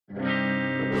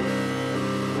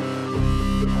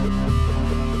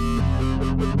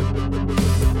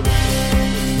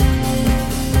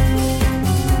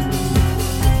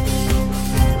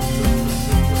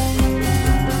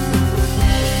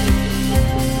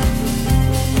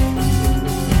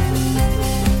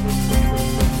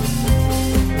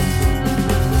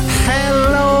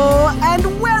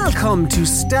Welcome to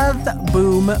Stealth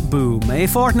Boom Boom, a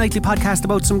fortnightly podcast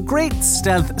about some great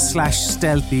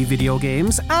stealth/stealthy video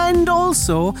games and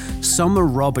also some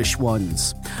rubbish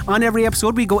ones. On every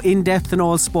episode, we go in-depth and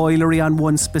all spoilery on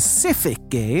one specific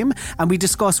game, and we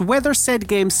discuss whether said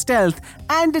game's stealth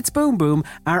and its boom boom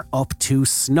are up to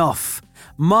snuff.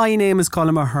 My name is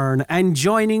Colin Mahern, and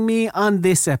joining me on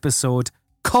this episode,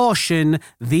 caution,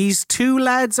 these two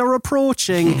lads are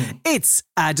approaching. It's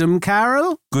Adam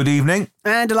Carroll. Good evening.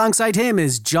 And alongside him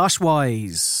is Josh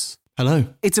Wise. Hello.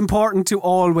 It's important to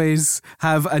always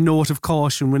have a note of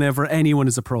caution whenever anyone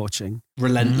is approaching.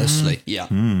 Relentlessly, yeah.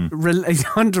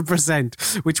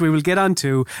 100%, which we will get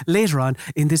onto later on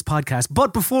in this podcast.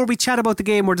 But before we chat about the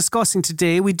game we're discussing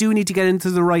today, we do need to get into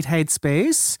the right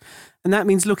headspace. And that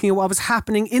means looking at what was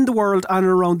happening in the world on and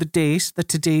around the date that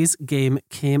today's game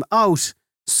came out.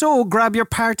 So grab your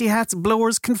party hats,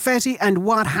 blowers, confetti and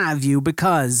what have you,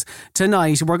 because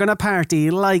tonight we're going to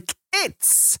party like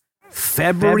it's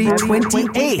February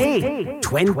 28th,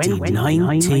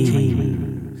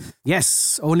 2019.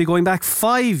 Yes, only going back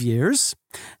 5 years.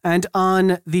 And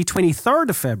on the 23rd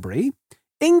of February,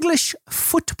 English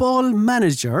football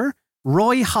manager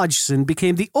Roy Hodgson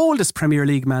became the oldest Premier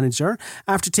League manager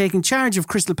after taking charge of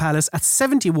Crystal Palace at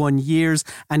 71 years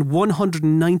and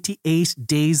 198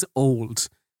 days old.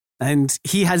 And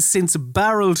he has since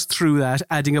barreled through that,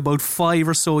 adding about 5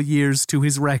 or so years to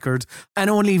his record, and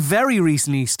only very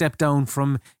recently stepped down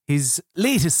from his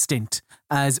latest stint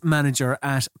as manager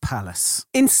at Palace.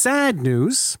 In sad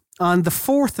news, on the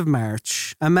 4th of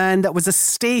March, a man that was a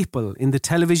staple in the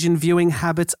television viewing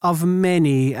habits of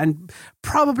many, and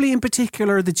probably in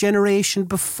particular the generation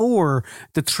before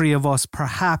the three of us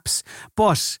perhaps,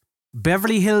 but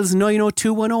Beverly Hills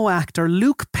 90210 actor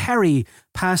Luke Perry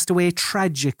passed away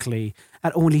tragically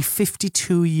at only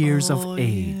 52 years of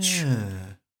age.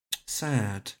 Yeah.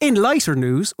 Sad. In lighter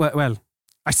news, I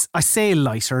say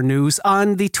lighter news,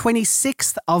 on the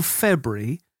 26th of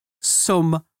February,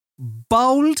 some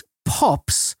bowled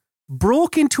pups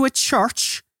broke into a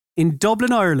church in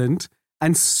Dublin, Ireland,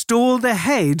 and stole the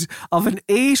head of an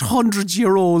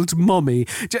 800-year-old mummy.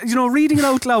 You know, reading it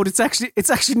out loud, it's actually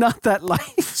not that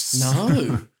light.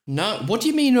 No. What do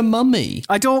you mean a mummy?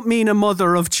 I don't mean a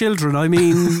mother of children. I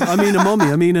mean a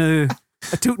mummy. I mean a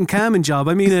Tutankhamun job.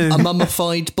 I mean a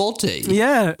mummified body.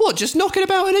 Yeah. What? Just knocking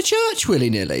about in a church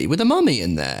willy-nilly with a mummy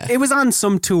in there? It was on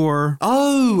some tour.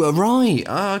 Oh, right.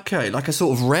 Okay, like a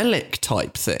sort of relic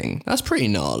type thing. That's pretty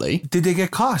gnarly. Did they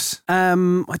get caught? I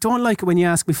don't like it when you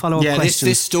ask me follow-up questions.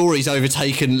 This story's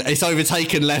overtaken. It's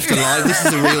overtaken Left Alive. This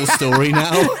is a real story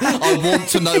now. I want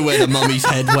to know where the mummy's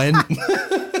head went.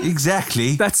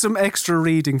 Exactly. That's some extra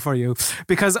reading for you,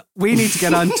 because we need to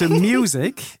get on to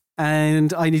music.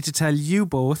 And I need to tell you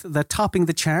both that topping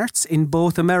the charts in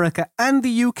both America and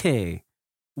the UK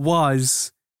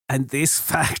was, and this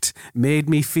fact made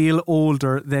me feel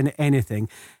older than anything,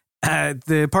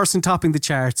 the person topping the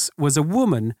charts was a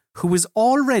woman who was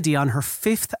already on her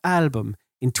 5th album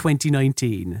in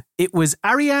 2019. It was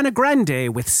Ariana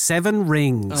Grande with 7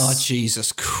 Rings. Oh,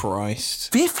 Jesus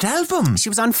Christ. 5th album? She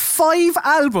was on 5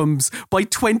 albums by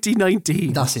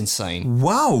 2019. That's insane.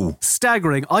 Wow.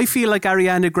 Staggering. I feel like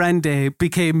Ariana Grande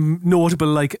became notable,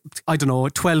 like, I don't know,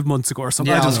 12 months ago or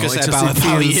something. Yeah, I was going to say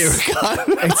about a year ago.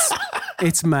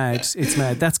 It's mad. It's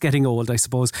mad. That's getting old, I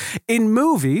suppose. In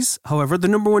movies, however, the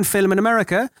number 1 film in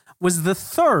America was the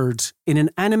 3rd in an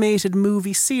animated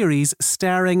movie series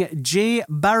starring Jay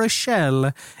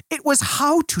Baruchel. It was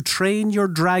How to Train Your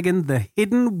Dragon: The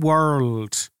Hidden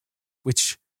World,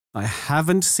 which I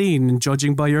haven't seen,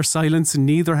 judging by your silence, and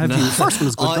neither have you. The first one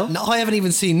was good, though. No, I haven't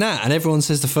even seen that, and everyone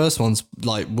says the first one's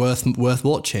like worth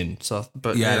watching. So,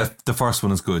 but yeah, the first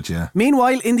one is good, yeah.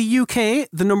 Meanwhile, in the UK,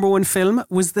 the number 1 film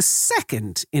was the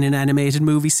 2nd in an animated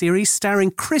movie series starring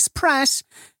Chris Pratt.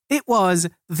 It was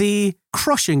the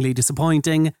crushingly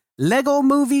disappointing Lego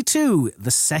Movie 2, the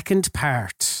 2nd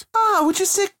part. Would you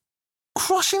say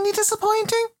crushingly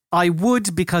disappointing? I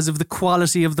would, because of the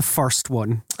quality of the first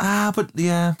one. But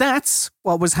yeah. That's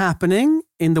what was happening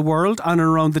in the world on and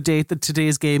around the date that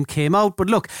today's game came out. But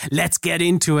look, let's get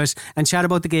into it and chat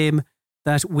about the game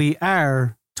that we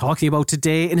are talking about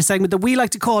today in a segment that we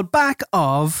like to call Back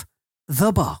of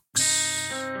the Box.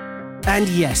 And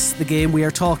yes, the game we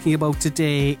are talking about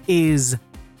today is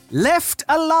Left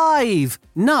Alive,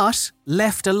 not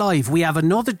left alive. We have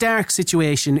another dark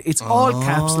situation. It's all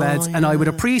caps, lads, and I would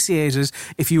appreciate it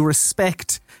if you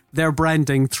respect their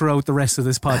branding throughout the rest of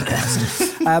this podcast.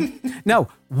 Now,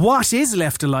 what is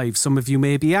Left Alive? Some of you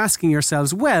may be asking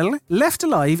yourselves. Well, Left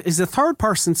Alive is a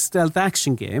third-person stealth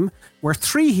action game where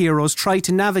 3 heroes try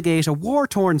to navigate a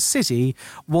war-torn city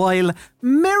while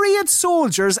myriad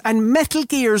soldiers and Metal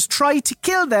Gears try to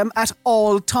kill them at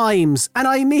all times. And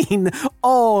I mean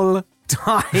all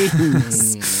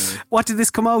times. What did this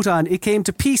come out on? It came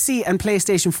to PC and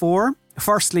PlayStation 4.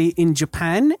 Firstly in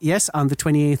Japan, yes, on the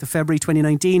 28th of February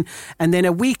 2019, and then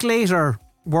a week later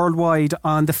worldwide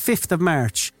on the 5th of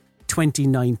March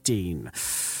 2019.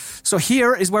 So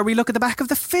here is where we look at the back of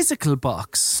the physical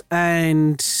box,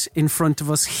 and in front of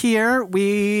us here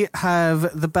we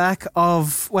have the back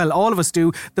of, well, all of us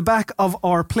do, the back of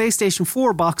our PlayStation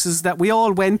 4 boxes that we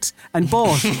all went and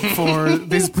bought for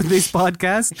this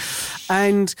podcast.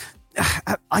 And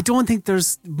I don't think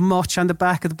there's much on the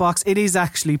back of the box. It is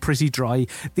actually pretty dry.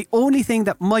 The only thing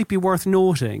that might be worth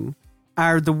noting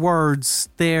are the words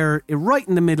there right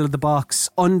in the middle of the box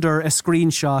under a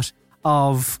screenshot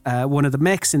of one of the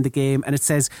mechs in the game, and it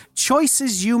says,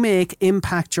 "Choices you make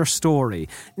impact your story."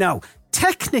 Now,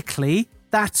 technically,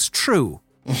 that's true.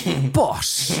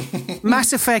 But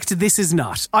Mass Effect, this is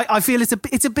not. I feel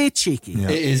it's a bit cheeky. Yeah.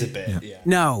 It is a bit, yeah.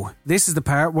 Now, this is the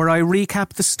part where I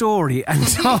recap the story, and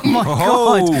oh my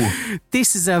God,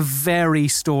 this is a very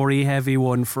story heavy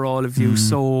one for all of you.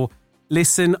 So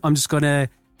listen, I'm just going to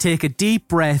take a deep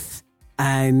breath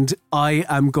and I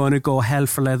am going to go hell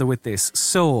for leather with this.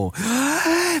 So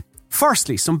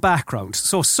firstly, some background.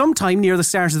 So sometime near the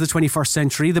start of the 21st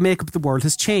century, the makeup of the world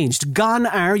has changed. Gone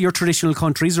are your traditional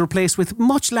countries, replaced with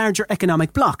much larger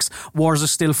economic blocks. Wars are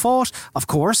still fought, of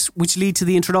course, which lead to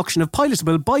the introduction of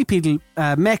pilotable bipedal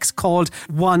mechs called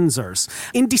Wanzers.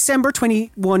 In December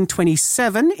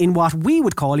 2127, in what we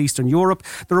would call Eastern Europe,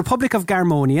 the Republic of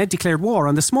Garmonia declared war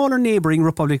on the smaller neighbouring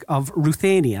Republic of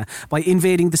Ruthenia by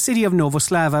invading the city of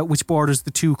Novoslava, which borders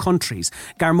the two countries.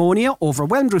 Garmonia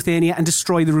overwhelmed Ruthenia and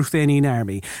destroyed the Ruthenian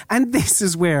army. And this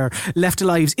is where Left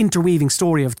Alive's interweaving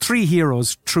story of 3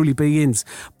 heroes truly begins.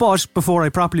 But before I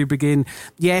properly begin,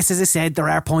 yes, as I said, there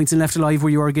are points in Left Alive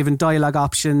where you are given dialogue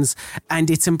options, and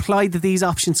it's implied that these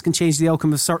options can change the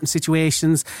outcome of certain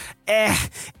situations.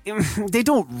 They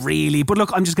don't really, but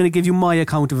look, I'm just going to give you my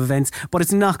account of events, but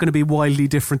it's not going to be wildly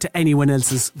different to anyone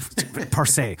else's per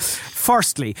se.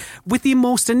 Firstly, with the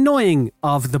most annoying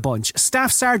of the bunch,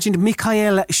 Staff Sergeant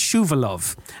Mikhail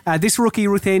Shuvalov. This rookie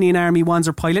Ruthenian army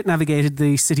Wanzer pilot navigated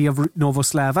the city of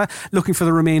Novoslava looking for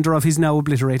the remainder of his now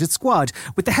obliterated squad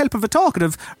with the help of a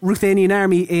talkative Ruthenian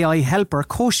army AI helper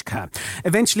Koshka.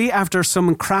 Eventually, after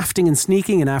some crafting and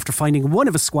sneaking and after finding one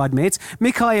of his squad mates,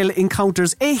 Mikhail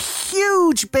encounters a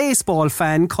huge baseball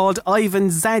fan called Ivan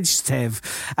Zajtev.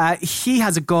 He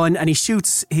has a gun and he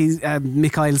shoots his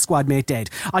Mikhail's squad mate dead.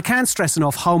 I can't stress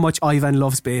enough how much Ivan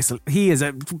loves baseball. He is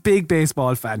a big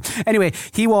baseball fan. Anyway,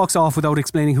 he walks off without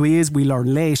explaining who he is. We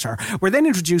learn later. We're then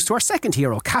introduced to our second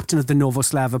hero, captain of the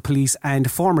Novoslava police and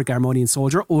former Garmonian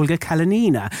soldier, Olga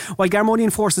Kalinina. While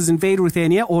Garmonian forces invade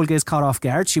Ruthenia, Olga is caught off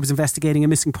guard. She was investigating a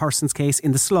missing persons case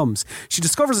in the slums. She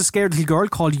discovers a scared little girl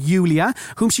called Yulia,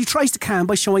 whom she tries to calm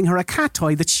by showing her a cat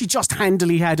toy that she just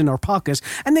handily had in her pocket,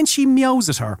 and then she meows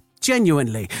at her.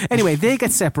 Genuinely. Anyway, they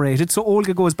get separated, so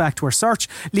Olga goes back to her search,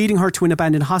 leading her to an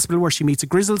abandoned hospital where she meets a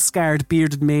grizzled, scarred,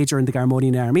 bearded major in the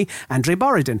Garmonian army, Andrei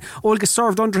Borodin. Olga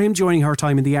served under him during her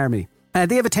time in the army.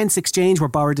 They have a tense exchange where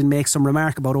Borodin makes some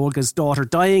remark about Olga's daughter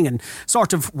dying and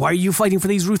sort of, why are you fighting for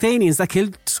these Ruthenians that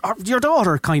killed your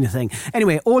daughter kind of thing.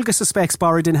 Anyway, Olga suspects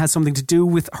Borodin has something to do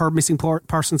with her missing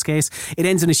persons case. It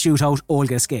ends in a shootout.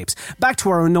 Olga escapes. Back to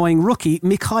our annoying rookie,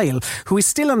 Mikhail, who is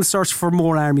still on the search for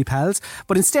more army pals,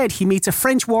 but instead he meets a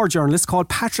French war journalist called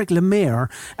Patrick Lemaire.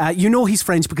 You know he's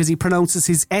French because he pronounces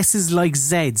his S's like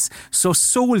Z's, so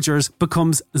soldiers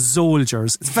becomes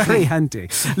Zoldiers. It's very handy.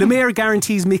 Lemaire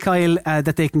guarantees Mikhail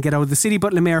that they can get out of the city,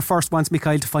 but Lemaire first wants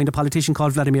Mikhail to find a politician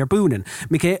called Vladimir Bunin.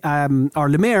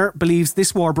 Lemaire believes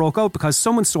this war broke out because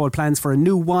someone stole plans for a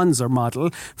new Wanzer model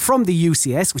from the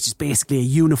UCS, which is basically a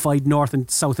unified North and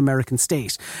South American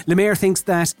state. Lemaire thinks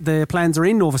that the plans are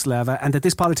in Novoslava and that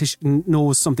this politician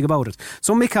knows something about it.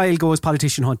 So Mikhail goes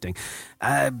politician hunting.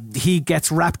 He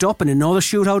gets wrapped up in another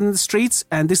shootout in the streets,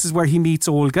 and this is where he meets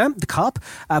Olga, the cop.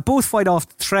 Both fight off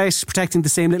the threat, protecting the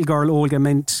same little girl Olga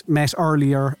met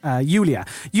earlier Yulia.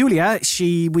 Yulia,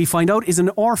 we find out, is an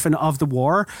orphan of the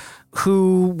war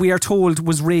who we are told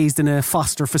was raised in a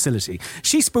foster facility.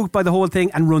 She's spooked by the whole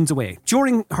thing and runs away.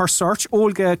 During her search,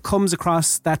 Olga comes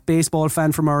across that baseball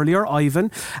fan from earlier,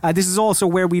 Ivan. This is also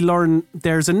where we learn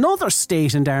there's another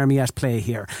state and army at play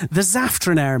here, the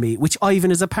Zaftran army, which Ivan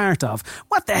is a part of.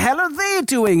 What the hell are they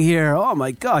doing here? Oh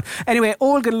my God. Anyway,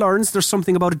 Olga learns there's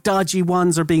something about a dodgy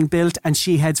Wanzer being built, and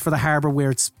she heads for the harbour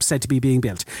where it's said to be being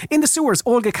built. In the sewers,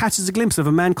 Olga catches a glimpse of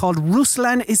a man called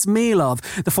Ruslan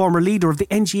Ismailov, the former leader of the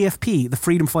NGFP, the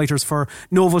freedom fighters for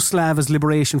Novoslava's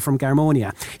liberation from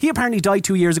Garmonia. He apparently died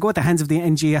 2 years ago at the hands of the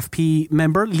NGFP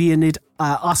member Leonid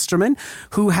Osterman,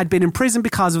 who had been in prison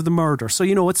because of the murder. So,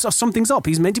 something's up.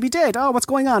 He's meant to be dead. Oh, what's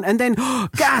going on? And then,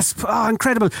 gasp! Oh,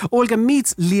 incredible. Olga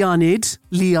meets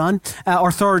Leon,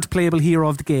 our third playable hero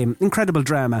of the game. Incredible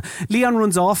drama. Leon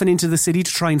runs off and into the city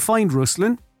to try and find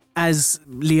Ruslan, as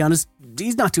Leon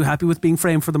he's not too happy with being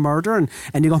framed for the murder and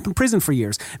ending up in prison for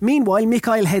years. Meanwhile,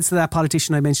 Mikhail heads to that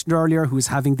politician I mentioned earlier who is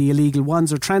having the illegal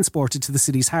Wanzer transported to the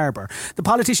city's harbour. The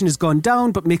politician is gunned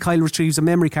down, but Mikhail retrieves a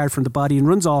memory card from the body and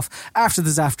runs off after the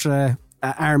Zaftra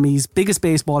army's biggest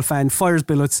baseball fan fires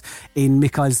bullets in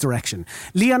Mikhail's direction.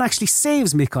 Leon actually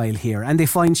saves Mikhail here, and they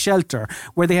find shelter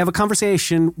where they have a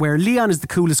conversation where Leon is the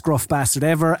coolest gruff bastard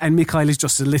ever and Mikhail is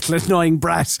just a little annoying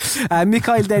brat.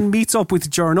 Mikhail then meets up with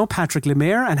journo Patrick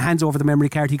Lemaire and hands over the memory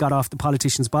card he got off the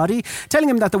politician's body, telling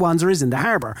him that the Wanzer is in the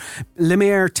harbour.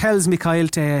 Lemaire tells Mikhail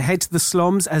to head to the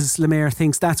slums, as Lemaire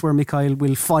thinks that's where Mikhail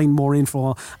will find more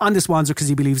info on this Wanzer because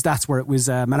he believes that's where it was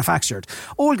manufactured.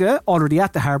 Olga, already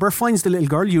at the harbour, finds the little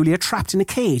girl Yulia trapped in a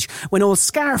cage when old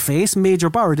Scarface, Major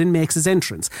Borodin, makes his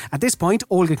entrance. At this point,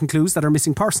 Olga concludes that her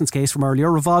missing persons case from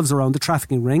earlier revolves around the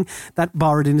trafficking ring that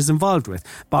Borodin is involved with.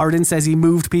 Borodin says he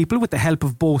moved people with the help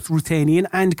of both Ruthenian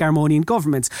and Garmonian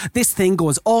governments. This thing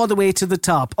goes all the way to the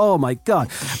top. Oh my God.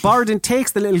 Borodin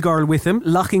takes the little girl with him,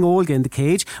 locking Olga in the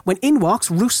cage, when in walks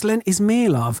Ruslan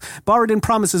Ismailov. Borodin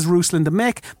promises Ruslan the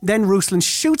mech, then Ruslan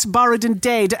shoots Borodin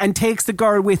dead and takes the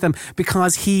girl with him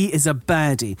because he is a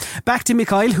baddie. Back to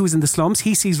Mikhail, who's in the slums.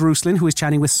 He sees Ruslan, who is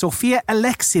chatting with Sofia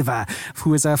Alexieva,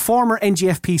 who is a former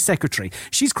NGFP secretary.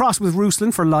 She's crossed with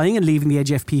Ruslan for lying and leaving the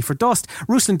NGFP for dust.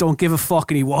 Ruslan don't give a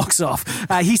fuck and he walks off.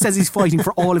 He says he's fighting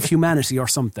for all of humanity or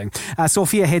something.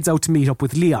 Sofia heads out to meet up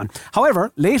with Leon.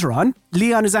 However, later on,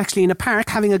 Leon is actually in a park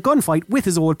having a gunfight with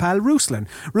his old pal Ruslan.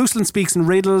 Ruslan speaks in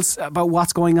riddles about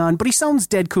what's going on, but he sounds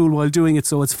dead cool while doing it,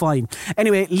 so it's fine.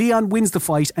 Anyway, Leon wins the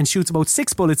fight and shoots about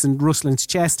 6 bullets in Ruslan's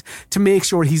chest to make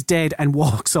sure he's dead and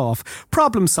walks off.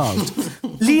 Problem solved.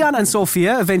 Leon and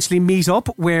Sofia eventually meet up,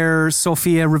 where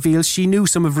Sofia reveals she knew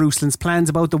some of Ruslan's plans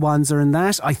about the Wanzer and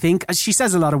that, I think. She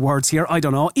says a lot of words here, I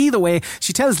don't know. Either way,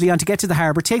 she tells Leon to get to the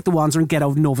harbour, take the Wanzer and get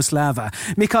out of Novoslava.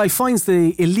 Mikhail finds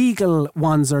the illegal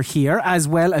Wanzer here, as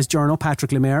well as journal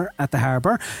Patrick Lemaire at the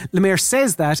harbour. Lemaire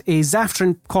says that a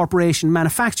Zaftran corporation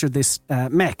manufactured this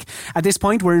mech. At this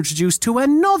point, we're introduced to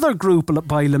another group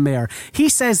by Lemaire. He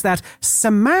says that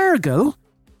Samargal,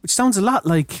 which sounds a lot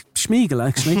like Schmiegel,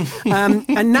 actually,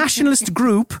 a nationalist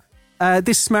group.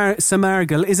 This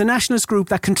Samargal is a nationalist group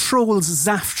that controls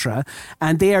Zaftra,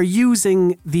 and they are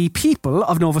using the people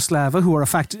of Novoslava who are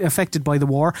affected by the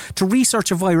war to research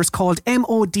a virus called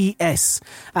MODS.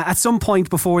 At some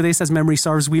point before this, as memory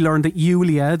serves, we learned that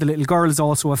Yulia, the little girl, is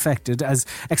also affected, as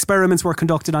experiments were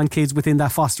conducted on kids within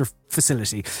that foster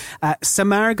facility.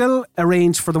 Samargal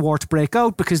arranged for the war to break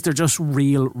out because they're just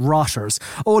real rotters.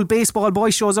 Old baseball boy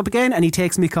shows up again and he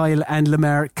takes Mikhail and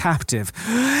Lemaire captive.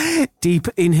 Deep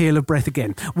inhale of breath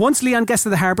again. Once Leon gets to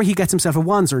the harbour, he gets himself a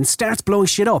Wanzer and starts blowing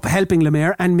shit up, helping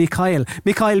Lemaire and Mikhail.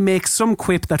 Mikhail makes some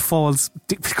quip that falls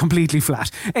completely flat.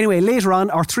 Anyway, later on,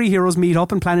 our 3 heroes meet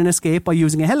up and plan an escape by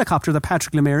using a helicopter that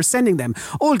Patrick Lemaire is sending them.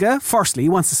 Olga, firstly,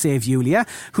 wants to save Yulia,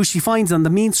 who she finds on the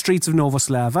mean streets of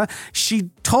Novoslava. She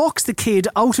talks the kid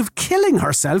out of killing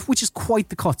herself, which is quite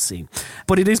the cutscene.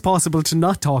 But it is possible to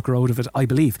not talk her out of it, I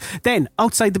believe. Then,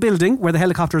 outside the building where the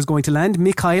helicopter is going to land,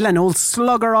 Mikhail and old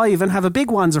slugger Ivan have a big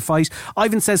Wanzer fight.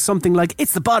 Ivan says something like,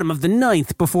 "It's the bottom of the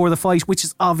 9th" before the fight, which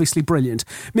is obviously brilliant.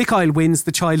 Mikhail wins.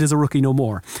 The child is a rookie no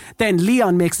more. Then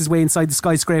Leon makes his way inside the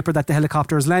skyscraper that the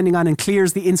helicopter is landing on and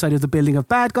clears the inside of the building of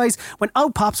bad guys when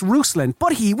out pops Ruslan.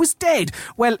 But he was dead.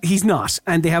 Well, he's not.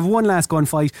 And they have one last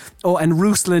gunfight. Oh, and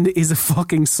Ruslan is a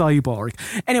fucking cyborg.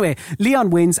 Anyway, Leon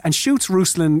wins and shoots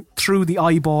Ruslan through the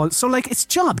eyeball. So, like, it's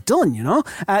job done, you know?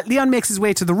 Leon makes his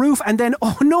way to the roof and then,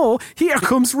 oh no, here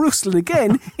comes Ruslan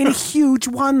again in a huge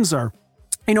Wanzer.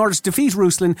 In order to defeat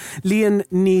Ruslan, Leon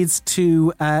needs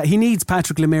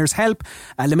Patrick Lemaire's help.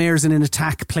 Lemaire's in an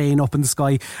attack plane up in the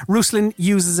sky. Ruslan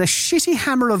uses a shitty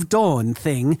Hammer of Dawn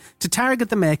thing to target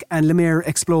the mech, and Lemaire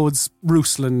explodes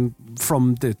Ruslan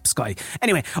from the sky.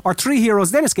 Anyway, our three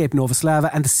heroes then escape Nova Slava,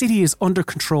 and the city is under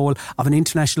control of an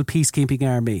international peacekeeping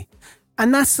army.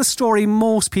 And that's the story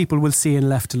most people will see in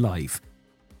Left Alive.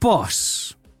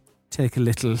 But take a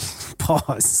little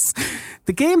pause.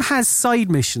 The game has side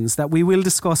missions that we will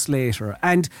discuss later,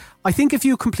 and I think if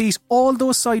you complete all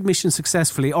those side missions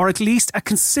successfully, or at least a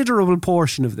considerable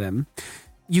portion of them,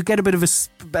 you get a bit of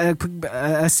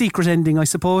a secret ending, I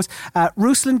suppose.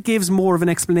 Ruslan gives more of an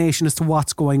explanation as to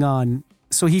what's going on.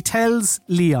 So he tells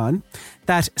Leon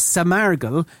that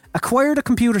Samargal acquired a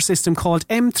computer system called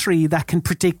M3 that can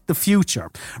predict the future.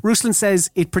 Ruslan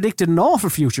says it predicted an awful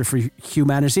future for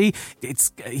humanity.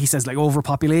 He says like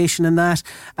overpopulation and that,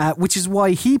 which is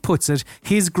why he puts it,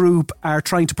 his group are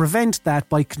trying to prevent that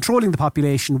by controlling the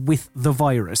population with the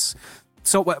virus.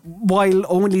 So while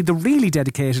only the really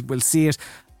dedicated will see it,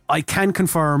 I can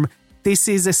confirm this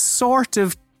is a sort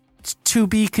of to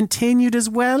be continued as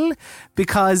well,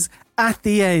 because at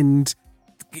the end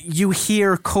you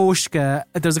hear Koshka,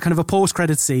 there's a kind of a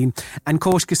post-credit scene, and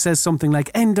Koshka says something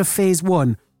like end of phase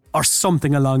 1 or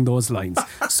something along those lines.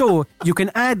 So you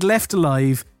can add Left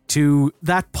Alive to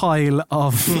that pile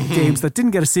of games that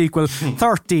didn't get a sequel.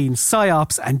 13,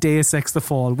 PsyOps and Deus Ex The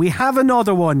Fall. We have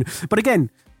another one, but again,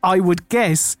 I would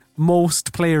guess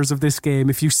most players of this game,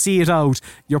 if you see it out,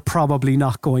 you're probably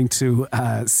not going to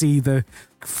see the,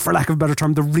 for lack of a better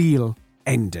term, the real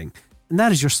ending. And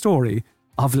that is your story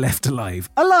of Left Alive.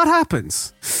 A lot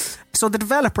happens. So the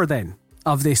developer then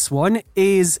of this one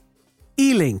is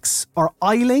Elinx or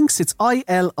iLinx. It's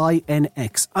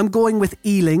ILINX. I'm going with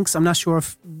Elinx. I'm not sure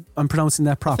if I'm pronouncing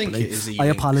that properly. I think it is Elinx, I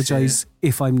apologise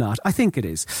if I'm not. I think it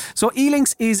is. So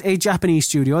Elinx is a Japanese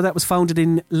studio that was founded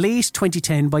in late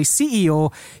 2010 by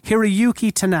CEO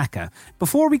Hiroyuki Tanaka.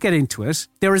 Before we get into it,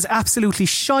 there is absolutely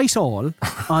shite all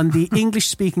on the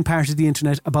English-speaking part of the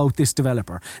internet about this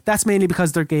developer. That's mainly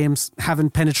because their games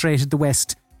haven't penetrated the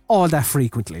West all that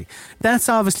frequently. That's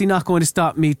obviously not going to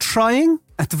stop me trying,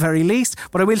 at the very least,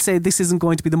 but I will say this isn't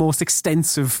going to be the most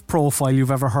extensive profile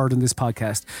you've ever heard on this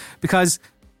podcast, because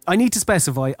I need to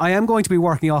specify I am going to be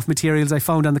working off materials I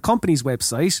found on the company's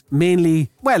website, mainly,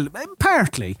 well,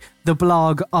 partly the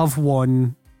blog of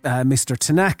one Mr.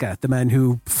 Tanaka, the man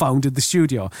who founded the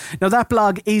studio. Now that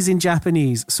blog is in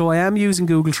Japanese, so I am using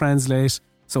Google Translate,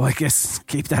 so I guess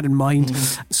keep that in mind.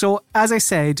 So as I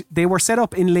said, they were set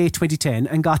up in late 2010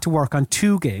 and got to work on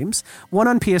 2 games, one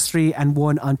on PS3 and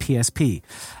one on PSP.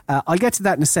 I'll get to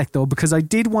that in a sec though, because I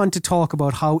did want to talk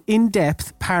about how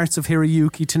in-depth parts of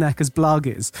Hiroyuki Tanaka's blog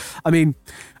is. I mean,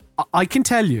 I can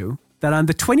tell you that on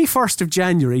the 21st of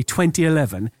January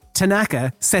 2011,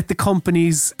 Tanaka set the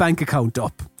company's bank account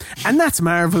up. And that's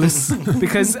marvellous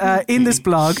because in this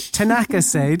blog, Tanaka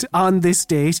said on this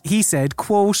date, he said,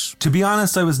 quote, "To be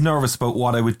honest, I was nervous about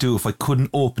what I would do if I couldn't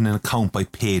open an account by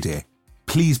payday.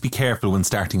 Please be careful when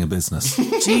starting a business."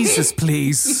 Jesus,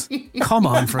 please. Come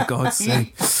on, for God's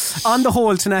sake. On the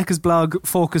whole, Tanaka's blog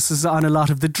focuses on a lot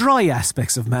of the dry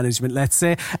aspects of management, let's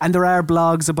say. And there are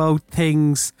blogs about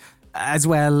things as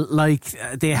well, like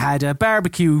they had a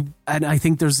barbecue, and I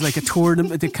think there's like a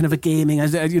tournament, kind of a gaming,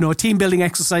 a team building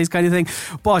exercise kind of thing.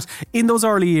 But in those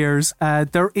early years,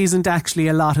 there isn't actually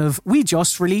a lot of, we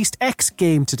just released X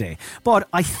game today. But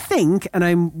I think, and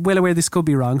I'm well aware this could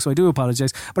be wrong, so I do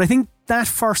apologise, but I think that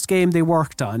first game they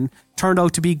worked on turned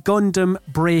out to be Gundam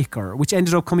Breaker, which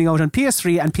ended up coming out on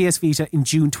PS3 and PS Vita in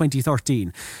June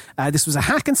 2013. This was a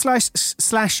hack and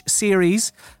slash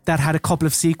series that had a couple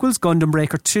of sequels, Gundam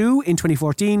Breaker 2 in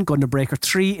 2014, Gundam Breaker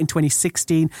 3 in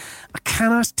 2016. I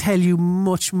cannot tell you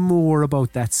much more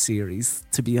about that series,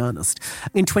 to be honest.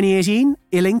 In 2018,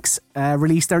 Elinx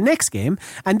released their next game,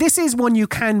 and this is one you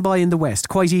can buy in the West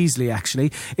quite easily,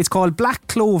 actually. It's called Black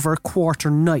Clover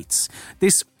Quarter Nights.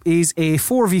 This is a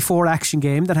 4v4 action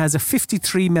game that has a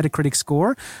 53 Metacritic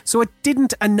score, so it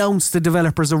didn't announce the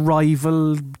developer's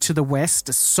arrival to the West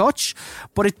as such,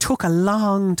 but it took a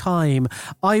long time.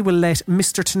 I will let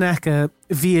Mr. Tanaka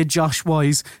via Josh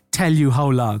Wise tell you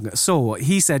how long. So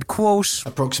he said, quote,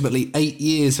 "Approximately 8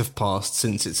 years have passed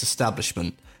since its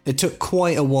establishment. It took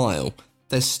quite a while.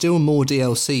 there's still more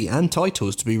DLC and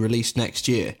titles to be released next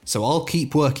year, so I'll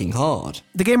keep working hard.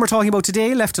 The game we're talking about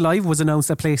today, Left Alive, was announced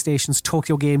at PlayStation's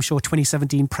Tokyo Game Show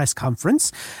 2017 press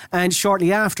conference, and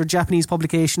shortly after, Japanese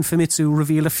publication Famitsu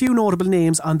revealed a few notable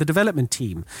names on the development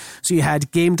team. So you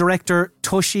had game director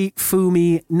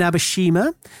Toshifumi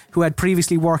Nabeshima, who had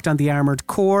previously worked on the Armored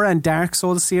Core and Dark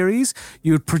Souls series.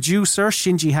 You had producer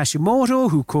Shinji Hashimoto,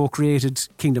 who co-created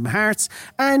Kingdom Hearts,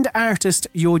 and artist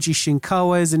Yoji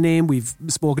Shinkawa is a name we've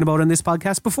spoken about on this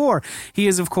podcast before. He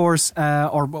is, of course,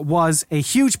 or was a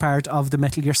huge part of the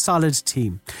Metal Gear Solid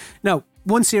team. Now,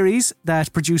 one series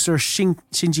that producer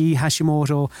Shinji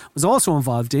Hashimoto was also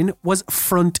involved in was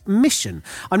Front Mission.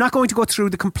 I'm not going to go through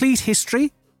the complete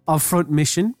history of Front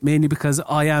Mission, mainly because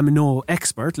I am no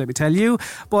expert, let me tell you,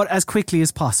 but as quickly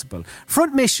as possible.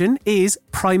 Front Mission is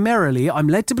primarily, I'm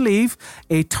led to believe,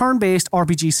 a turn-based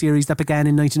RPG series that began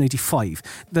in 1995.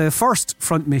 The first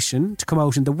Front Mission to come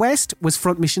out in the West was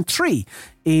Front Mission 3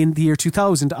 in the year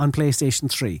 2000 on PlayStation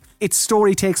 3. Its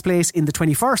story takes place in the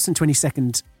 21st and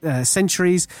 22nd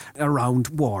centuries around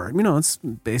war. You know, it's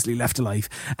basically Left Alive.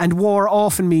 And war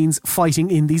often means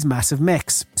fighting in these massive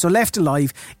mechs. So Left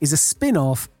Alive is a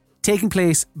spin-off taking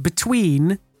place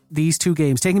between these two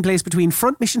games, taking place between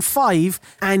Front Mission 5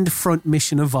 and Front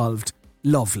Mission Evolved.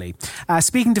 Lovely.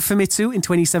 Speaking to Famitsu in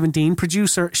 2017,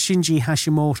 producer Shinji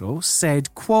Hashimoto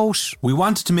said, quote, "We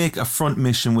wanted to make a Front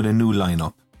Mission with a new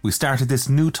lineup. We started this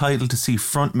new title to see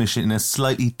Front Mission in a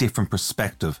slightly different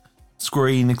perspective. Square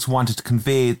Enix wanted to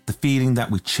convey the feeling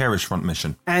that we cherish Front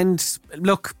Mission." And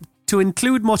look, to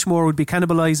include much more would be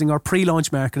cannibalising our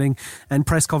pre-launch marketing and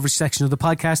press coverage section of the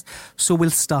podcast, so we'll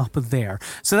stop there.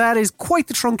 So that is quite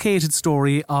the truncated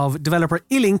story of developer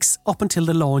Ilinx up until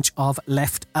the launch of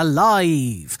Left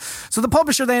Alive. So the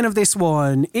publisher then of this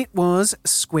one, it was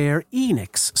Square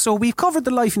Enix. So we've covered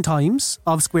the life and times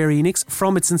of Square Enix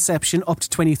from its inception up to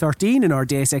 2013 in our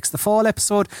Deus Ex The Fall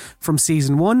episode from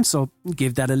season 1, so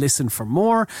give that a listen for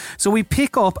more. So we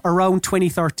pick up around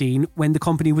 2013 when the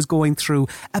company was going through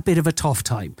a bit of a tough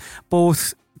time.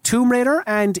 Both Tomb Raider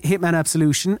and Hitman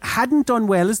Absolution hadn't done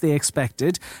well as they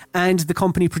expected, and the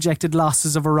company projected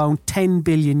losses of around 10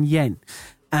 billion yen.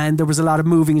 And there was a lot of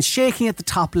moving and shaking at the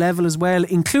top level as well,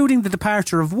 including the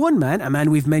departure of one man, a man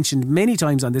we've mentioned many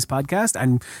times on this podcast,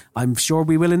 and I'm sure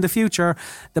we will in the future,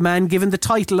 the man given the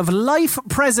title of Life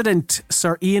President,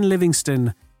 Sir Ian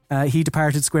Livingstone. He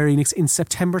departed Square Enix in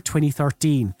September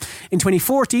 2013. In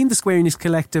 2014, the Square Enix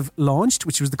Collective launched,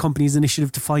 which was the company's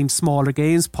initiative to find smaller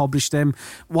games, publish them,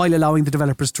 while allowing the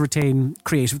developers to retain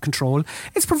creative control.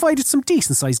 It's provided some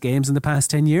decent-sized games in the past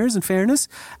 10 years, in fairness.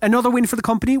 Another win for the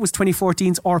company was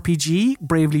 2014's RPG,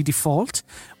 Bravely Default,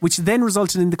 which then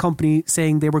resulted in the company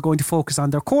saying they were going to focus on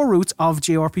their core roots of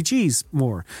JRPGs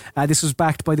more. This was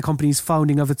backed by the company's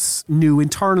founding of its new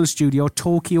internal studio,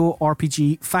 Tokyo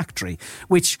RPG Factory,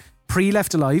 which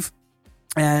pre-Left Alive,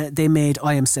 they made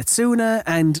I Am Setsuna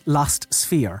and Lost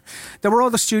Sphere. There were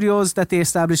other studios that they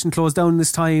established and closed down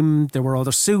this time. There were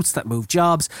other suits that moved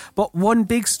jobs. But one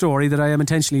big story that I am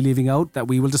intentionally leaving out, that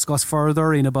we will discuss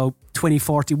further in about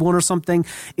 2041 or something,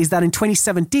 is that in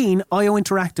 2017, IO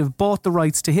Interactive bought the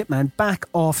rights to Hitman back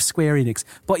off Square Enix.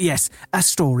 But yes, a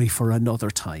story for another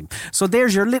time. So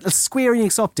there's your little Square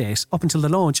Enix update up until the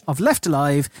launch of Left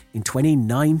Alive in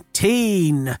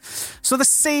 2019. So the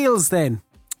sales then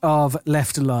of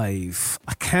Left Alive.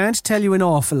 I can't tell you an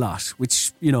awful lot,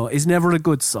 which, you know, is never a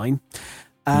good sign.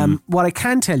 What I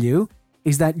can tell you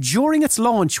is that during its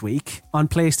launch week on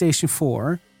PlayStation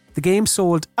 4, the game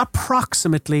sold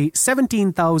approximately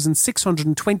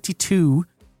 17,622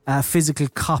 physical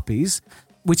copies,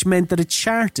 which meant that it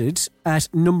charted at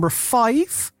number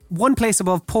 5, one place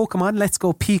above Pokemon Let's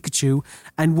Go Pikachu,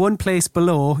 and one place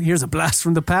below, here's a blast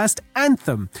from the past,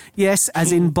 Anthem. Yes,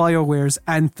 as in BioWare's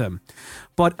Anthem.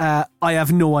 But I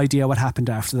have no idea what happened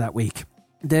after that week.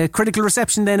 The critical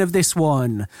reception then of this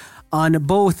one, on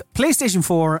both PlayStation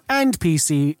 4 and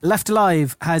PC, Left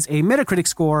Alive has a Metacritic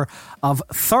score of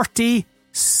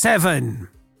 37.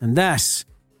 And that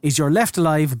is your Left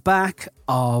Alive back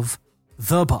of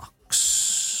the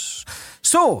box.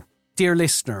 So, dear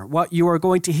listener, what you are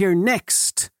going to hear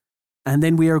next, and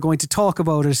then we are going to talk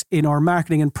about it in our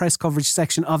marketing and press coverage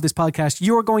section of this podcast,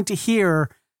 you are going to hear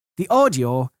the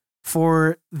audio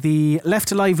for the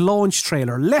Left Alive launch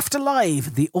trailer. Left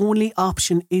Alive, the only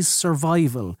option is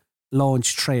survival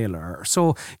launch trailer.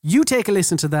 So you take a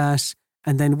listen to that,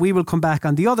 and then we will come back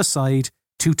on the other side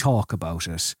to talk about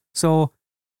it. So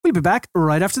we'll be back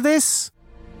right after this.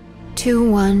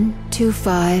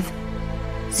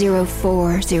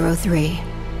 2125-0403.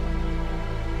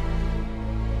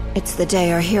 It's the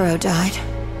day our hero died.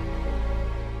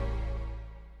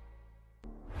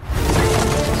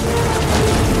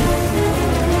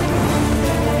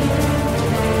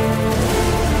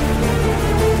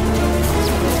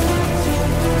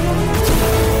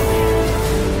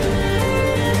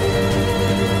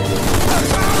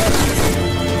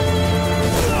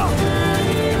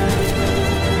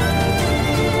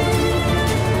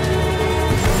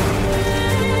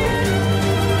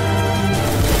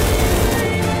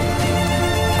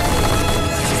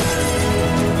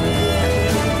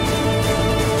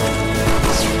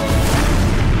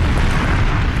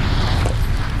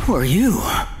 are you?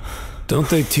 Don't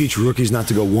they teach rookies not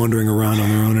to go wandering around on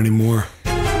their own anymore?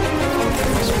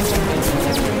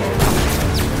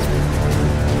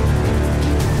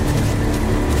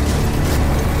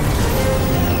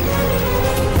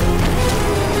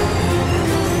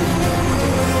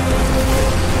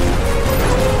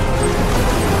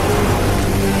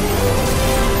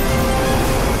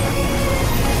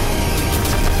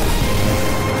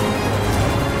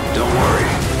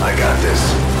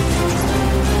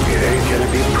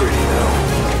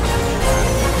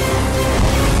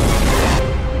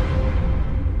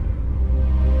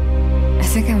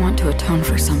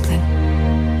 For something.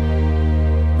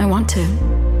 I want to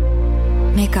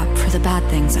make up for the bad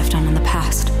things I've done in the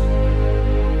past,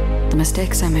 the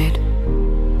mistakes I made.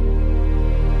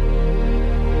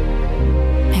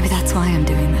 Maybe that's why I'm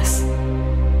doing this.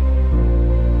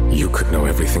 You could know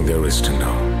everything there is to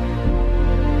know,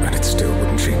 and it still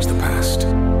wouldn't change the past.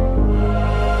 No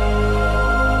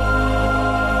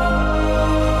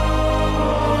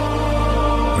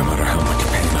matter how much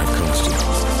pain I've caused you,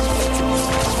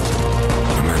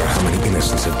 no matter how many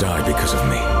innocents have died because of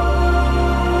me,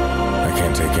 I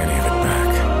can't take any of it back,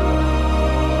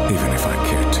 even if I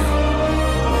cared to.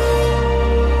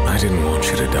 I didn't want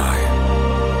you to die,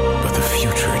 but the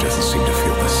future doesn't seem to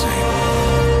feel the same.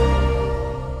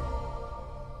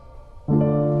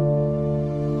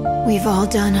 We've all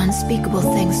done unspeakable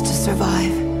things to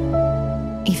survive,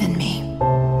 even me.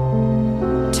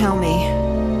 Tell me,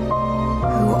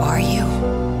 who are you,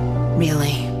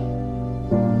 really?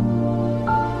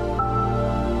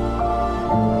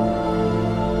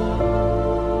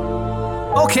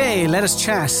 Okay, let us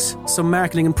chat some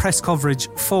marketing and press coverage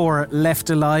for Left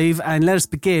Alive, and let us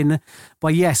begin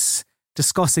by,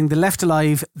 discussing the Left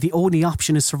Alive, The Only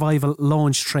Option is Survival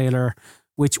launch trailer,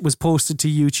 which was posted to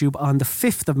YouTube on the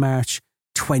 5th of March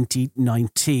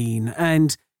 2019.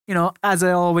 And, as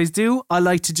I always do, I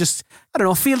like to just,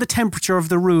 feel the temperature of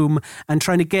the room and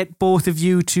trying to get both of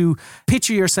you to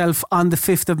picture yourself on the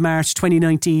 5th of March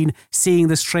 2019, seeing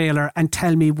this trailer, and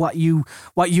tell me what you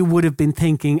would have been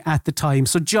thinking at the time.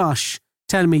 So Josh,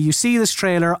 tell me, you see this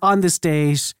trailer on this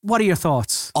date. What are your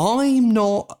thoughts? I'm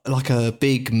not like a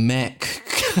big mech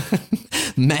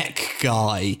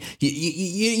guy.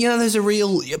 There's a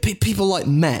real... People like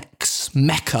mechs.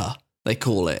 Mecha, they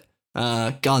call it.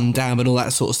 Gundam and all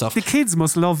that sort of stuff. The kids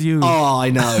must love you. Oh, I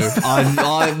know.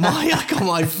 I got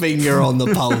my finger on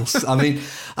the pulse. I mean,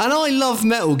 and I love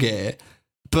Metal Gear,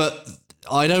 but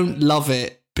I don't love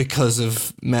it because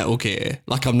of Metal Gear.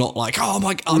 Like, I'm not like, oh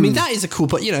my... I mean, that is a cool...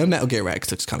 But, Metal Gear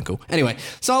X looks kind of cool. Anyway,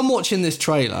 so I'm watching this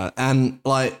trailer and,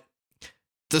 like,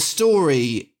 the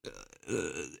story...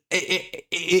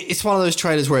 It's one of those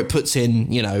trailers where it puts in,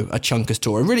 a chunk of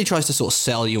story. It really tries to sort of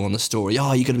sell you on the story.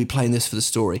 Oh, you're going to be playing this for the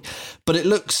story. But it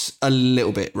looks a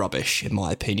little bit rubbish, in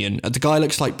my opinion. The guy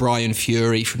looks like Brian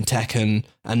Fury from Tekken.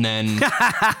 And then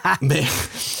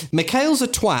Mikhail's a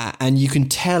twat, and you can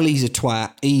tell he's a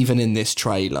twat even in this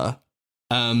trailer.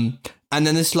 And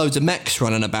then there's loads of mechs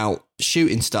running about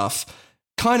shooting stuff.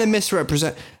 Kind of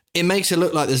misrepresent... It makes it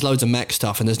look like there's loads of mech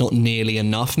stuff and there's not nearly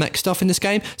enough mech stuff in this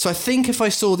game. So I think if I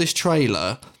saw this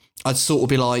trailer, I'd sort of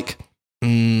be like,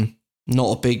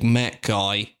 not a big mech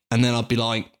guy. And then I'd be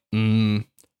like,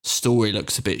 story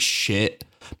looks a bit shit.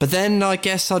 But then I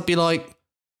guess I'd be like,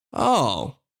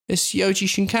 oh, it's Yoji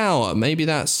Shinkawa. Maybe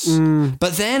that's...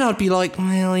 But then I'd be like,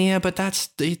 well, yeah, but that's...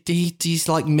 He's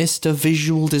like Mr.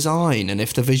 Visual Design. And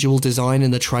if the visual design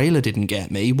in the trailer didn't get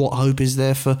me, what hope is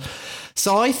there for...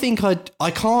 So I think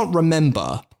I can't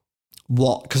remember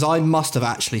what... Because I must have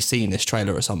actually seen this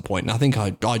trailer at some point. And I think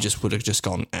I just would have just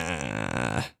gone,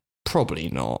 probably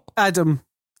not. Adam,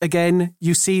 again,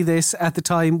 you see this at the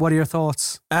time. What are your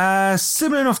thoughts?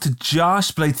 Similar enough to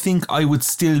Josh, but I think I would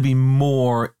still be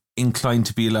more... inclined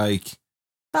to be like,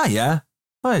 I'd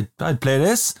play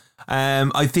this.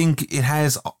 I think it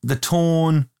has the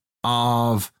tone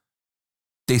of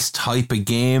this type of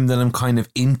game that I'm kind of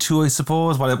into, I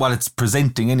suppose, while it's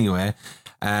presenting anyway.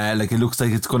 Like, it looks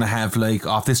like it's going to have, like,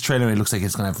 off this trailer, it looks like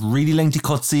it's going to have really lengthy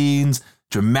cutscenes,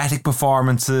 dramatic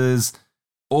performances,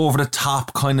 over the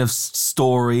top kind of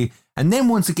story. And then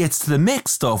once it gets to the mech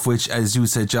stuff, which, as you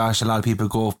said, Josh, a lot of people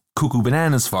go cuckoo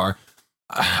bananas for,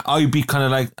 I'd be kind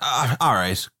of like, all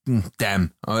right,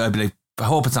 damn. I'd be like, I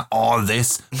hope it's not all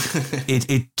this.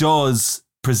 It does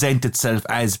present itself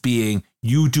as being,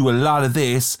 you do a lot of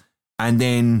this, and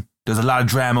then there's a lot of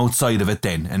drama outside of it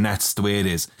then, and that's the way it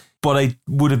is. But I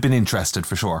would have been interested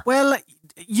for sure. Well,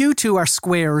 you two are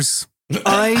squares.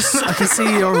 I can see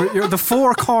the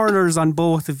four corners on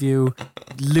both of you.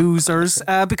 losers,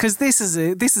 because this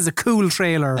is a cool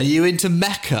trailer. Are you into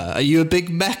mecha? Are you a big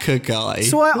mecha guy?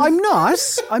 So I'm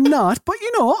not, but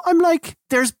I'm like,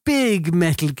 there's big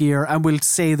Metal Gear, and we'll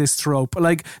say this throughout, but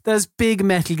like, there's big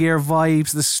Metal Gear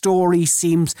vibes. The story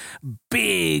seems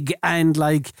big and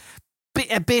like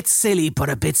a bit silly, but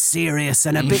a bit serious,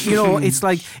 and a bit, it's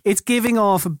like, it's giving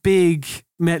off big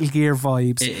Metal Gear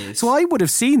vibes. It is. So I would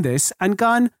have seen this and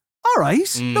gone, all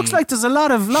right, looks like there's a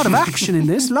lot of action in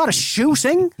this, a lot of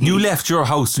shooting. You left your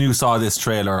house and you saw this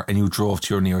trailer and you drove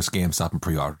to your nearest GameStop and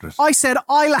pre-ordered it. I said,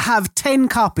 I'll have 10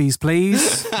 copies,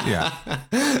 please. Yeah.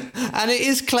 And it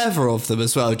is clever of them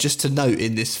as well, just to note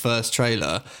in this first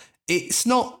trailer, it's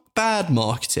not bad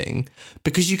marketing,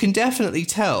 because you can definitely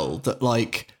tell that,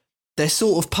 like, they're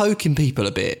sort of poking people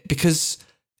a bit, because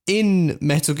in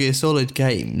Metal Gear Solid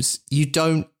games,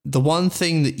 the one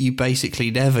thing that you basically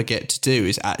never get to do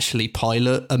is actually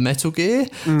pilot a Metal Gear.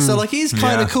 So like, it's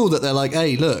kind of cool that they're like,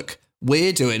 hey, look,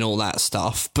 we're doing all that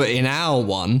stuff, but in our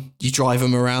one, you drive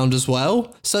them around as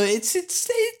well. So it's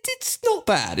not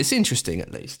bad. It's interesting,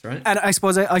 at least, right? And I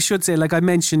suppose I should say, like I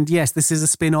mentioned, yes, this is a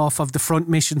spin-off of the Front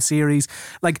Mission series.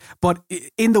 Like, but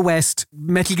in the West,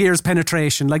 Metal Gear's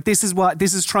penetration, like this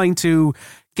is trying to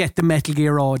get the Metal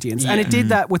Gear audience. And it did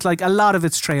that with like a lot of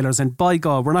its trailers, and by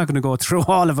God, we're not going to go through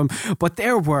all of them, but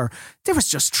there was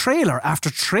just trailer after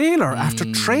trailer after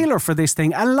trailer for this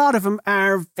thing. A lot of them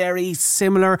are very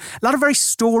similar, a lot of very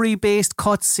story-based,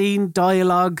 cutscene,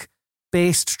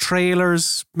 dialogue-based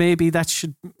trailers. Maybe that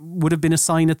would have been a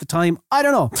sign at the time. I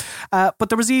don't know. But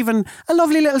there was even a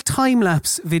lovely little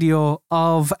time-lapse video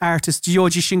of artist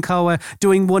Yoji Shinkawa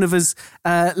doing one of his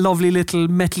lovely little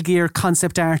Metal Gear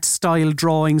concept art style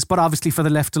drawings, but obviously for the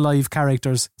Left Alive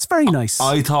characters. It's very nice.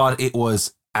 I thought it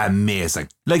was amazing.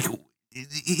 Like,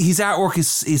 his artwork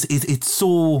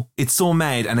it's so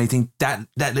mad, and I think that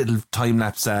little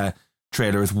time-lapse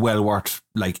trailer is well worth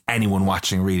like anyone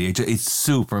watching, really. It's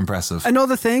super impressive.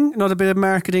 Another bit of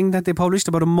marketing that they published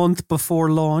about a month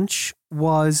before launch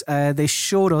was they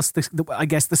showed us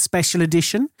the special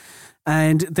edition,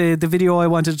 and the video I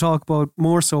wanted to talk about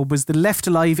more so was the Left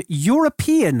Alive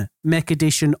European Mech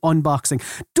Edition unboxing.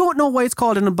 Don't know why it's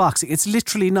called an unboxing. It's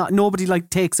literally not. Nobody like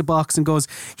takes a box and goes,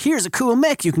 here's a cool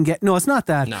mech you can get. No, it's not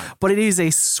that. No. But it is a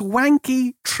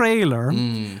swanky trailer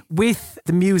with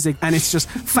the music, and it's just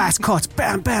fast cuts,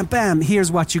 bam, bam, bam.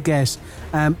 Here's what you get.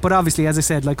 But obviously, as I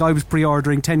said, like, I was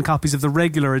pre-ordering 10 copies of the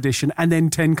regular edition and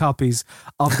then 10 copies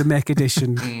of the mech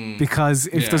edition, because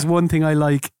if there's one thing I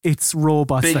like, it's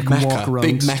robots that can walk around.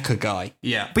 Big mecha guy.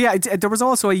 Yeah. But yeah, there was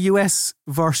also a US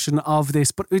version of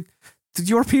this, but the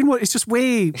European one is just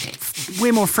way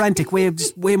more frantic,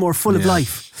 way more full of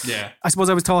life. Yeah. I suppose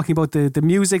I was talking about the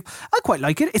music. I quite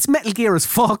like it. It's Metal Gear as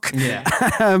fuck. Yeah.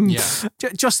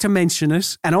 Just to mention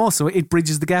it. And also, it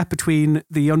bridges the gap between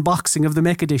the unboxing of the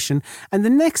Mech Edition and the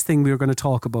next thing we were going to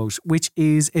talk about, which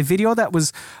is a video that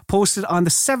was posted on the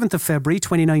 7th of February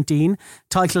 2019,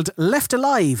 titled Left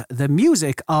Alive, the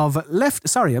music of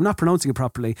sorry, I'm not pronouncing it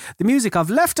properly. The music of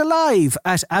Left Alive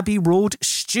at Abbey Road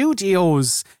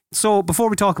Studios. So before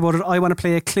we talk about it, I want to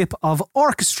play a clip of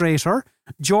orchestrator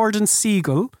Jordan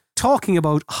Siegel talking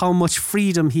about how much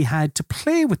freedom he had to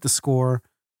play with the score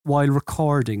while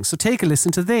recording. So take a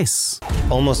listen to this.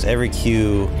 Almost every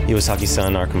cue,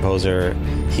 Iwasaki-san, our composer,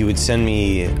 he would send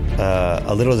me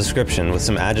a little description with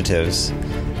some adjectives,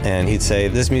 and he'd say,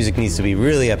 this music needs to be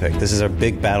really epic. This is our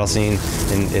big battle scene,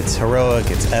 and it's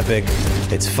heroic, it's epic,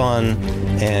 it's fun.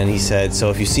 And he said, so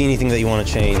if you see anything that you want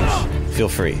to change, feel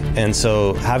free. And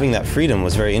so having that freedom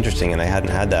was very interesting, and I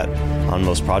hadn't had that on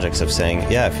most projects, of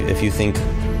saying, yeah, if you think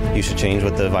you should change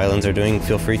what the violins are doing,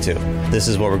 feel free to. This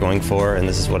is what we're going for, and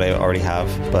this is what I already have.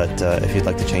 But if you'd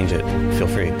like to change it, feel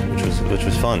free, which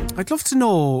was fun. I'd love to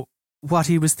know what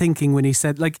he was thinking when he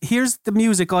said, like, here's the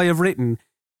music I have written.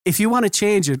 If you want to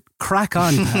change it, crack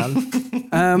on, pal.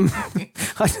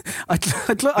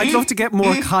 I'd love to get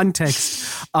more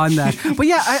context on that. But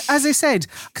yeah, as I said,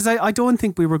 because I don't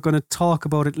think we were going to talk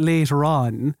about it later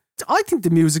on, I think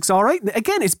the music's all right.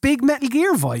 Again, it's big Metal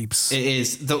Gear vibes. It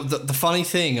is. The funny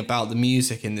thing about the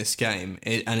music in this game,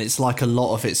 and it's like a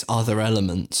lot of its other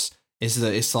elements, is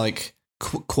that it's like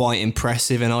quite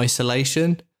impressive in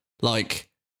isolation. Like,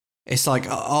 it's like,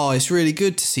 oh, it's really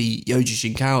good to see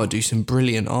Yoji Shinkawa do some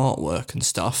brilliant artwork and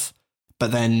stuff.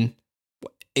 But then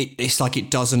it's like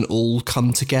it doesn't all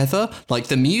come together. Like,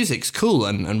 the music's cool,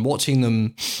 and watching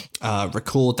them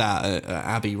record that at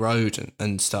Abbey Road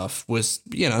and stuff was,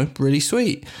 really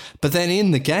sweet. But then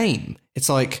in the game, it's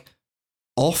like,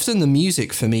 often the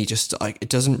music for me just, like, it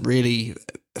doesn't really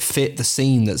fit the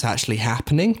scene that's actually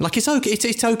happening. Like it's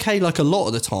okay like a lot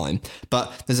of the time,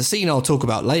 but there's a scene I'll talk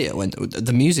about later when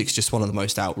the music's just one of the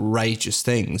most outrageous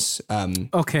things.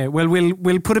 Okay, well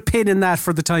we'll put a pin in that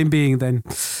for the time being then.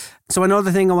 So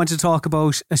another thing I want to talk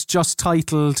about is just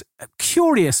titled,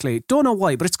 curiously, don't know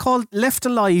why, but it's called Left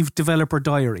Alive Developer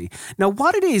Diary. Now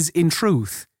what it is in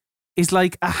truth is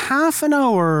like a half an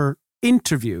hour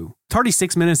interview,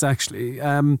 36 minutes actually,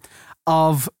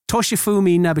 of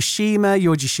Toshifumi Nabeshima,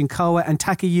 Yoji Shinkawa, and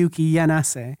Takayuki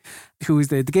Yanase, who is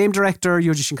the game director,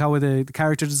 Yoji Shinkawa, the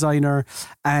character designer,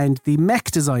 and the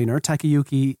mech designer,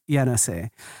 Takayuki Yanase.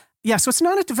 Yeah, so it's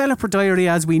not a developer diary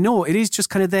as we know. It is just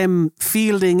kind of them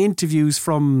fielding interviews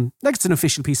from, like it's an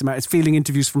official piece of art. It's fielding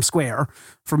interviews from Square,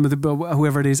 from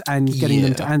whoever it is, and getting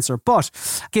them to answer. But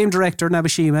game director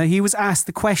Nabeshima, he was asked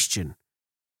the question,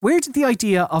 where did the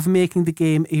idea of making the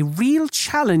game a real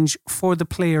challenge for the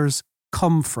players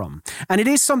come from? And it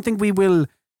is something we will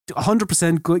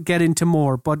 100% get into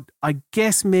more, but I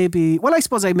guess maybe, well, I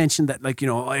suppose I mentioned that, like, you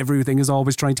know, everything is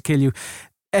always trying to kill you.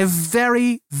 A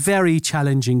very, very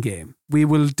challenging game. We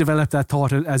will develop that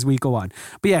thought as we go on.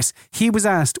 But yes, he was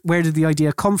asked, where did the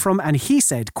idea come from? And he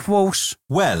said, quote,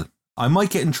 "Well, I might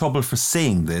get in trouble for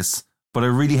saying this, but I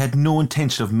really had no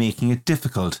intention of making it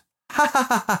difficult. Ha ha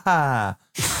ha ha ha.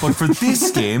 But for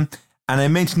this game, and I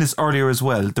mentioned this earlier as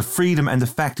well, the freedom and the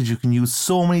fact that you can use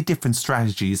so many different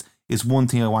strategies is one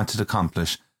thing I wanted to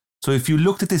accomplish. So if you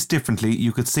looked at this differently,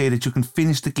 you could say that you can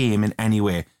finish the game in any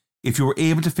way. If you were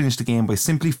able to finish the game by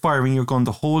simply firing your gun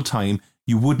the whole time,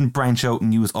 you wouldn't branch out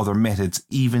and use other methods,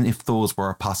 even if those were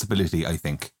a possibility, I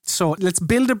think." So let's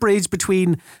build a bridge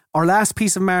between our last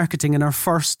piece of marketing and our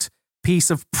first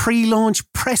piece of pre-launch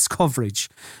press coverage,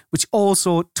 which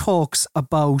also talks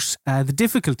about the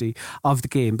difficulty of the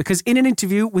game. Because in an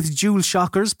interview with Jewel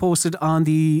Shockers posted on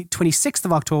the 26th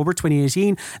of October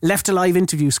 2018, Left Alive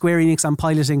interview Square Enix on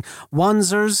piloting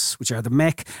Wanzers, which are the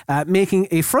mech, making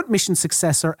a front mission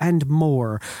successor and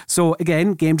more. So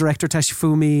again, game director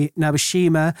Toshifumi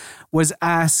Nabeshima was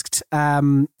asked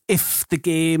if the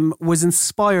game was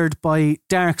inspired by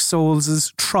Dark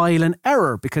Souls' trial and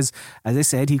error, because, as I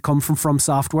said, he'd come from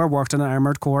Software, worked on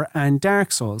Armored Core and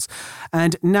Dark Souls.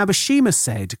 And Nabeshima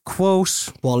said, quote,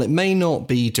 "While it may not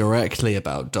be directly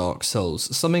about Dark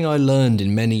Souls, something I learned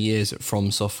in many years at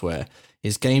From Software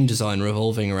is game design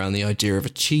revolving around the idea of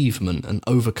achievement and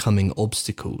overcoming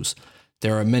obstacles.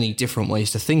 There are many different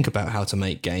ways to think about how to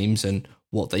make games and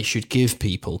what they should give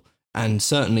people. And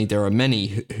certainly there are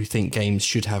many who think games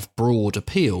should have broad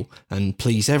appeal and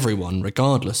please everyone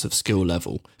regardless of skill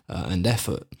level and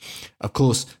effort. Of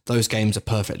course, those games are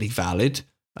perfectly valid,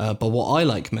 but what I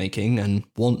like making and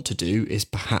want to do is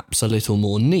perhaps a little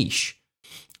more niche.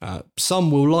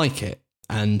 Some will like it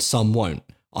and some won't.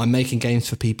 I'm making games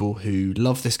for people who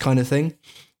love this kind of thing.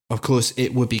 Of course,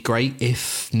 it would be great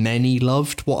if many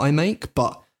loved what I make,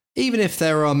 but even if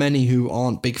there are many who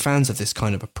aren't big fans of this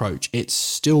kind of approach, it's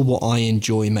still what I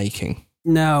enjoy making."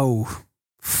 Now,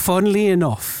 funnily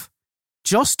enough,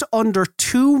 just under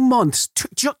 2 months,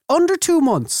 under 2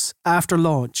 months after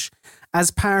launch,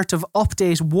 as part of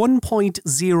update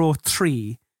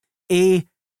 1.03, a,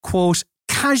 quote,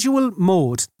 casual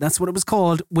mode, that's what it was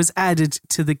called, was added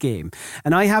to the game.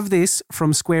 And I have this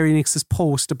from Square Enix's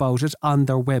post about it on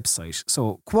their website.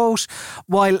 So, quote,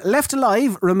 "While Left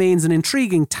Alive remains an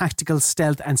intriguing tactical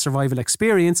stealth and survival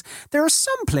experience, there are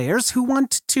some players who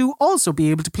want to also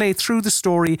be able to play through the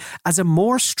story as a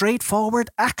more straightforward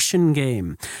action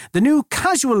game. The new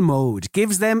casual mode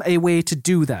gives them a way to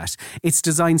do that. It's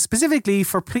designed specifically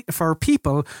for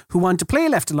people who want to play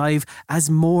Left Alive as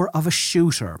more of a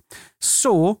shooter.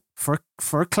 So,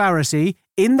 for clarity,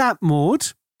 in that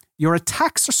mode, your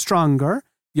attacks are stronger,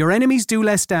 your enemies do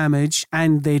less damage,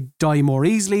 and they die more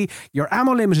easily, your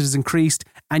ammo limit is increased,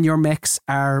 and your mechs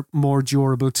are more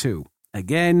durable too."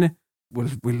 Again,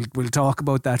 we'll talk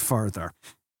about that further.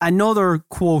 Another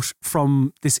quote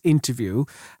from this interview,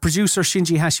 producer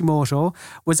Shinji Hashimoto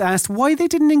was asked why they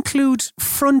didn't include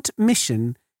front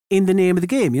mission in the name of the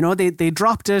game. You know, they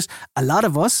dropped it. A lot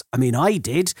of us, I mean, I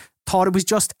did, thought it was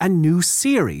just a new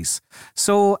series.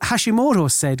 So Hashimoto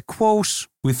said, quote,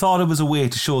 "We thought it was a way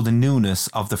to show the newness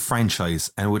of the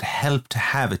franchise and would help to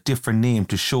have a different name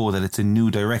to show that it's a new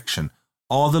direction.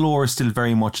 All the lore is still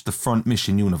very much the front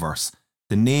mission universe.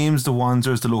 The names, the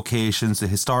Wanzers, the locations, the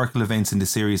historical events in the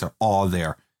series are all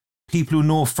there. People who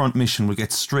know front mission will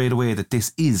get straight away that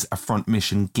this is a front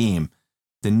mission game.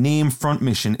 The name Front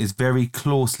Mission is very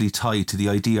closely tied to the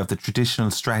idea of the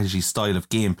traditional strategy style of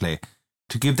gameplay.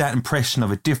 To give that impression of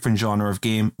a different genre of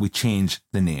game, we change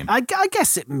the name." I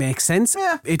guess it makes sense.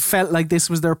 Yeah. It felt like this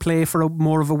was their play for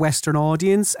more of a Western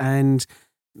audience, and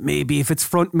Maybe if it's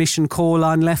front mission :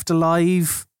 Left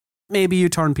Alive, maybe you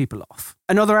turn people off.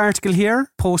 Another article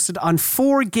here posted on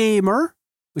 4Gamer,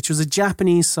 which was a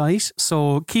Japanese site.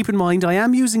 So keep in mind, I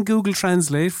am using Google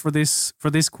Translate for this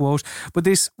quote, but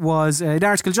this was an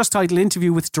article just titled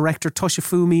Interview with Director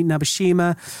Toshifumi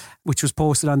Nabeshima, which was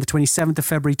posted on the 27th of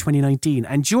February 2019.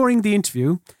 And during the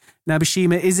interview,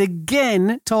 Nabeshima is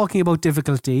again talking about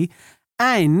difficulty,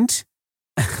 and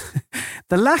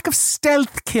the lack of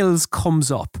stealth kills comes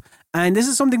up. And this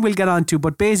is something we'll get onto,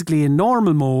 but basically in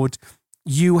normal mode,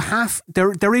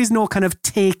 there is no kind of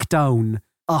takedown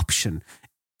option.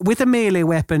 With a melee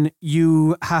weapon,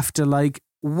 you have to like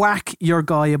whack your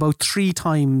guy about 3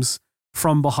 times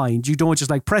from behind. You don't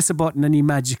just like press a button and he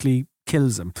magically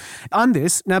kills him. On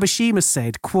this, Nabeshima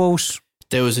said, quote,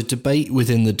 "There was a debate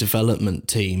within the development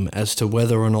team as to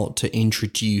whether or not to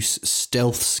introduce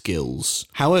stealth skills.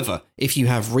 However, if you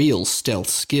have real stealth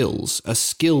skills, a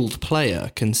skilled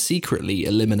player can secretly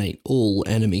eliminate all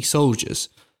enemy soldiers.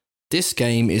 This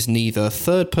game is neither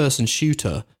third-person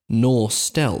shooter nor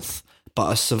stealth,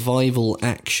 but a survival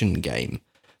action game.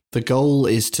 The goal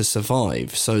is to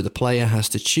survive, so the player has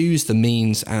to choose the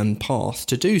means and path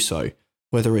to do so.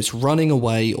 Whether it's running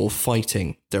away or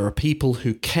fighting, there are people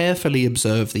who carefully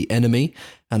observe the enemy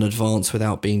and advance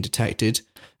without being detected,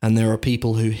 and there are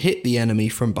people who hit the enemy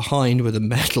from behind with a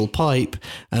metal pipe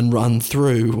and run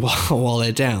through while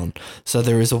they're down. So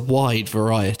there is a wide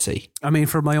variety." I mean,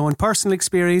 from my own personal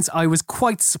experience, I was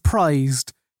quite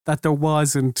surprised that there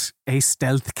wasn't a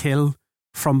stealth kill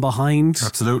from behind.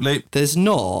 Absolutely. There's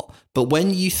not, but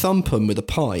when you thump them with a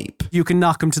pipe, You can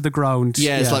knock them to the ground.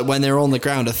 yeah, it's like when they're on the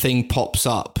ground, a thing pops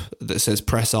up that says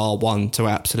press R1 to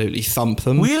absolutely thump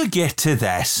them. We'll get to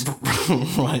that.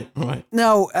 Right.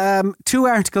 Now, 2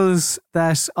 articles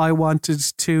that I wanted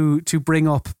to bring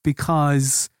up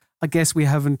because I guess we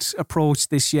haven't approached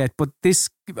this yet, but this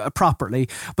properly.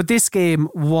 But this game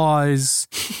was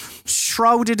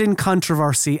shrouded in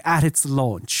controversy at its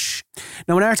launch.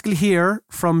 Now, an article here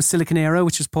from Silicon Era,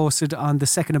 which was posted on the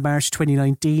 2nd of March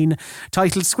 2019,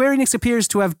 titled "Square Enix appears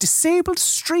to have disabled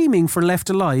streaming for Left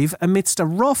Alive amidst a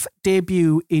rough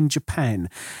debut in Japan."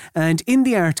 And in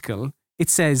the article, it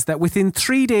says that within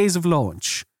 3 days of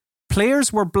launch,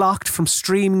 players were blocked from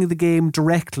streaming the game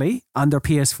directly on their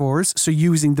PS4s, so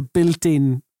using the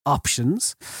built-in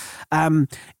options.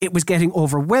 It was getting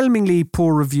overwhelmingly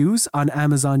poor reviews on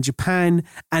Amazon Japan,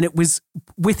 and it was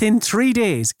within 3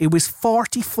 days, it was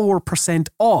 44%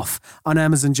 off on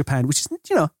Amazon Japan, which is,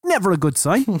 never a good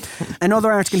sign.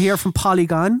 Another article here from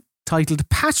Polygon titled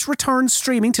 "Patch Returns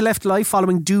Streaming to Left Alive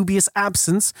Following Dubious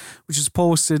Absence," which was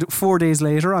posted 4 days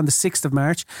later on the 6th of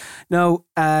March. Now,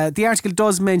 the article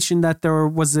does mention that there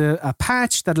was a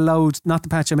patch that allowed, not the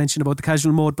patch I mentioned about the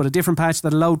casual mode, but a different patch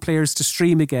that allowed players to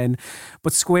stream again.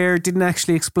 But Square didn't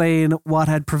actually explain what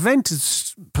had prevented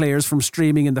players from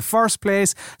streaming in the first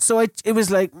place. So it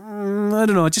was like, I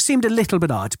don't know, it just seemed a little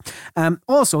bit odd.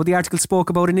 Also, the article spoke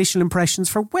about initial impressions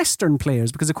for Western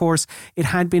players because, of course, it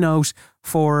had been out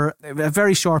for a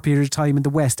very short period of time in the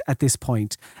West at this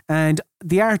point. And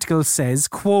the article says,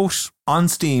 quote, "On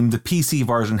Steam, the PC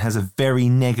version has a very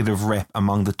negative rep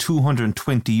among the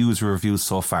 220 user reviews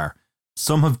so far.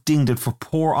 Some have dinged it for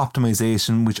poor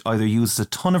optimization, which either uses a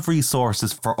ton of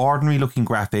resources for ordinary looking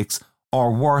graphics,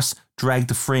 or worse, drag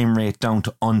the frame rate down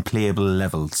to unplayable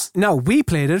levels." Now, we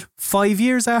played it 5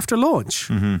 years after launch.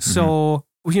 So,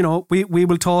 we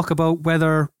will talk about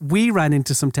whether we ran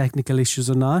into some technical issues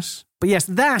or not. But yes,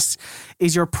 that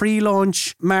is your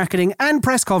pre-launch marketing and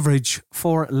press coverage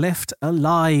for Left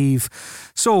Alive.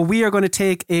 So we are going to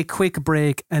take a quick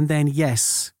break, and then,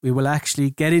 yes, we will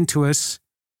actually get into it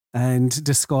and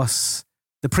discuss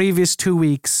the previous 2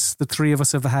 weeks the three of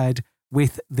us have had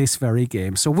with this very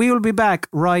game. So we will be back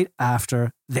right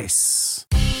after this.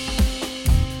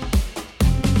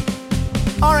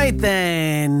 All right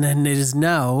then, and it is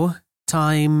now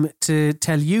time to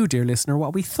tell you, dear listener,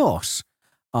 what we thought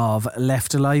of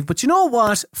Left Alive. But you know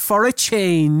what? For a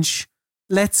change,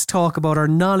 let's talk about our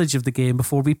knowledge of the game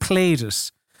before we played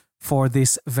it for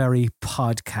this very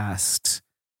podcast.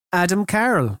 Adam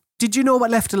Carroll, did you know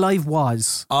what Left Alive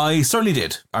was? I certainly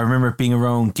did. I remember it being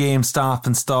around GameStop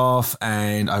and stuff,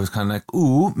 and I was kind of like,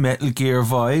 ooh, Metal Gear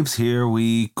vibes, here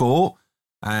we go.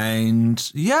 And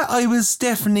yeah, I was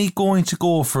definitely going to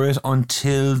go for it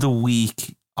until the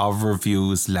week of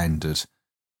reviews landed.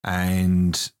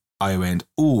 And I went,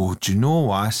 oh, do you know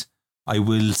what? I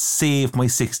will save my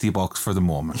 $60 for the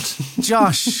moment.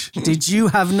 Josh, did you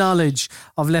have knowledge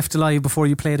of Left Alive before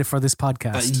you played it for this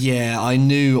podcast? Yeah, I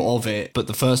knew of it, but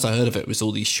the first I heard of it was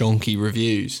all these shonky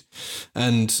reviews.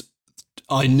 And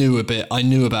I knew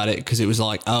about it because it was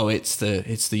like, oh, it's the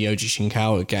Yoji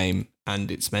Shinkawa game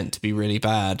and it's meant to be really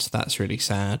bad. That's really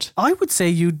sad. I would say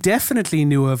you definitely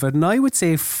knew of it, and I would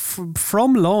say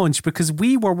from launch, because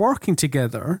we were working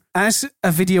together at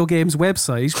a video games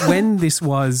website when this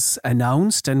was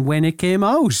announced and when it came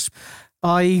out.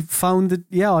 I found that,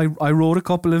 I wrote a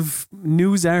couple of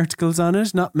news articles on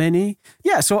it, not many.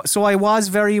 Yeah, so I was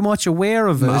very much aware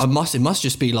of it. It must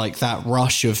just be like that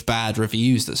rush of bad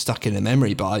reviews that stuck in the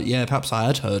memory, but perhaps I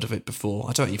had heard of it before.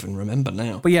 I don't even remember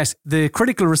now. But yes, the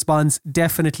critical response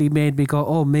definitely made me go,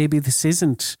 oh, maybe this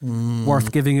isn't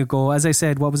worth giving a go. As I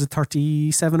said, what was it,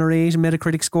 37 or 8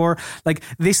 Metacritic score? Like,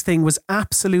 this thing was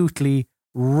absolutely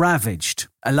ravaged.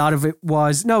 A lot of it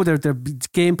was the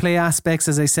gameplay aspects,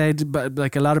 as I said, but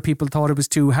like a lot of people thought it was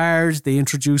too hard. They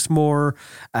introduced more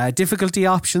difficulty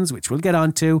options, which we'll get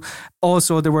onto.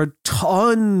 Also, there were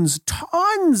tons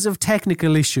of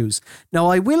technical issues. Now,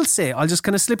 I will say, I'll just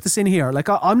kind of slip this in here. Like,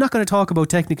 I'm not going to talk about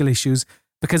technical issues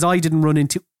because I didn't run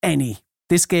into any.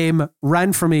 This game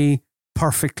ran for me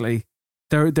perfectly.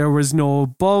 There was no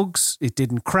bugs, it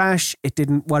didn't crash, it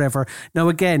didn't whatever. Now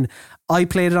again, I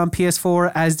played it on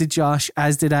PS4, as did Josh,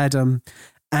 as did Adam,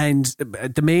 and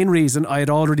the main reason, I had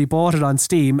already bought it on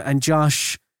Steam, and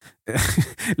Josh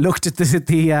looked at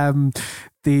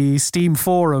the Steam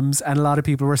forums, and a lot of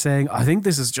people were saying, I think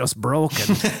this is just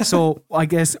broken. So I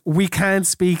guess we can't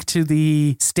speak to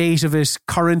the state of it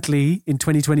currently in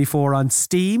 2024 on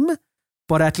Steam,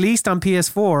 but at least on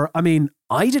PS4, I mean,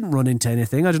 I didn't run into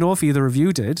anything. I don't know if either of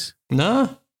you did.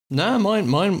 No,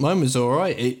 mine was all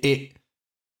right.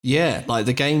 Like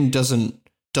the game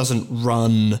doesn't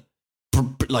run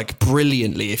like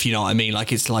brilliantly, if you know what I mean.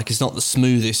 Like it's not the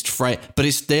smoothest frame, but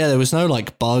it's there. There was no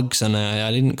like bugs, and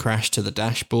I didn't crash to the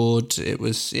dashboard. It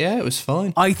was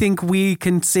fine. I think we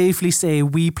can safely say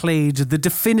we played the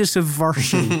definitive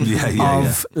version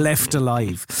of Left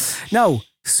Alive. Now,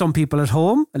 some people at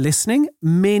home listening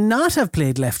may not have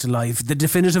played Left Alive, the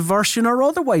definitive version or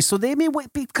otherwise, so they may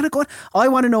be kind of going, I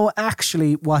want to know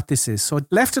actually what this is. So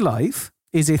Left Alive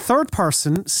is a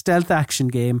third-person stealth action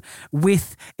game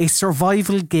with a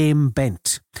survival game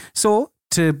bent. So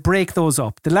to break those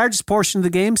up, the largest portion of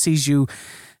the game sees you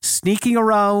sneaking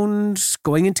around,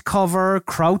 going into cover,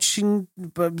 crouching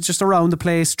just around the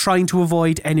place, trying to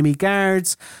avoid enemy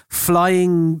guards,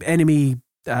 flying enemy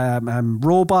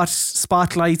robot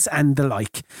spotlights and the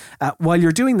like. While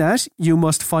you're doing that, you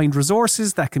must find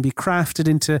resources that can be crafted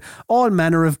into all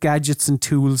manner of gadgets and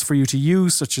tools for you to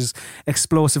use, such as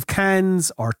explosive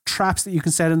cans or traps that you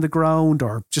can set on the ground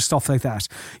or just stuff like that.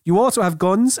 You also have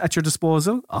guns at your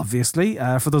disposal, obviously,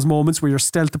 for those moments where your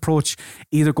stealth approach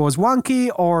either goes wonky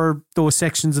or those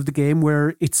sections of the game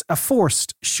where it's a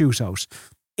forced shootout.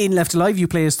 In Left Alive, you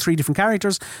play as 3 different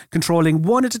characters, controlling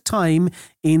one at a time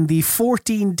in the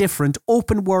 14 different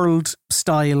open world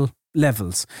style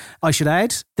levels. I should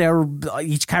add,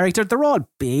 each character, they're all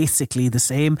basically the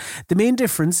same. The main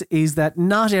difference is that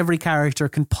not every character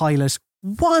can pilot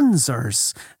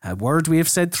Wanzers, a word we have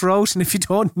said throughout, and if you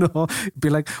don't know, be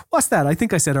like, what's that? I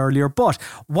think I said earlier, but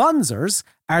Wanzers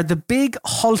are the big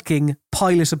hulking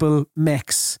pilotable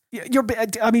mechs.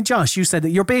 Josh, you said that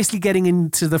you're basically getting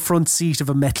into the front seat of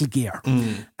a Metal Gear,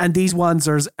 and these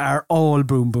Wanzers are all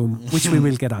boom boom, which we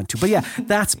will get onto. But yeah,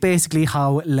 that's basically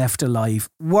how Left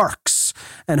Alive works,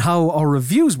 and how our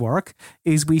reviews work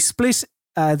is we split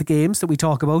the games that we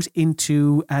talk about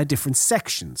into different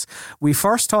sections. We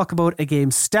first talk about a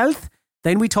game's stealth,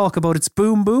 then we talk about its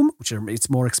boom boom, which are its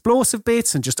more explosive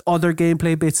bits and just other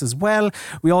gameplay bits as well.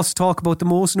 We also talk about the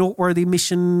most noteworthy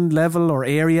mission level or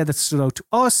area that stood out to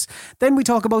us. Then we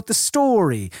talk about the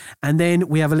story, and then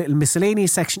we have a little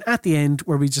miscellaneous section at the end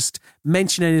where we just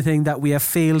mention anything that we have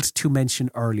failed to mention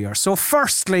earlier. So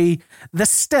firstly, the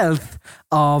stealth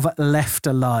of Left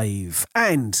Alive.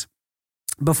 And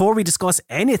before we discuss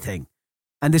anything,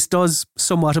 and this does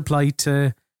somewhat apply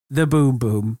to the boom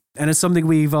boom, and it's something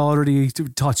we've already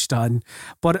touched on,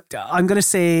 but I'm going to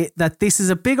say that this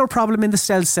is a bigger problem in the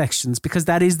stealth sections because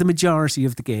that is the majority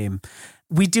of the game.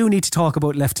 We do need to talk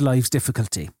about Left Alive's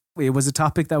difficulty. It was a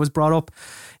topic that was brought up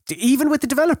even with the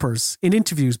developers in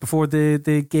interviews before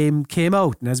the game came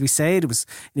out. And as we said, it was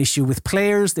an issue with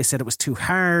players. They said it was too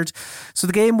hard. So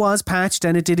the game was patched,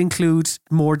 and it did include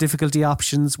more difficulty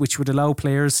options, which would allow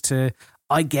players to,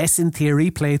 I guess, in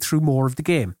theory, play through more of the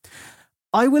game.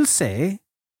 I will say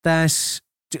that,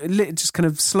 just kind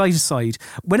of slight aside,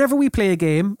 whenever we play a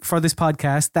game for this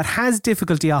podcast that has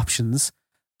difficulty options,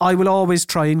 I will always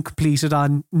try and complete it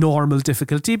on normal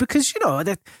difficulty because,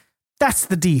 that's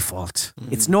the default.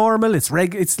 It's normal, it's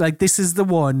like this is the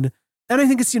one. And I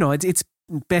think it's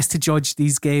best to judge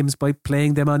these games by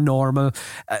playing them on normal.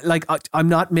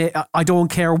 I don't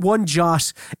care one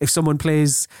jot if someone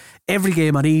plays every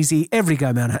game on easy, every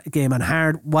game on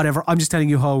hard, whatever. I'm just telling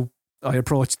you how I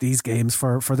approach these games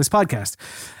for this podcast.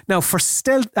 Now,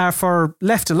 for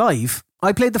Left Alive,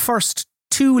 I played the first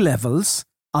 2 levels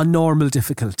on normal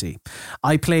difficulty.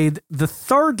 I played the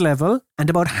 3rd level and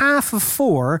about half of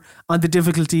 4 on the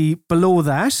difficulty below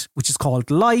that, which is called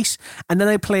light. And then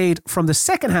I played from the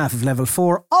second half of level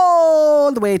 4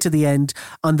 all the way to the end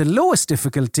on the lowest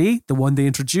difficulty, the one they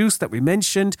introduced that we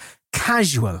mentioned,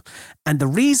 casual. And the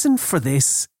reason for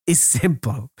this is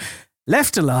simple.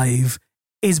 Left Alive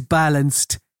is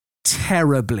balanced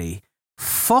terribly.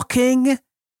 Fucking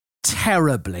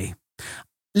terribly.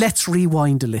 Let's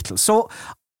rewind a little. So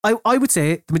I would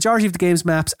say the majority of the game's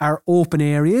maps are open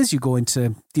areas. You go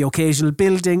into the occasional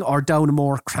building or down a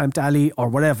more cramped alley or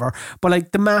whatever. But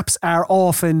like the maps are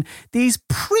often these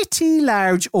pretty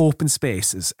large open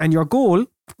spaces. And your goal,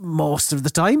 most of the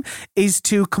time, is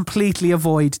to completely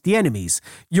avoid the enemies.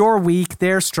 You're weak,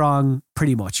 they're strong,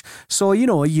 pretty much. So,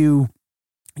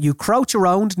 you crouch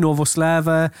around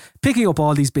Novoslava, picking up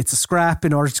all these bits of scrap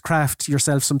in order to craft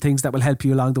yourself some things that will help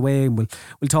you along the way, and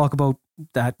we'll talk about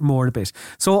that more in a bit.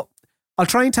 So I'll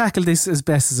try and tackle this as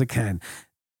best as I can.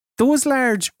 Those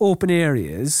large open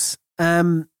areas,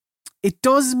 it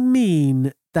does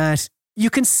mean that you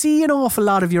can see an awful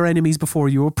lot of your enemies before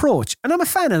you approach. And I'm a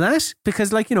fan of that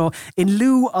because, in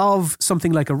lieu of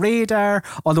something like a radar,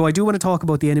 although I do want to talk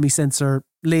about the enemy sensor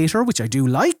later, which I do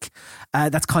like.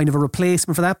 That's kind of a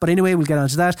replacement for that. But anyway, we'll get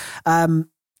onto that. In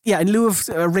lieu of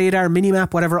a radar,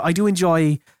 minimap, whatever, I do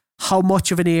enjoy how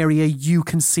much of an area you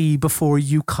can see before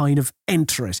you kind of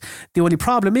enter it. The only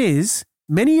problem is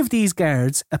many of these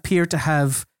guards appear to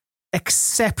have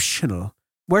exceptional,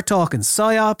 we're talking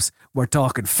PsyOps, we're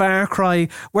talking Far Cry,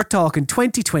 we're talking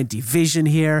 2020 vision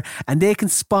here, and they can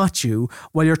spot you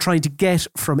while you're trying to get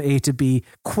from A to B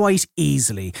quite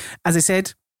easily. As I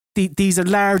said, these are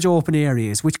large open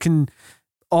areas, which can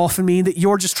often mean that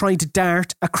you're just trying to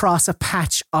dart across a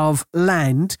patch of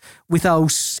land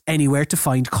without anywhere to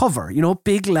find cover.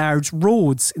 Big, large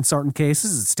roads in certain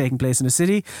cases. It's taking place in a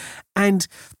city. And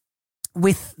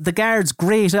with the guards'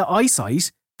 great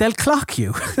eyesight, they'll clock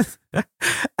you.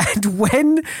 And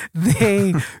when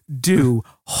they do,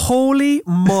 holy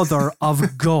mother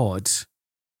of God,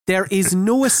 there is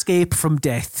no escape from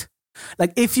death.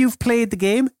 Like, if you've played the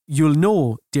game, you'll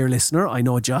know, dear listener. I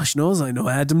know Josh knows, I know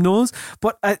Adam knows.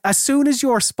 But as soon as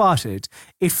you're spotted,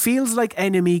 it feels like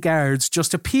enemy guards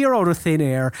just appear out of thin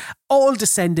air, all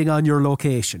descending on your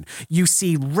location. You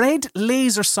see red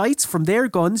laser sights from their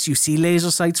guns. You see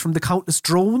laser sights from the countless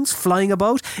drones flying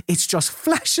about. It's just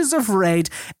flashes of red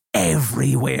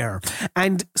everywhere.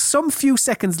 And some few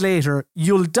seconds later,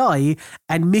 you'll die,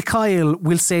 and Mikhail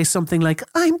will say something like,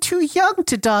 "I'm too young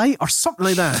to die," or something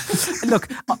like that. Look,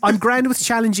 I'm grand with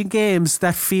challenging games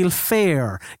that feel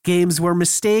fair, games where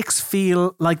mistakes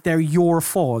feel like they're your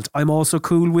fault. I'm also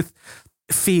cool with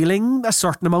feeling a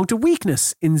certain amount of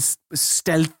weakness in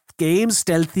stealth games,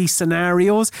 stealthy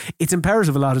scenarios. It's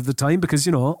imperative a lot of the time because,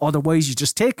 otherwise you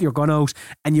just take your gun out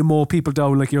and you mow people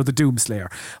down like you're the Doomslayer.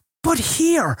 But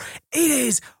here, it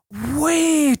is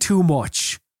way too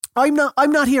much. I'm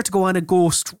not here to go on a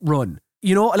ghost run.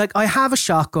 I have a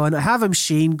shotgun, I have a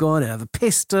machine gun, I have a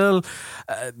pistol.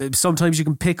 Sometimes you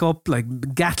can pick up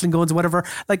Gatling guns or whatever.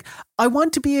 I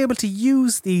want to be able to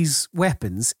use these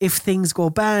weapons if things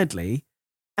go badly.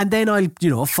 And then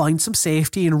I'll, find some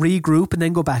safety and regroup and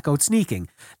then go back out sneaking.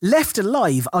 Left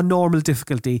Alive on normal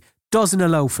difficulty doesn't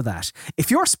allow for that. If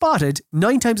you're spotted,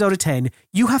 9 times out of 10,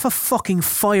 you have a fucking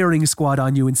firing squad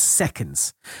on you in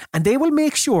seconds. And they will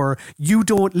make sure you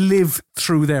don't live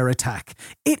through their attack.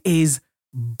 It is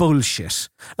bullshit.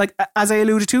 As I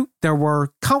alluded to, there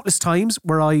were countless times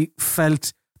where I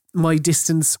felt my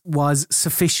distance was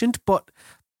sufficient, but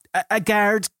a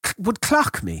guard would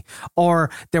clock me. Or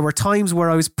there were times where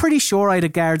I was pretty sure I had a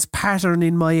guard's pattern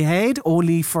in my head,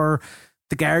 only for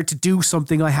the guard to do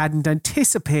something I hadn't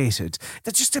anticipated.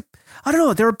 That's just I don't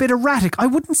know, they're a bit erratic. I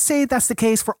wouldn't say that's the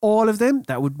case for all of them.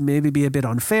 That would maybe be a bit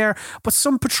unfair, but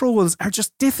some patrols are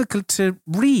just difficult to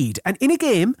read. And in a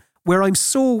game where I'm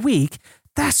so weak,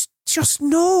 that's just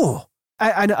no.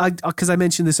 Because I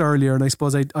mentioned this earlier and I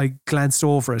suppose I glanced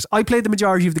over it. I played the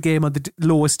majority of the game on the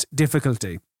lowest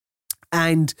difficulty.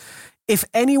 And if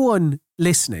anyone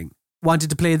listening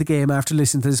wanted to play the game after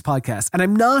listening to this podcast, and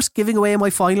I'm not giving away my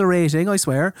final rating, I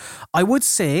swear, I would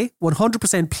say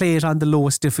 100% play it on the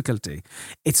lowest difficulty.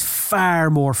 It's far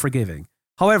more forgiving.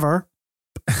 However,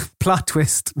 plot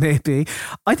twist maybe,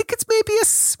 I think it's maybe a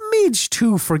smidge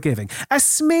too forgiving. A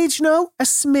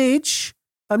smidge.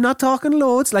 I'm not talking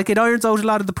loads. Like, it irons out a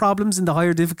lot of the problems in the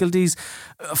higher difficulties.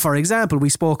 For example, we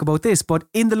spoke about this, but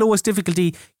in the lowest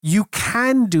difficulty, you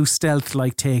can do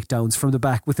stealth-like takedowns from the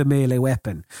back with a melee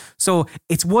weapon. So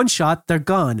it's one shot, they're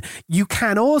gone. You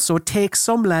can also take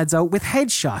some lads out with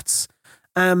headshots.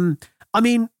 I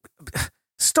mean,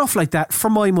 stuff like that, for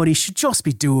my money, should just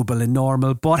be doable and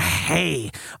normal. But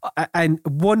hey, and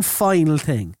one final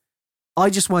thing. I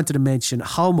just wanted to mention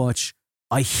how much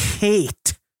I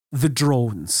hate the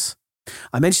drones.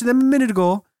 I mentioned them a minute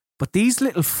ago, but these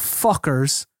little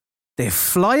fuckers, they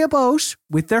fly about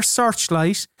with their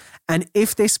searchlight, and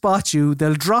if they spot you,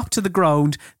 they'll drop to the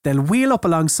ground, they'll wheel up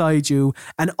alongside you,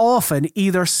 and often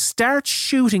either start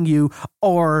shooting you,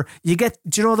 or you get,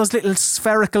 do you know those little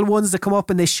spherical ones that come up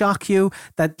and they shock you,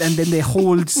 and then they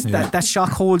hold, that shock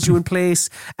holds you in place,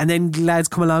 and then lads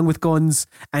come along with guns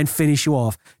and finish you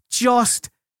off. Just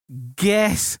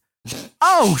get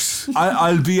out.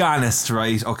 I'll be honest,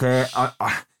 right? Okay,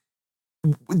 I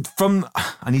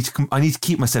need to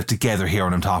keep myself together here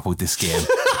when I'm talking about this game.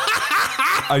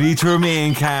 I need to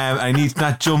remain calm. I need to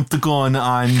not jump the gun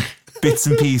on bits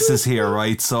and pieces here,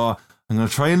 right? So I'm going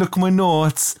to try and look at my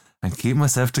notes and keep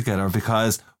myself together,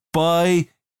 because by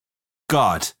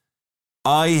God,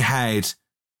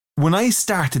 when I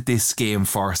started this game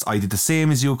first, I did the same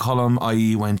as you, Colm.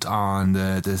 I went on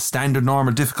the standard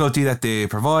normal difficulty that they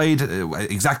provide,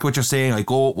 exactly what you're saying. I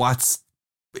go, what's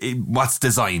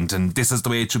designed, and this is the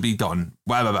way it should be done.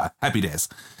 Blah, blah, blah. Happy days.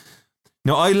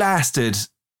 Now, I lasted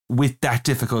with that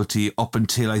difficulty up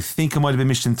until, I think it might have been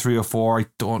mission 3 or 4. I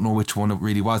don't know which one it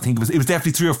really was. I think it was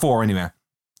definitely 3 or 4 anyway.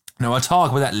 Now, I'll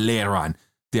talk about that later on,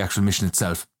 the actual mission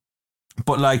itself.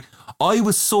 But like, I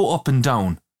was so up and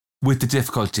down with the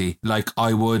difficulty. Like,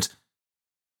 I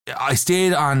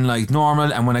stayed on like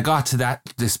normal, and when I got to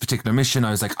this particular mission, I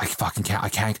was like, I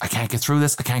can't get through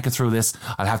this. I can't get through this.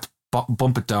 I'll have to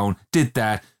bump it down. Did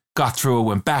that, got through it,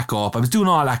 went back up. I was doing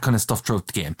all that kind of stuff throughout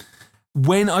the game.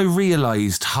 When I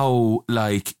realised how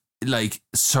like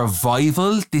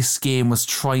survival this game was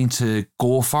trying to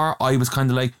go for, I was kind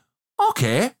of like,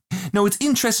 okay. Now, it's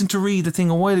interesting to read the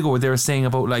thing a while ago where they were saying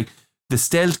about like the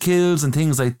stealth kills and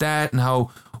things like that, and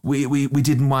how they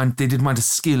didn't want a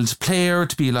skilled player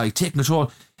to be like taking control.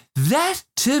 That,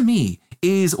 to me,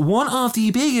 is one of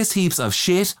the biggest heaps of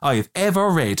shit I've ever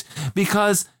read,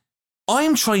 because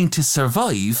I'm trying to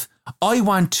survive. I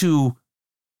want to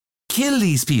kill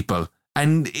these people,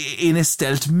 and in a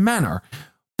stealth manner.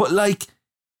 But like,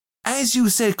 as you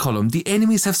said, Colm, the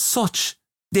enemies have such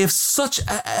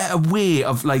a way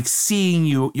of like seeing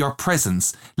your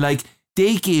presence. Like,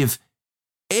 they give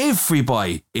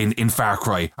everybody in Far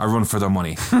Cry a run for their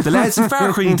money. The lads in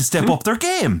Far Cry need to step up their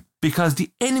game, because the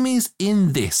enemies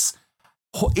in this,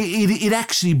 it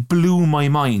actually blew my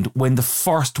mind when the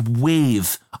first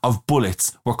wave of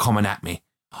bullets were coming at me.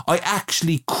 I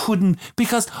actually couldn't,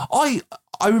 because I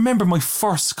remember my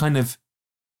first kind of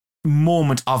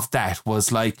moment of that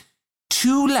was like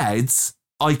 2 lads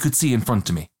I could see in front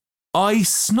of me. I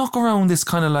snuck around this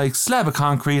kind of like slab of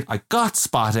concrete. I got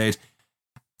spotted,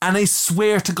 and I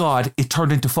swear to God, it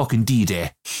turned into fucking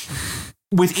D-Day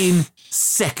within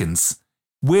seconds.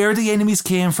 Where the enemies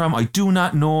came from, I do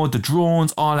not know. The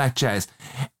drones, all that jazz.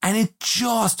 And it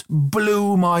just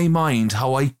blew my mind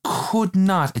how I could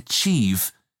not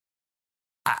achieve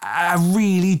a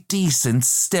really decent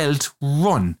stealth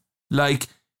run. Like,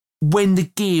 when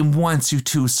the game wants you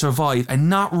to survive and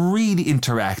not really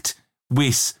interact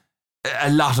with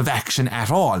a lot of action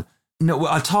at all. No,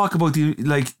 I'll talk about the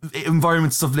like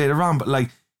environment stuff later on, but like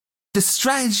the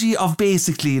strategy of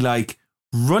basically like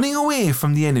running away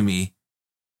from the enemy,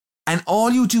 and all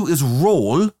you do is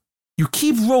roll. You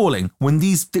keep rolling when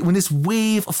this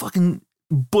wave of fucking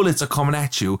bullets are coming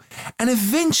at you, and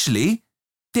eventually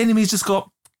the enemies just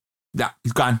go, "Yeah,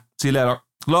 he's gone. See you later.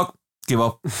 Look, give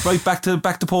up. Right, back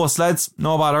to post, lads.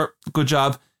 No bother. Good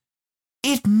job."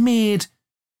 It made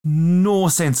no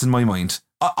sense in my mind.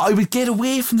 I would get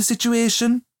away from the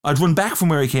situation. I'd run back from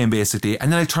where I came, basically,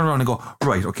 and then I'd turn around and go,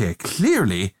 right, okay,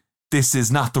 clearly this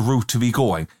is not the route to be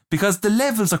going, because the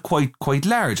levels are quite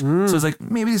large. So it's like,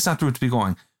 maybe it's not the route to be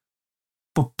going.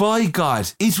 But by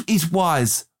God, it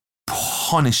was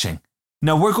punishing.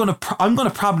 Now I'm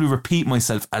gonna probably repeat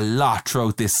myself a lot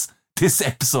throughout this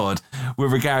episode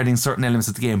regarding certain elements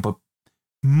of the game, but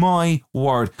my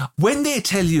word, when they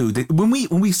tell you that, when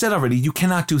we said already, you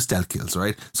cannot do stealth kills,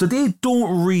 right? So they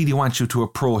don't really want you to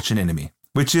approach an enemy,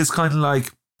 which is kind of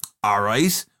like, all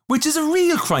right, which is a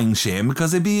real crying shame,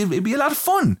 because it'd be a lot of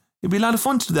fun. It'd be a lot of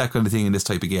fun to do that kind of thing in this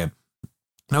type of game.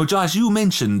 Now, Josh, you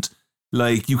mentioned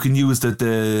Like you can use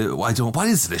the I don't know, what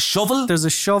is it, a shovel? There's a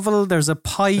shovel, there's a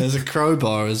pipe. There's a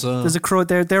crowbar as well. There's a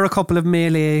there are a couple of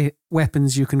melee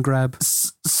weapons you can grab.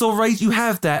 So right, you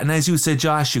have that, and as you said,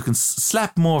 Josh, you can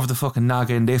slap them over the fucking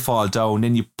noggin and they fall down.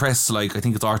 Then you press like, I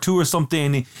think it's R2 or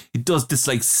something, and it does this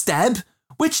like stab,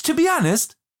 which to be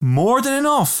honest, more than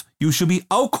enough. You should be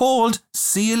out cold,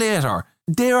 see you later.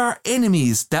 There are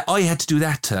enemies that I had to do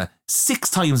that to 6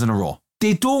 times in a row.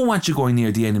 They don't want you going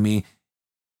near the enemy,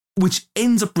 which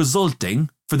ends up resulting,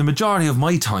 for the majority of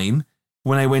my time,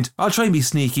 when I went, I'll try and be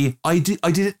sneaky, I did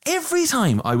it every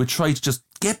time. I would try to just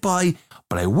get by,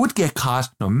 but I would get caught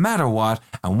no matter what.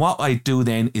 And what I do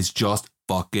then is just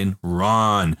fucking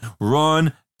run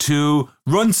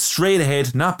straight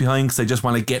ahead, not behind, because I just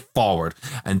want to get forward.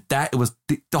 And that was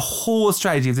the whole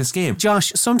strategy of this game.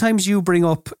 Josh, sometimes you bring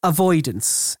up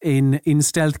avoidance in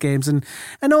stealth games, and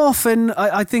often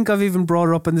I think I've even brought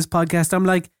it up in this podcast. I'm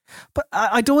like, but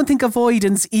I don't think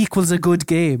avoidance equals a good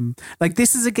game. Like,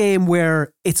 this is a game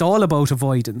where it's all about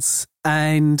avoidance.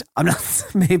 And I'm not,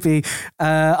 maybe,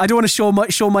 I don't want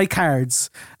to show my cards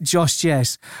just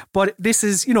yet. But this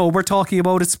is, we're talking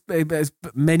about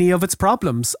many of its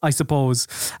problems, I suppose.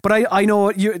 But I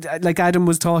know, like Adam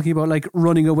was talking about, like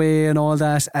running away and all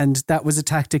that. And that was a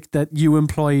tactic that you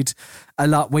employed a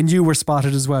lot when you were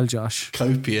spotted as well, Josh.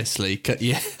 Copiously.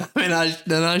 Yeah. I mean,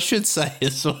 I should say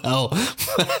as well,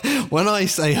 when I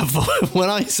say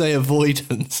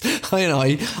avoidance,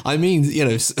 I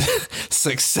mean,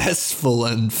 successful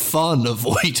and fun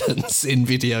avoidance in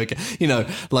video games.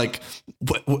 Like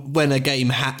when a game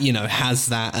has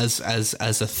that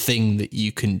as a thing that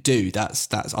you can do, that's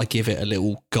I give it a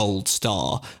little gold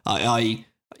star.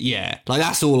 Yeah, like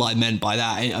that's all I meant by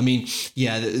that. I mean,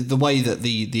 yeah, the way that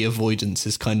the avoidance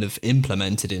is kind of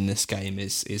implemented in this game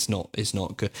is not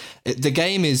good. The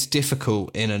game is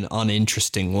difficult in an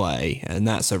uninteresting way, and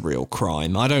that's a real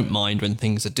crime. I don't mind when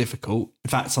things are difficult. In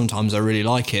fact, sometimes I really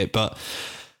like it, but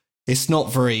it's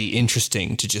not very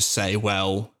interesting to just say,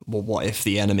 well, what if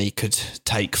the enemy could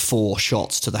take 4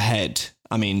 shots to the head?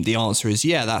 I mean, the answer is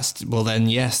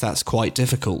yes, that's quite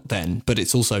difficult then, but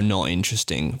it's also not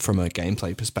interesting from a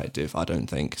gameplay perspective, I don't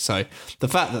think. So the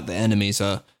fact that the enemies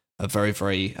are very,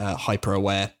 very hyper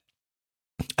aware,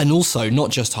 and also not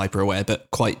just hyper aware,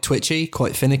 but quite twitchy,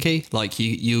 quite finicky. Like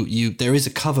you there is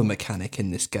a cover mechanic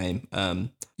in this game.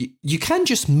 You can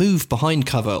just move behind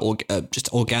cover or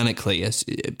just organically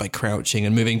by crouching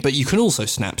and moving, but you can also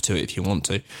snap to it if you want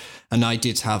to. And I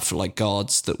did have like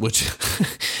guards that would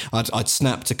I'd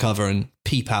snap to cover and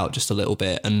peep out just a little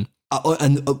bit, and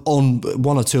on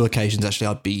 1 or 2 occasions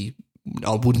actually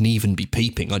I wouldn't even be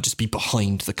peeping. I'd just be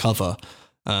behind the cover.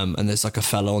 And there's like a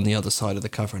fellow on the other side of the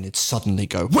cover, and he'd suddenly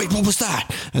go, "Wait, what was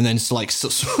that?" And then it's like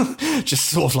just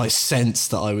sort of like sense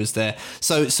that I was there.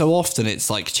 So often it's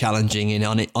like challenging in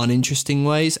uninteresting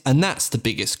ways, and that's the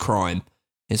biggest crime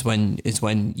is when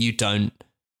you don't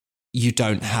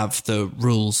have the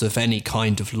rules of any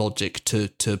kind of logic to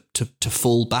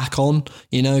fall back on.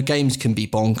 Games can be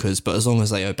bonkers, but as long as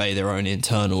they obey their own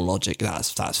internal logic,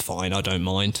 that's fine. I don't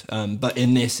mind. But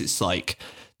in this, it's like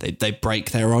they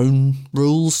break their own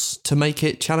rules to make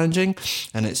it challenging,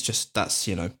 and it's just that's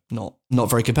not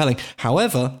very compelling.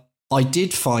 However, I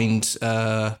did find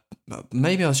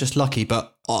maybe I was just lucky,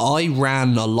 but I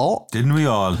ran a lot. Didn't we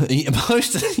all?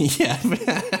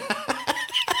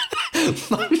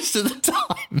 Most of the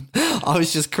time I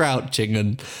was just crouching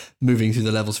and moving through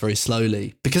the levels very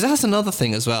slowly, because that's another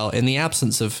thing as well. In the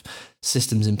absence of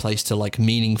systems in place to like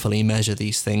meaningfully measure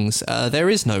these things, there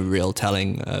is no real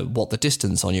telling what the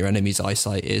distance on your enemy's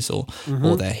eyesight is or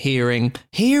their hearing.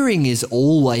 Hearing is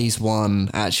always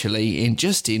one, actually, in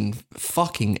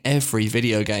fucking every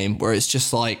video game, where it's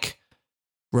just like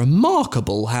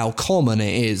remarkable how common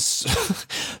it is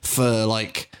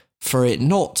for it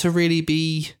not to really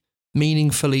be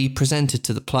meaningfully presented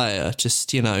to the player.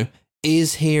 Just,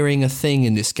 is hearing a thing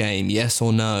in this game? Yes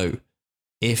or no?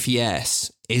 If yes,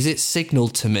 is it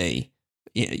signaled to me?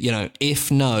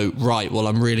 If no, right, well,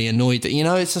 I'm really annoyed that,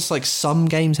 it's just like some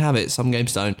games have it, some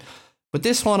games don't. But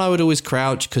this one, I would always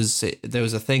crouch, because there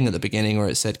was a thing at the beginning where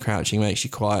it said crouching makes you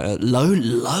quiet.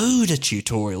 Load of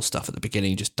tutorial stuff at the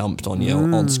beginning just dumped on you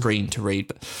on screen to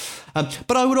read.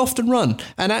 But I would often run.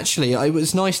 And actually, it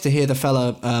was nice to hear the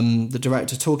fella, the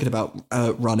director, talking about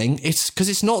running. It's because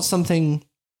it's not something...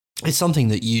 It's something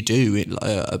that you do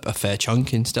a fair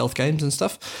chunk in stealth games and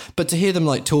stuff, but to hear them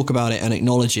like talk about it and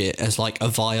acknowledge it as like a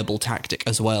viable tactic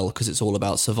as well, because it's all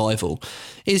about survival,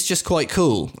 is just quite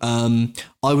cool.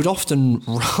 I would often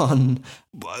run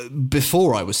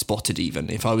before I was spotted, even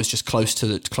if I was just close to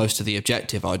the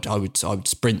objective, I would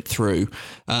sprint through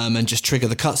and just trigger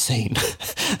the cutscene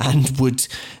and would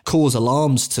cause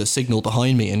alarms to signal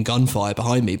behind me and gunfire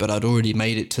behind me, but I'd already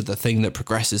made it to the thing that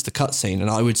progresses the cutscene, and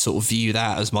I would sort of view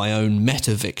that as my own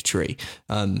meta victory,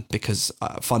 because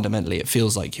fundamentally it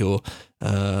feels like you're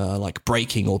like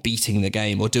breaking or beating the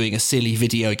game or doing a silly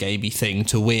video gamey thing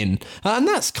to win, and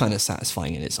that's kind of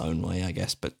satisfying in its own way, I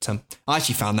guess. But I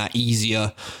actually found that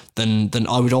easier than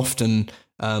I would often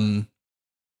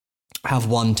have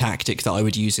one tactic that I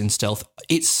would use in stealth.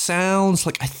 It sounds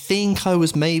like I think I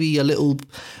was maybe a little...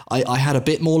 I had a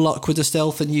bit more luck with the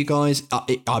stealth than you guys.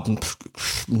 I'm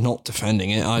not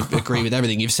defending it. I agree with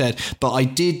everything you've said, but I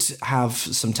did have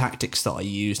some tactics that I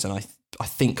used, and I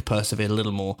think persevered a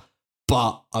little more.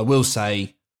 But I will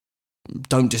say,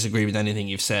 don't disagree with anything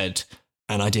you've said.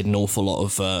 And I did an awful lot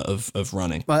of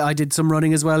running. I did some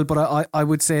running as well, but I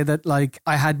would say that like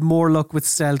I had more luck with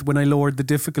stealth when I lowered the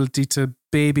difficulty to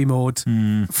baby mode.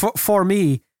 For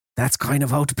me, that's kind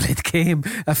of how to play the game.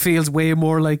 It feels way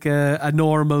more like a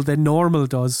normal than normal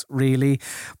does, really.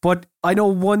 But I know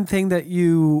one thing that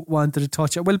you wanted to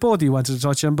touch on. Well, both of you wanted to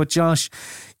touch on, but Josh,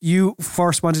 you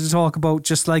first wanted to talk about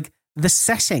just like the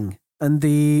setting and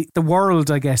the world,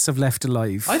 I guess, of Left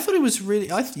Alive. I thought it was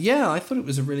really, I thought it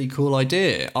was a really cool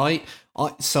idea. I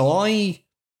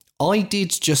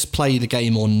did just play the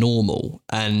game on normal,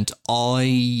 and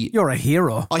you're a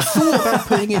hero. I thought about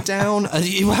putting it down,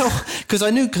 well, because I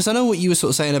know what you were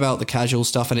sort of saying about the casual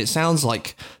stuff, and it sounds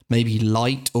like maybe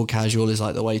light or casual is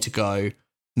like the way to go.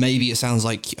 Maybe it sounds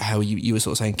like how you were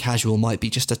sort of saying casual might be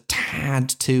just a tad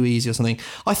too easy or something.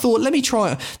 I thought, let me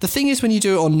try it. The thing is, when you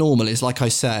do it on normal, is like I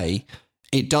say,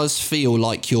 it does feel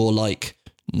like you're like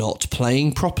not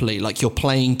playing properly, like you're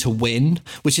playing to win,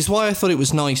 which is why I thought it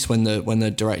was nice when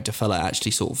the director fella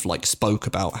actually sort of like spoke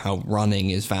about how running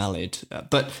is valid.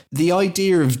 But the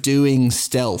idea of doing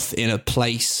stealth in a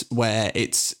place where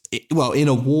in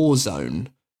a war zone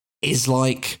is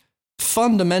like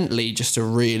fundamentally just a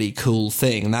really cool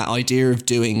thing. That idea of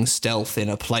doing stealth in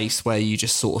a place where you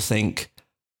just sort of think,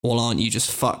 well, aren't you just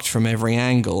fucked from every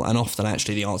angle? And often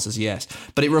actually the answer is yes.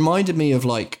 But it reminded me of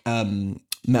like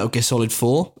Metal Gear Solid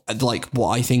 4, like what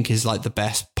I think is like the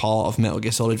best part of Metal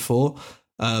Gear Solid 4,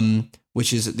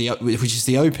 which is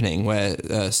the opening where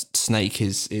Snake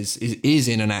is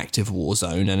in an active war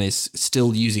zone and is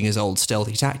still using his old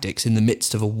stealthy tactics in the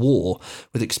midst of a war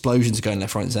with explosions going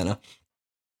left, right, and centre.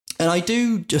 And I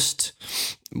do just,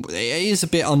 it is a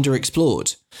bit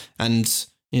underexplored. And,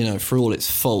 you know, for all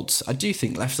its faults, I do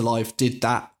think Left Alive did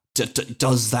that,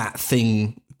 does that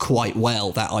thing quite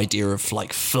well. That idea of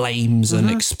like flames and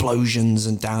explosions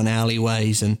and down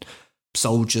alleyways and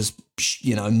soldiers,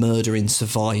 you know, murdering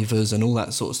survivors and all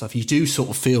that sort of stuff. You do sort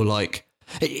of feel like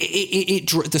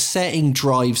the setting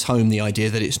drives home the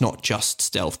idea that it's not just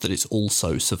stealth, that it's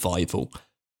also survival.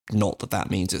 Not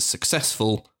that means it's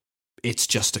successful. It's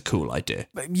just a cool idea.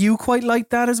 You quite like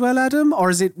that as well, Adam? Or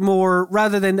is it more,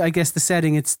 rather than, I guess, the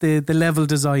setting, it's the level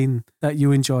design that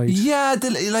you enjoyed? Yeah,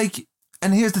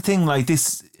 and here's the thing,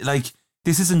 this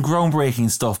isn't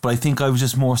groundbreaking stuff, but I think I was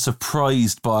just more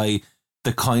surprised by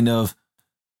the kind of,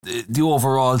 the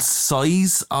overall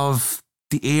size of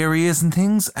the areas and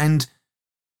things, and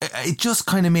it just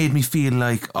kind of made me feel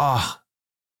like,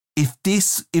 if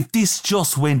this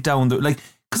just went down the,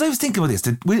 because I was thinking about this,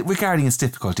 regarding its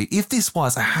difficulty, if this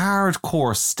was a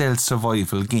hardcore stealth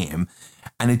survival game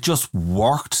and it just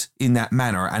worked in that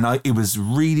manner, and it was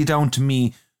really down to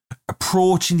me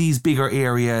approaching these bigger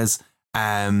areas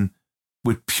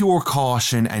with pure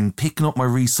caution and picking up my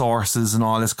resources and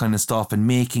all this kind of stuff and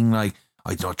making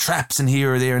traps in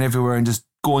here or there and everywhere and just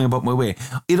going about my way.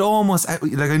 It almost, I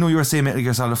know you were saying Metal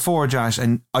Gear Solid 4, Josh,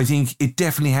 and I think it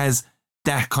definitely has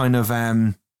that kind of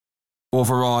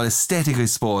overall aesthetic, I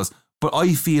suppose, but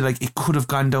I feel like it could have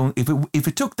gone down, if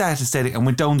it took that aesthetic and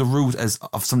went down the route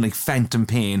of something like Phantom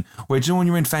Pain, where, when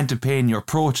you're in Phantom Pain, you're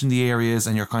approaching the areas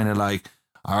and you're kind of like,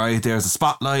 all right, there's the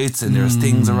spotlights and there's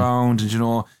things around, and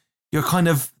you're kind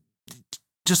of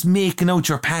just making out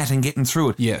your path and getting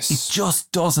through it. Yes. It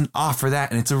just doesn't offer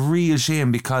that, and it's a real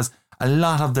shame, because a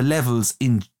lot of the levels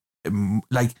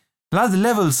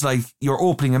you're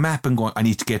opening a map and going, I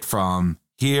need to get from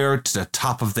here to the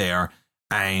top of there,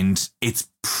 and it's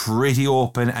pretty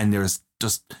open and there's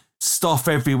just stuff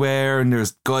everywhere and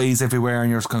there's guys everywhere,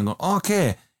 and you're just kind of going,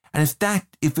 okay. And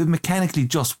if it mechanically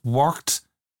just worked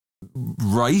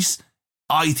right,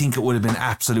 I think it would have been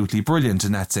absolutely brilliant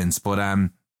in that sense. But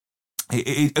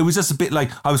it was just a bit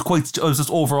I was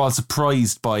just overall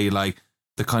surprised by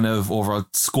the the kind of overall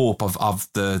scope of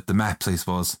the maps, I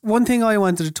suppose. One thing I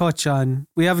wanted to touch on,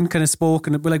 we haven't kind of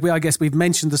spoken, but like I guess we've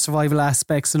mentioned the survival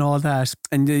aspects and all that,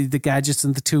 and the gadgets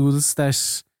and the tools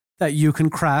that you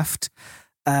can craft.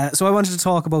 So I wanted to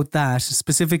talk about that,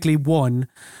 specifically one.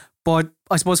 But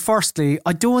I suppose firstly,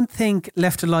 I don't think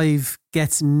Left Alive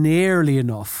gets nearly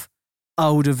enough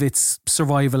out of its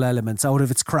survival elements, out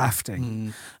of its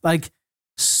crafting. Like,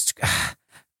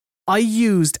 I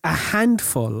used a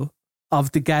handful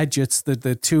of the gadgets,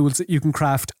 the tools that you can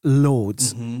craft,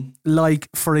 loads. Like,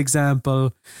 for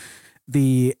example,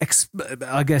 the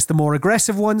more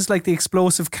aggressive ones, like the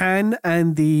explosive can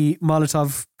and the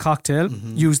Molotov cocktail,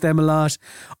 use them a lot.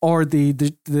 Or the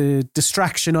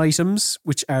distraction items,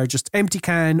 which are just empty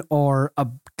can or a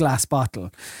glass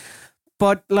bottle.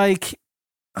 But like,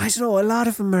 I don't know, a lot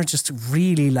of them are just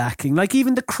really lacking. Like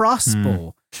even the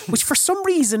crossbow, which for some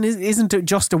reason isn't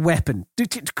just a weapon.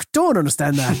 Don't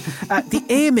understand that. The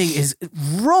aiming is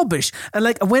rubbish. And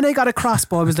like when I got a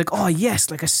crossbow, I was like, oh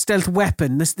yes, like a stealth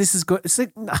weapon. This is good. It's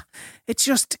like, nah, it's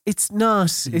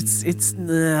not. It's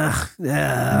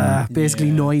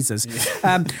basically noises.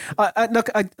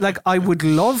 I would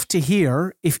love to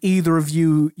hear if either of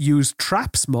you use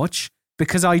traps much,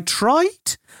 because I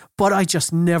tried, but I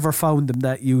just never found them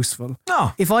that useful.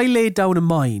 No. If I laid down a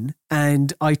mine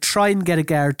and I try and get a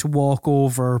guard to walk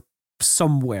over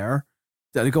somewhere,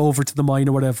 like over to the mine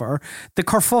or whatever, the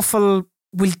kerfuffle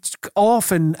will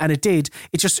often, and it did,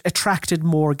 it just attracted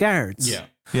more guards.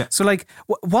 Yeah. So like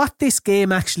what this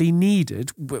game actually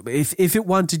needed, if it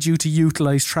wanted you to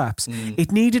utilize traps,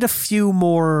 it needed a few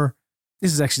more.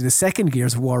 This is actually the second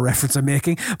Gears of War reference I'm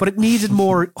making, but it needed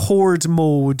more horde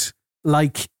mode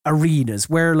like arenas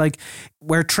where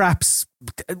traps,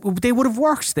 they would have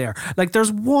worked there. Like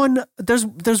there's one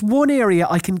area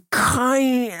I can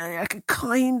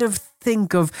kind of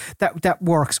think of that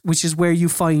works, which is where you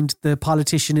find the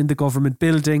politician in the government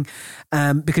building,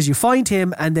 because you find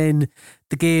him and then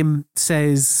the game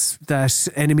says that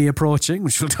enemy approaching,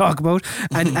 which we'll talk about,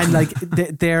 and like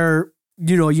they're,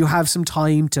 you know, you have some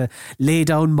time to lay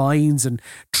down mines and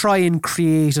try and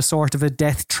create a sort of a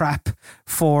death trap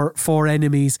for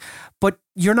enemies, but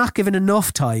you're not given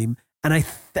enough time. And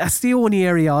that's the only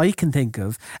area I can think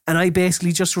of. And I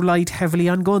basically just relied heavily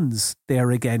on guns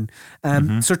there again.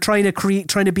 So trying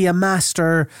to be a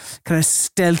master kind of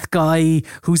stealth guy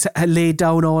who's laid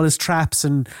down all his traps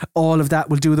and all of that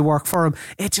will do the work for him.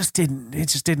 It just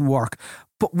didn't work.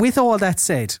 But with all that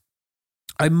said,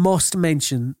 I must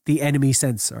mention the enemy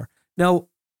sensor. Now,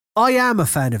 I am a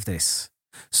fan of this.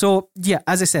 So, yeah,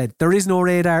 as I said, there is no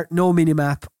radar, no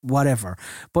minimap, whatever.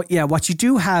 But yeah, what you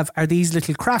do have are these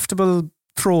little craftable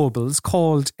throwables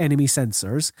called enemy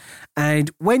sensors. And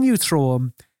when you throw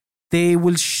them, they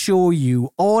will show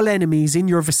you all enemies in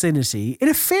your vicinity in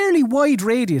a fairly wide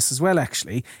radius as well,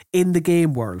 actually, in the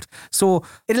game world. So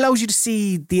it allows you to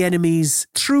see the enemies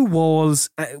through walls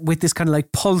with this kind of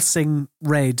like pulsing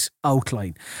red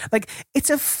outline. Like, it's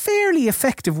a fairly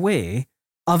effective way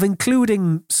of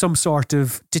including some sort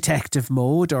of detective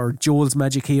mode or Joel's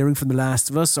magic hearing from The Last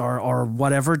of Us or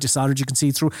whatever, Dishonored you can see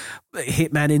through,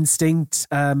 Hitman Instinct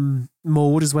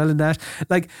mode as well in that.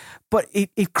 Like, but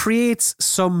it creates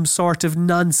some sort of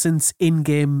nonsense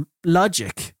in-game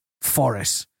logic for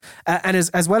it. And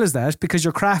as well as that, because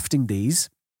you're crafting these,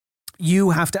 you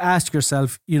have to ask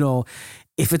yourself, you know,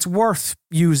 if it's worth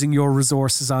using your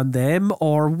resources on them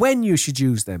or when you should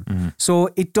use them. So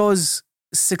it does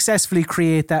successfully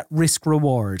create that risk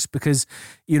reward, because,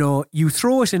 you know, you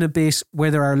throw it in a bit where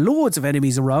there are loads of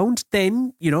enemies around,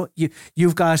 then, you know,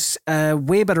 you've got a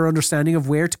way better understanding of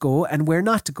where to go and where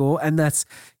not to go, and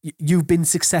you've been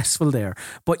successful there.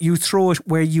 But you throw it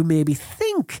where you maybe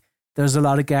think there's a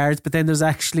lot of guards, but then there's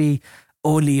actually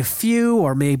only a few,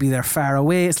 or maybe they're far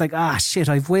away. It's like, shit,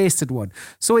 I've wasted one.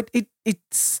 So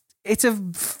it's a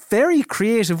very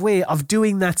creative way of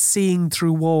doing that seeing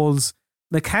through walls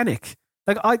mechanic.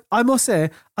 Like, I must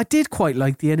say, I did quite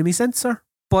like the enemy sensor,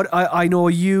 but I know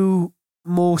you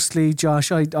mostly,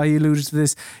 Josh, I alluded to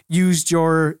this, used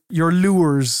your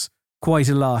lures quite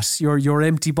a lot, your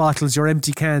empty bottles, your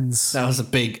empty cans. That was a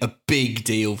big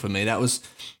deal for me.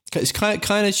 It's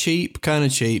kind of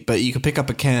cheap, but you can pick up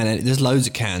a can, and there's loads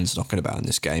of cans knocking about in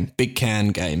this game. Big can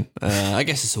game. I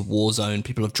guess it's a war zone.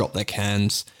 People have dropped their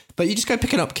cans. But you just go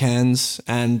picking up cans,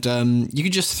 and you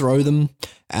can just throw them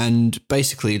and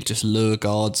basically just lure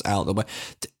guards out the way.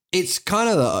 It's kind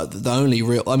of the only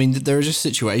real... I mean, there are just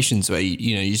situations where,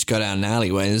 you just go down an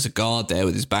alleyway and there's a guard there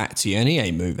with his back to you and he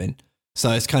ain't moving.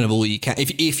 So it's kind of all you can...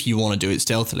 If you want to do it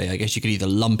stealthily, I guess you could either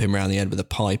lump him around the head with a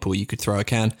pipe or you could throw a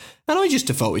can. And I just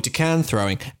defaulted to can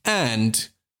throwing. And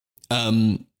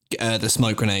the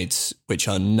smoke grenades, which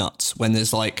are nuts. When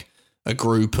there's like a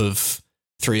group of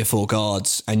 3 or 4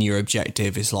 guards and your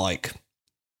objective is like,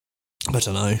 I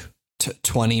don't know,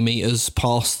 20 meters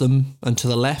past them and to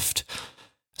the left.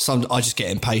 I just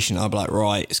get impatient. I'll be like,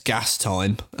 right, it's gas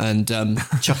time, and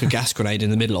chuck a gas grenade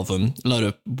in the middle of them. A load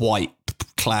of white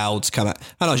clouds come out,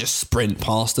 and I just sprint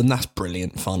past them. That's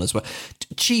brilliant fun as well.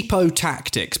 Cheapo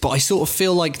tactics, but I sort of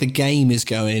feel like the game is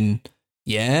going,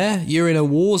 yeah, you're in a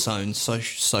war zone, so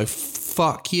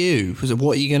fuck you.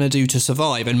 What are you going to do to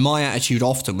survive? And my attitude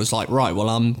often was like, right, well,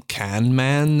 I'm can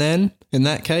man then, in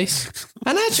that case.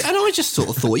 And I just sort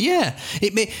of thought, yeah,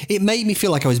 it made me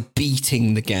feel like I was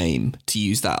beating the game, to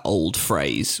use that old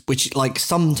phrase, which like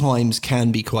sometimes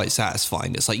can be quite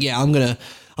satisfying. It's like, yeah, I'm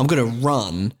gonna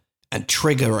run and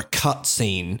trigger a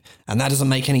cutscene, and that doesn't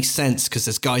make any sense because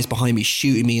there's guys behind me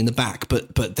shooting me in the back,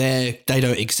 but they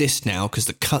don't exist now because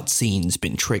the cutscene's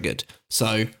been triggered.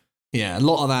 So yeah, a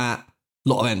lot of that. A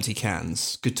lot of empty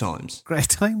cans. Good times. Great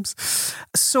times.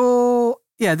 So,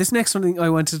 yeah, this next one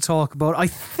I wanted to talk about, I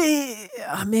think,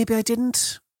 maybe I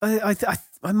didn't. I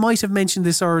might have mentioned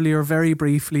this earlier very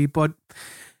briefly, but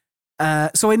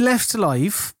so in Left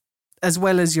Alive, as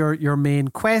well as your main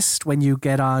quest, when you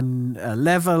get on a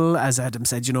level, as Adam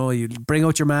said, you bring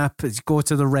out your map, you go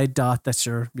to the red dot, that's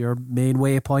your main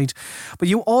waypoint. But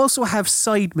you also have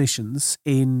side missions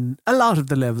in a lot of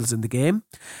the levels in the game.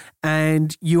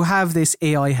 And you have this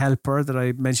AI helper that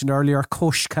I mentioned earlier,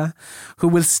 Koshka, who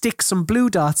will stick some blue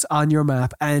dots on your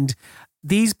map. And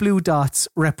these blue dots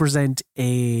represent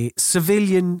a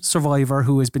civilian survivor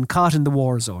who has been caught in the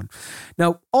war zone.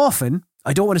 Now, often,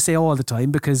 I don't want to say all the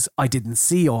time because I didn't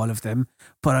see all of them,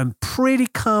 but I'm pretty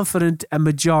confident a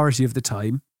majority of the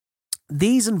time,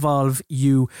 these involve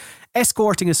you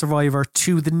escorting a survivor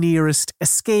to the nearest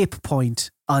escape point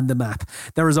on the map.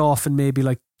 There is often maybe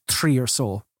like 3 or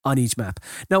so on each map.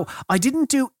 Now, I didn't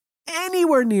do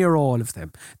anywhere near all of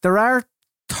them. There are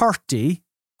 30,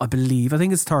 I believe. I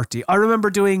think it's 30. I remember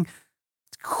doing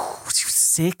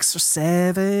 6 or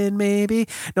 7 maybe.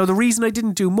 Now, the reason I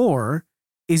didn't do more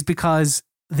is because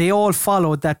they all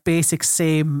followed that basic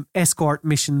same escort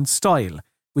mission style,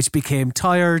 which became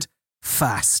tired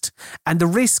fast. And the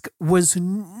risk was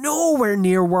nowhere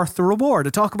near worth the reward. I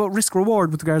talk about risk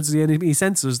reward with regards to the enemy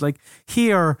sensors. Like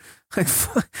here,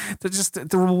 the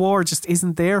reward just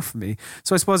isn't there for me.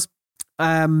 So I suppose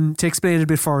to explain it a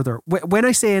bit further, when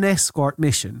I say an escort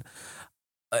mission,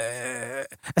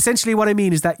 essentially what I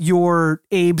mean is that you're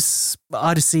Abe's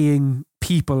odysseying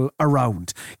people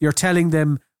around. You're telling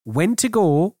them when to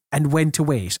go and when to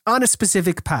wait on a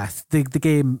specific path. The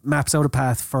game maps out a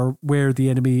path for where the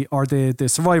enemy or the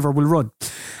survivor will run.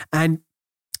 And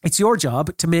it's your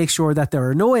job to make sure that there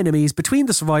are no enemies between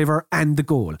the survivor and the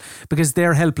goal, because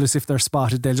they're helpless if they're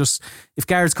spotted. If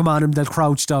guards come on them, they'll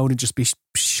crouch down and just be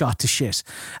shot to shit.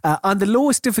 On the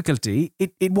lowest difficulty,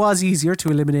 it was easier to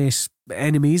eliminate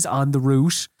enemies on the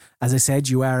route. As I said,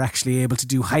 you are actually able to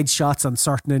do headshots on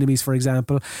certain enemies, for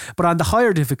example. But on the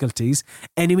higher difficulties,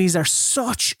 enemies are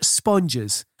such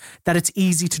sponges that it's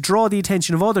easy to draw the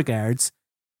attention of other guards,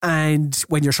 and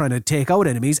when you're trying to take out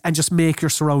enemies, and just make your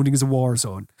surroundings a war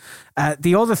zone.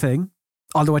 The other thing,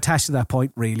 although attached to that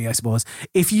point really, I suppose,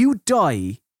 if you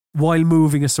die while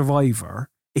moving a survivor,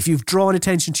 if you've drawn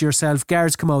attention to yourself,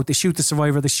 guards come out, they shoot the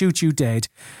survivor, they shoot you dead,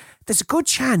 there's a good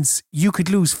chance you could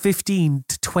lose 15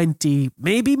 to 20,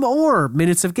 maybe more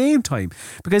minutes of game time.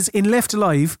 Because in Left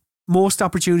Alive, most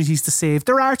opportunities to save,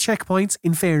 there are checkpoints,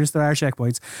 in fairness, there are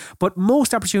checkpoints, but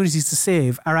most opportunities to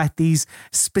save are at these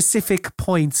specific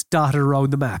points dotted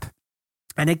around the map.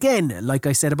 And again, like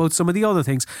I said about some of the other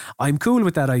things, I'm cool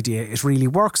with that idea. It really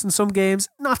works in some games,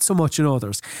 not so much in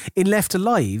others. In Left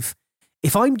Alive,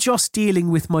 if I'm just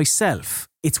dealing with myself,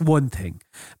 it's one thing.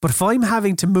 But if I'm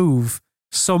having to move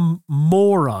some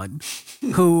moron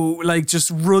who just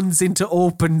runs into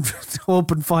open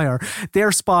fire,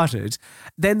 they're spotted,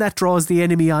 then that draws the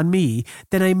enemy on me,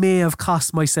 then I may have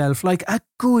cost myself a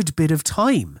good bit of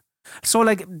time. So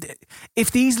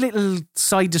if these little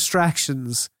side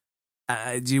distractions,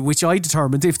 which I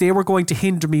determined, if they were going to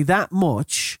hinder me that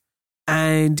much,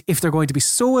 and if they're going to be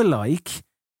so alike,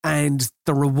 and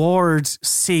the reward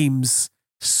seems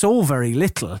so very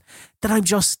little, then I'm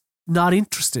just not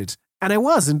interested. And I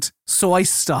wasn't, so I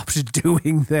stopped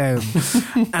doing them.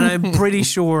 And I'm pretty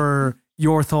sure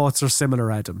your thoughts are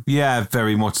similar, Adam. Yeah,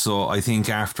 very much so. I think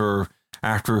after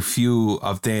a few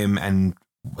of them and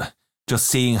just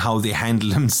seeing how they handle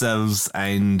themselves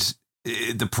and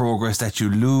the progress that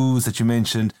you lose, that you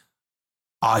mentioned,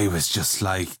 I was just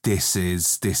like, this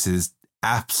is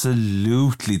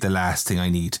absolutely the last thing I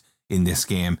need in this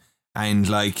game. And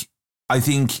I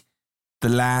think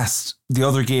the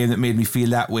other game that made me feel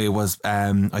that way was,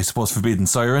 I suppose, Forbidden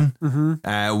Siren.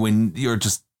 When you're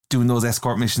just doing those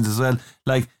escort missions as well,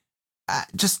 like,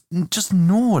 just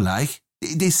know, like,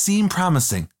 they seem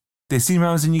promising. They seem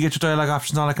promising. You get your dialogue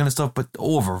options, all that kind of stuff. But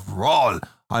overall,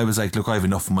 I was like, look, I have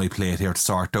enough on my plate here to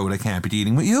sort out. I can't be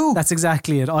dealing with you. That's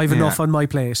exactly it. I have enough on my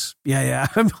plate. Yeah.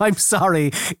 I'm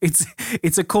sorry.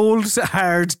 It's a cold,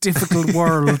 hard, difficult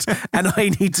world, and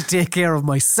I need to take care of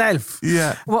myself.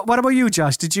 Yeah. What about you,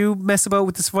 Josh? Did you mess about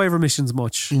with the Survivor missions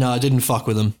much? No, I didn't fuck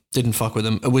with them.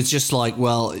 It was just like,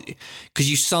 well, because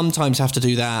you sometimes have to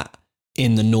do that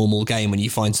in the normal game when you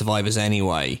find survivors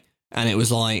anyway. And it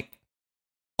was like,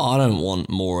 I don't want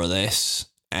more of this.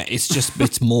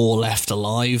 It's more left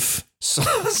alive. So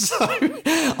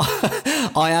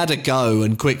I had a go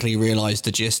and quickly realised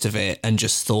the gist of it and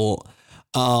just thought,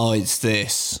 oh, it's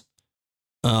this.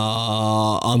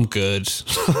 I'm good.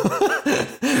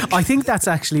 I think that's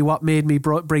actually what made me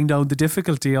bring down the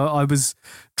difficulty. I was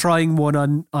trying one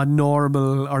on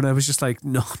normal, and I was just like,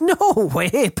 no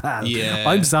way, pal. Yeah.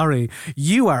 I'm sorry.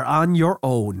 You are on your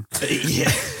own.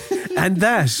 Yeah. And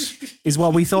that is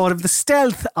what we thought of the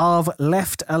stealth of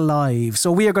Left Alive.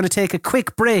 So we are going to take a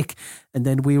quick break, and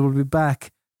then we will be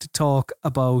back to talk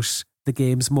about the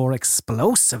game's more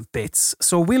explosive bits.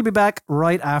 So we'll be back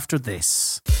right after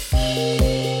this.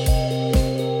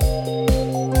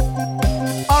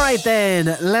 All right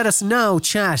then, let us now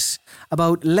chat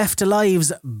about Left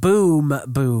Alive's Boom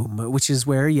Boom, which is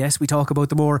where, yes, we talk about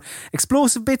the more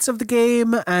explosive bits of the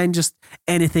game and just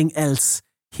anything else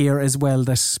here as well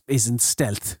that isn't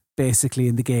stealth, basically,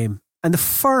 in the game. And the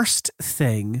first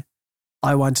thing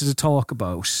I wanted to talk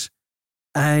about,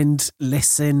 and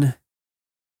listen,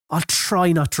 I'll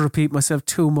try not to repeat myself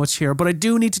too much here, but I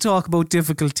do need to talk about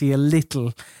difficulty a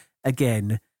little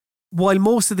again. While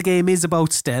most of the game is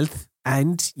about stealth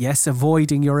and, yes,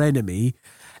 avoiding your enemy,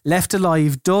 Left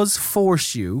Alive does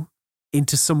force you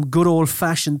into some good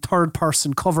old-fashioned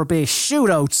third-person cover-based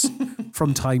shootouts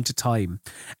from time to time.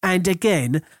 And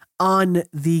again, on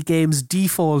the game's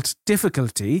default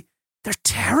difficulty, they're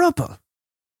terrible.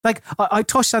 Like, I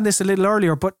touched on this a little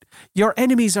earlier, but your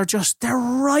enemies are they're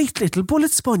right little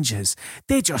bullet sponges.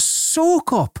 They just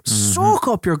soak up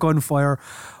your gunfire,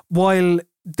 while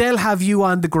they'll have you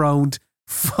on the ground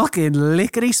fucking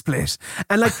lickety-split.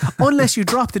 And like, unless you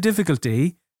drop the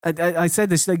difficulty, I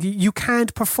said this, like, you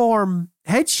can't perform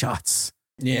headshots.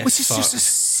 Yeah, which is just a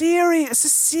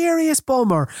serious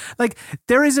bummer. Like,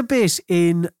 there is a bit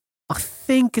in, I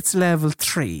think it's level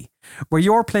 3, where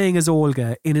you're playing as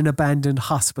Olga in an abandoned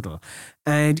hospital,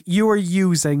 and you are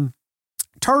using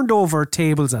turned over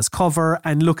tables as cover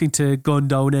and looking to gun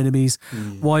down enemies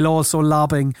while also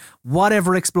lobbing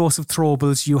whatever explosive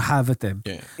throwables you have at them.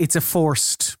 Yeah. It's a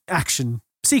forced action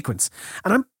sequence.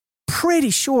 And I'm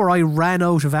pretty sure I ran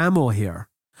out of ammo here.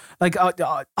 Like,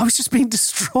 I was just being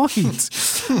destroyed.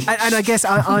 and I guess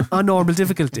on normal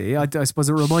difficulty, I suppose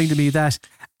it reminded me that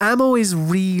ammo is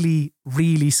really,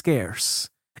 really scarce.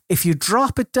 If you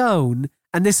drop it down,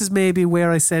 and this is maybe where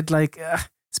I said, like,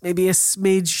 it's maybe a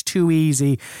smidge too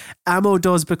easy, ammo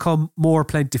does become more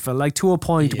plentiful, like to a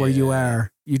point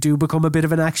where you do become a bit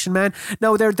of an action man.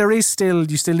 Now, there is still,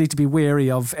 you still need to be wary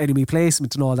of enemy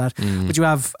placement and all that, but you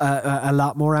have a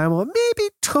lot more ammo, maybe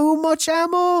too much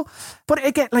ammo. But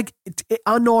again, like,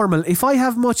 on normal, if I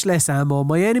have much less ammo,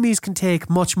 my enemies can take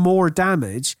much more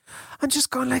damage. I'm just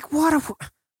going like, what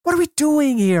are we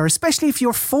doing here? Especially if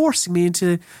you're forcing me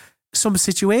into some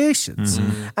situations.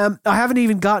 I haven't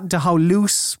even gotten to how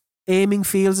loose aiming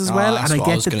feels as well, and I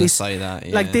get that this,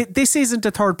 like, this isn't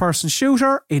a third-person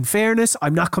shooter. In fairness,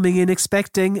 I'm not coming in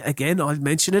expecting, again, I'll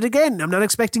mention it again, I'm not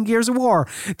expecting Gears of War.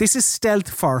 This is stealth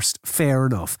first, fair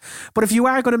enough. But if you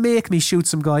are going to make me shoot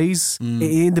some guys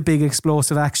in the big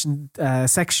explosive action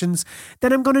sections,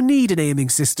 then I'm going to need an aiming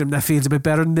system that feels a bit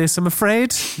better than this, I'm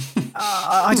afraid.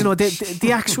 I don't know,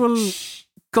 the actual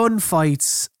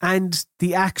gunfights and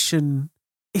the action,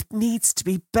 it needs to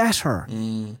be better.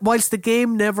 Whilst the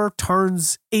game never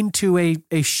turns into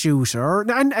a shooter,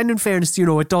 and in fairness, you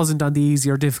know, it doesn't on the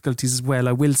easier difficulties as well,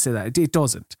 I will say that, it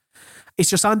doesn't. It's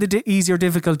just on the easier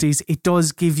difficulties, it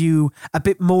does give you a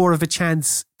bit more of a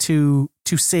chance to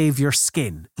save your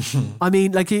skin. I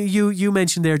mean, like you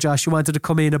mentioned there, Josh, you wanted to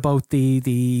come in about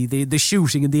the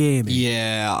shooting and the aiming.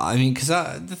 Yeah, I mean,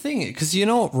 because you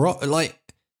know what, like,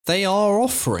 they are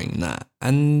offering that,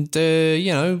 and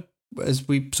you know, as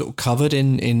we sort of covered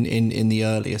in the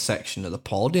earlier section of the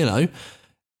pod, you know,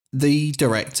 the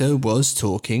director was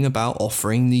talking about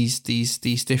offering these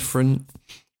different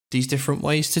these different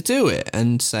ways to do it,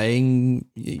 and saying,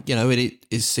 you know, it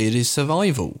is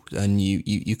survival, and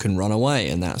you can run away,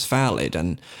 and that's valid,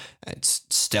 and it's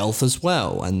stealth as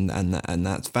well, and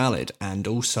that's valid, and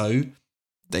also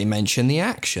they mention the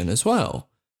action as well.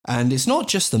 And it's not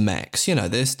just the mechs, you know,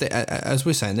 as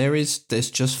we're saying, there's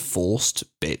just forced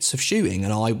bits of shooting.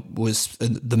 And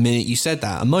the minute you said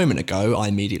that a moment ago, I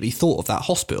immediately thought of that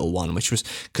hospital one, which was,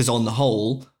 because on the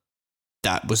whole,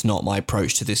 that was not my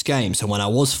approach to this game. So when I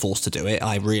was forced to do it,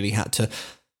 I really had to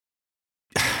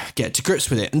get to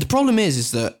grips with it. And the problem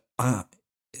is that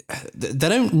they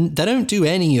don't do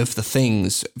any of the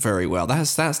things very well.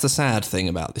 That's the sad thing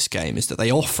about this game, is that they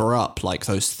offer up like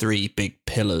those three big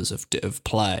pillars of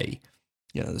play,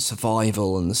 you know, the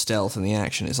survival and the stealth and the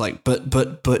action. It's like,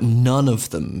 but none of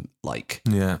them like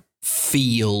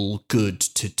feel good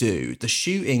to do. The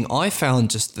shooting, I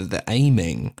found just the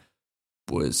aiming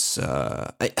was,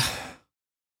 and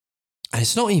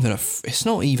it's not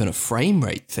even a frame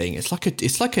rate thing. It's like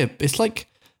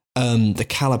the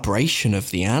calibration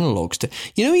of the analog stick.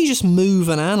 You know, you just move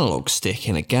an analog stick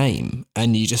in a game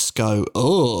and you just go,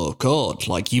 oh God,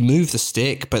 like you move the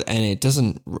stick, and it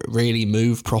doesn't really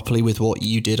move properly with what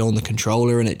you did on the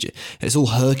controller, and it's all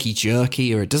herky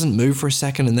jerky, or it doesn't move for a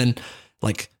second, and then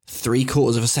like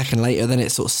 3/4 of a second later, then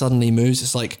it sort of suddenly moves.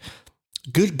 It's like,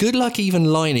 good luck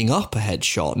even lining up a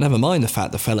headshot. Never mind the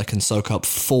fact the fella can soak up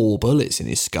 4 bullets in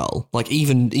his skull. Like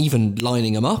even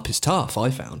lining them up is tough, I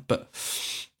found. But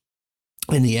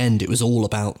in the end, it was all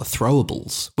about the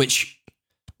throwables, which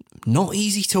not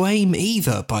easy to aim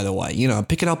either, by the way. You know,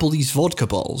 picking up all these vodka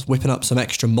bottles, whipping up some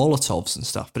extra Molotovs and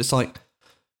stuff. But it's like,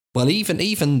 well,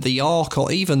 even the arc,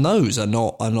 or even those are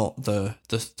not the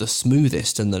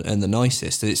smoothest and the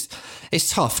nicest. It's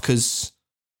tough, because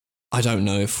I don't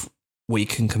know if we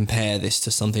can compare this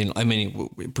to something. I mean,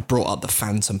 we brought up the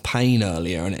Phantom Pain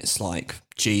earlier, and it's like,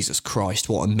 Jesus Christ,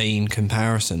 what a mean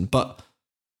comparison. But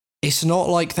it's not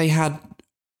like they had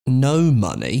no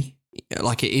money,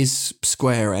 like it is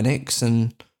Square Enix,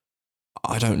 and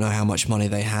I don't know how much money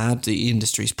they had. The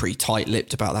industry's pretty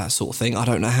tight-lipped about that sort of thing. I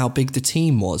don't know how big the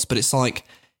team was, but it's like,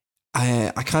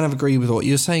 I kind of agree with what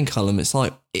you're saying, Cullum. It's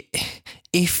like,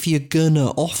 if you're gonna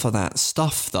offer that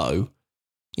stuff, though,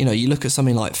 you know, you look at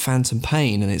something like Phantom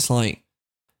Pain, and it's like,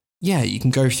 yeah, you can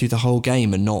go through the whole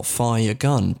game and not fire your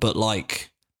gun, but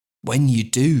like, when you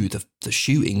do, the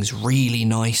shooting's really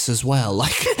nice as well.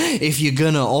 Like, if you're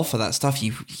gonna offer that stuff,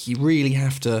 you really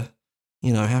have to,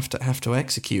 you know, have to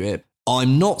execute it.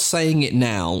 I'm not saying it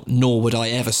now, nor would I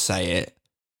ever say it.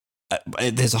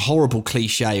 There's a horrible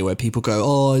cliche where people go,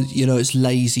 oh, you know, it's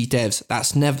lazy devs.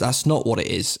 That's not what it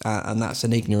is, and that's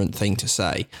an ignorant thing to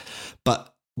say.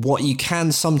 But what you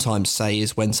can sometimes say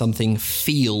is when something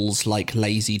feels like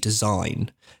lazy design.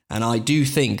 And I do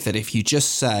think that if you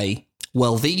just say,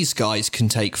 well, these guys can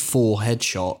take 4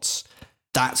 headshots,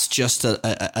 that's just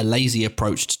a lazy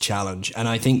approach to challenge. And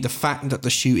I think the fact that the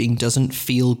shooting doesn't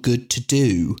feel good to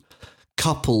do,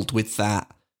 coupled with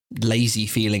that lazy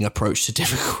feeling approach to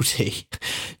difficulty,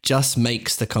 just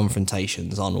makes the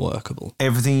confrontations unworkable.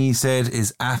 Everything he said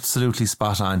is absolutely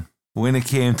spot on. When it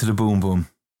came to the boom boom,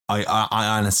 I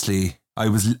honestly, I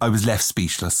was left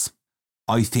speechless.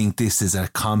 I think this is a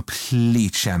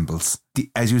complete shambles.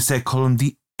 As you said, Colin,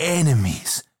 the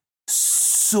enemies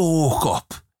soak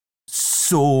up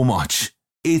so much.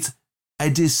 It's a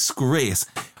disgrace.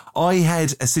 I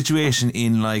had a situation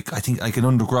in I think an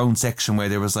underground section where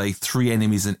there was like 3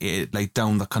 enemies in it, like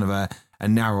down the kind of a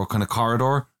narrow kind of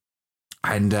corridor,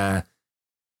 and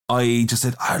I just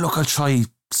said, look, I'll try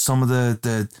some of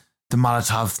the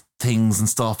Molotov things and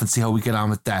stuff and see how we get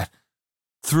on with that.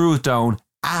 Threw it down,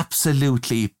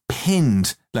 absolutely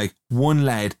pinned like one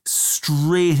lad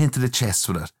straight into the chest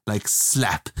with it, like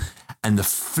slap, and the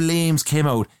flames came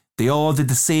out. They all did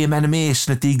the same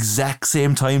animation at the exact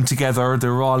same time together. They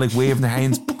were all like waving their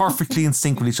hands perfectly in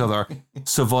sync with each other.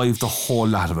 Survived the whole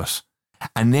lot of it.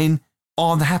 And then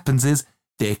all that happens is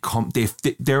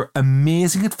they're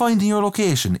amazing at finding your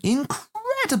location.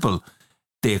 Incredible.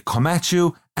 They come at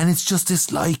you, and it's just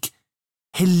this like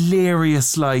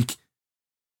hilarious, like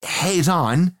head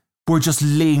on, we're just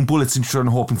laying bullets into each other and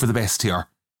hoping for the best here.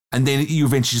 And then you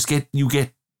eventually just get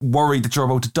worried that you're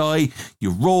about to die, you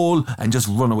roll and just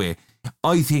run away.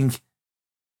 I think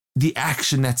the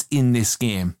action that's in this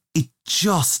game, it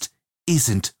just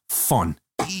isn't fun.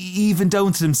 Even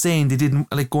down to them saying they didn't,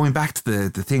 like, going back to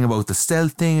the thing about the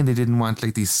stealth thing, and they didn't want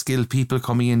like these skilled people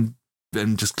coming in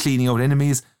and just cleaning out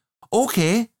enemies.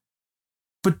 Okay,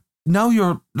 but now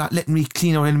you're not letting me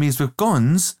clean out enemies with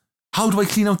guns. How do I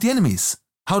clean out the enemies?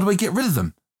 How do I get rid of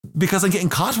them? Because I'm getting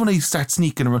caught when I start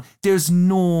sneaking around. There's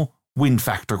no win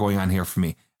factor going on here for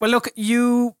me. Well, look,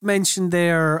 you mentioned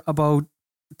there about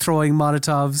throwing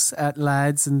Molotovs at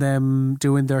lads and them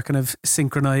doing their kind of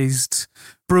synchronized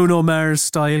Bruno Mars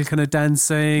style kind of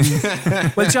dancing.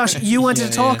 Well, Josh, you wanted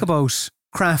to talk about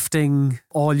crafting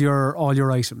all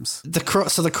your items. So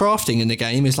the crafting in the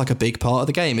game is like a big part of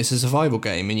the game. It's a survival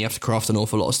game and you have to craft an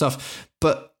awful lot of stuff.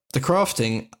 But the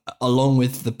crafting, along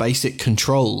with the basic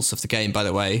controls of the game, by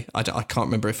the way, I can't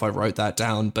remember if I wrote that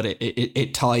down, but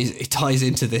it ties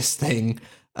into this thing.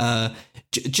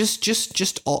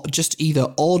 Just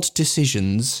either odd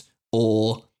decisions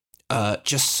or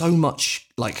just so much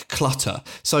like clutter.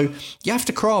 So you have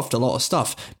to craft a lot of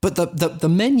stuff, but the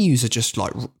menus are just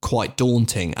like quite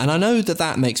daunting. And I know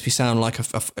that makes me sound like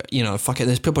fuck it.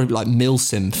 There's people like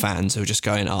Milsim fans who are just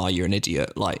going, "Oh, you're an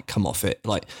idiot! Like, come off it!"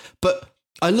 Like, but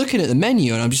I'm looking at the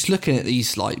menu and I'm just looking at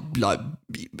these like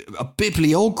a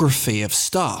bibliography of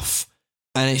stuff,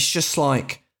 and it's just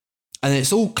like, and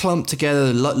it's all clumped together,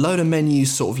 a load of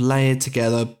menus sort of layered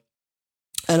together.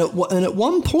 And at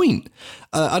one point,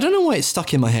 I don't know why it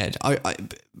stuck in my head. At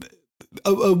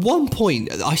one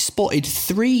point, I spotted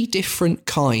 3 different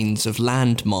kinds of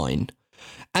landmine,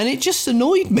 and it just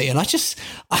annoyed me. And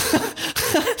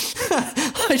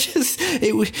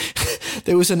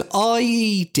there was an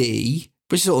IED,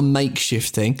 which is sort of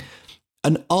makeshift thing,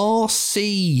 an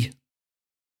RC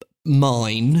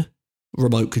mine,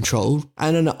 remote control,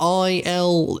 and an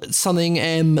IL something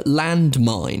M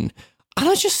landmine. And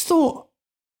I just thought,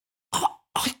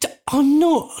 I'm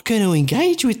not going to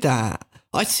engage with that.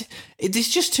 There's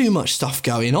just too much stuff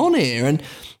going on here, and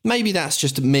maybe that's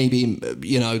just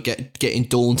getting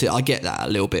daunted. I get that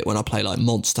a little bit when I play like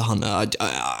Monster Hunter.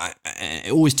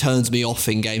 It always turns me off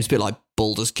in games, a bit like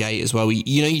Baldur's Gate as well.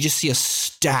 You just see a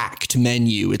stacked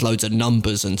menu with loads of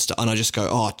numbers and stuff, and I just go,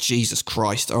 "Oh, Jesus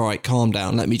Christ! All right, calm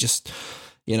down. Let me just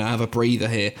have a breather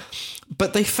here."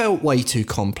 But they felt way too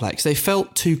complex. They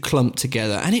felt too clumped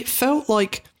together, and it felt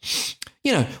like,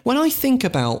 when I think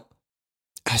about,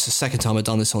 it's the second time I've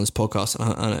done this on this podcast,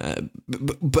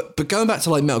 but going back to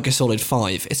like Metal Gear Solid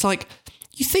 5, it's like,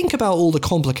 you think about all the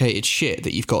complicated shit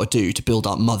that you've got to do to build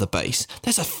up Mother Base.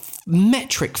 There's a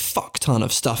metric fuck ton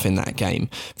of stuff in that game,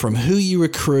 from who you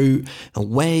recruit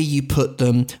and where you put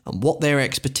them and what their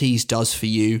expertise does for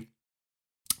you,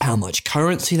 how much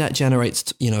currency that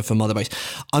generates, for Mother Base.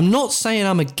 I'm not saying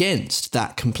I'm against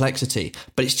that complexity,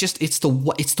 but it's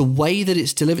the way that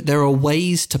it's delivered. There are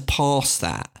ways to pass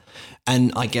that.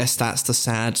 And I guess that's the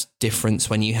sad difference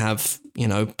when you have,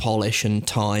 polish and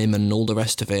time and all the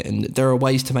rest of it. And there are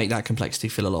ways to make that complexity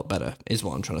feel a lot better, is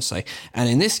what I'm trying to say. And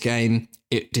in this game,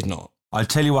 it did not. I'll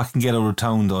tell you what can get out of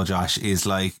town though, Josh, is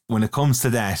like when it comes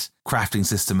to that crafting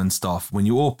system and stuff, when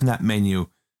you open that menu,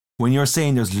 when you're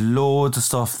saying there's loads of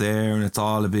stuff there and it's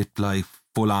all a bit like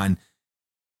full on,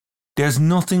 there's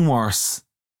nothing worse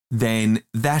than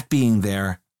that being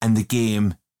there and the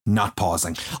game not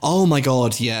pausing. Oh my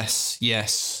God, yes.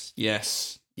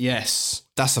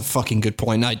 That's a fucking good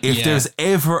point. If there's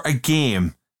ever a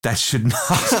game that should not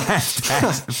have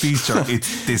that feature,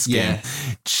 it's this game.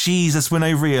 Jesus, when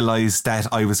I realised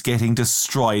that I was getting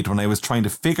destroyed when I was trying to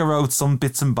figure out some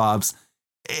bits and bobs,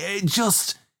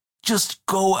 just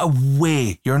go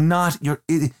away.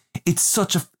 It's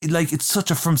such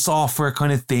a From Software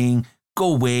kind of thing.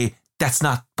 Go away. That's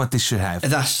not what this should have.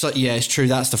 It's true.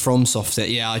 That's the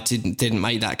FromSoft. Yeah, I didn't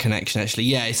make that connection actually.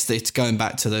 Yeah, it's going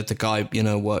back to the guy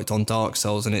worked on Dark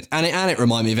Souls, and it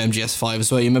reminded me of MGS5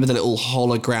 as well. You remember the little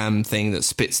hologram thing that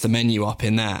spits the menu up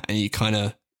in that, and you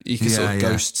can sort of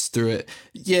ghosts through it.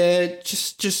 Yeah,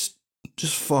 just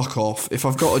fuck off. If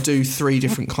I've got to do 3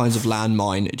 different kinds of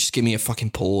landmine, just give me a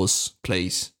fucking pause,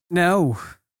 please. Now,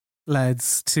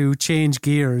 lads, to change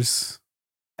gears.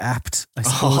 Apt, I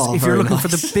suppose. If you're looking for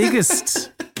the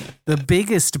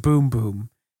biggest boom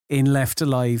boom in Left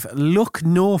Alive, look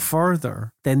no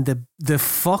further than the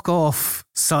fuck off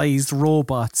sized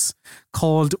robots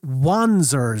called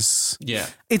Wanzers. Yeah.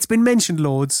 It's been mentioned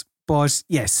loads, but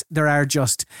yes, there are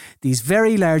just these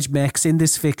very large mechs in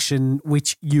this fiction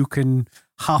which you can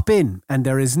hop in, and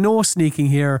there is no sneaking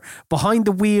here. Behind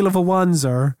the wheel of a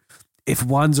Wanzer, if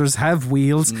Wanzers have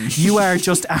wheels, you are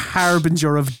just a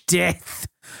harbinger of death.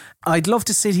 I'd love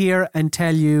to sit here and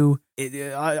tell you,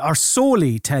 or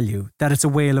solely tell you, that it's a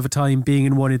whale of a time being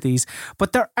in one of these.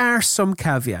 But there are some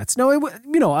caveats. Now,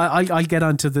 I'll get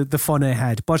onto the fun I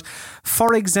had. But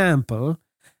for example,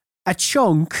 a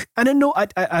chunk, and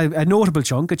a notable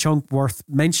chunk, a chunk worth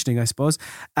mentioning, I suppose,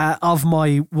 of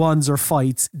my Wanzer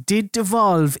fights did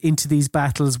devolve into these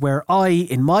battles where I,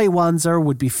 in my Wanzer,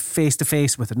 would be face to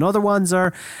face with another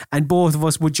Wanzer, and both of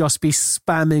us would just be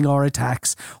spamming our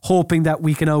attacks, hoping that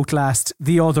we can outlast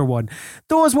the other one.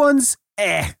 Those ones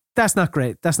That's not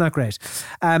great. That's not great.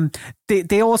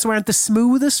 They also aren't the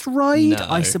smoothest ride, No.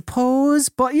 I suppose.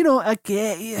 But, you know,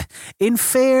 again, in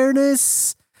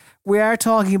fairness, we are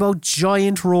talking about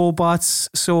giant robots.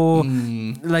 So,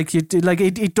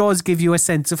 it does give you a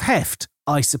sense of heft,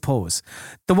 I suppose.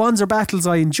 The ones or battles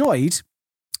I enjoyed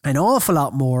an awful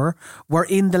lot more were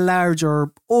in the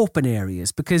larger open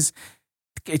areas, because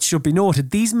it should be noted,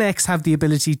 these mechs have the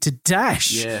ability to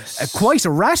dash quite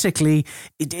erratically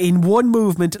in one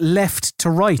movement left to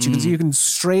right. You can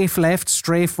strafe left,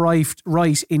 strafe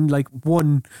right in like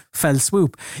one fell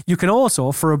swoop. You can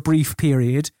also, for a brief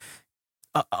period,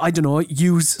 I don't know,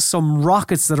 use some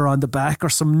rockets that are on the back or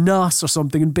some NOS or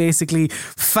something and basically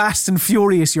fast and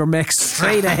furious your mech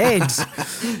straight ahead.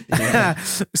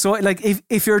 So like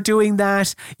if you're doing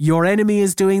that, your enemy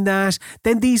is doing that,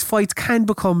 then these fights can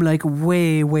become like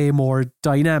way, way more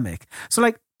dynamic. So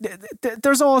like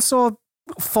there's also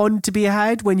fun to be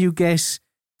had when you get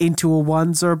into a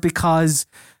Wanzer, because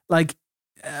like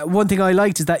one thing I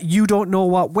liked is that you don't know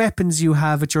what weapons you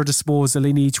have at your disposal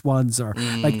in each Wanzer.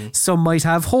 Like some might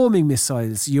have homing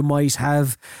missiles, you might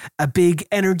have a big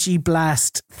energy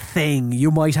blast thing, you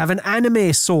might have an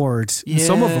anime sword in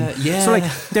some of them. So like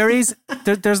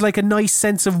there's like a nice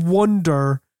sense of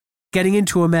wonder getting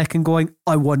into a mech and going,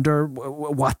 I wonder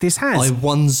what this has. I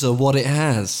wonder what it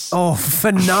has. Oh,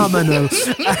 phenomenal.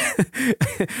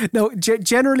 No,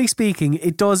 generally speaking,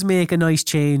 it does make a nice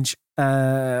change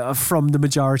from the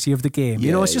majority of the game.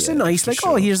 You know, it's just a nice, like,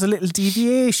 oh, here's a little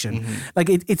deviation. Like,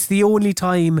 it's the only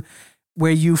time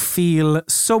where you feel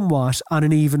somewhat on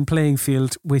an even playing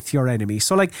field with your enemy.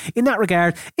 So, like, in that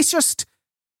regard, it's just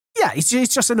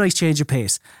a nice change of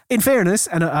pace. In fairness,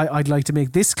 and I'd like to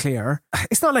make this clear,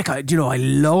 it's not like I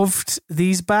loved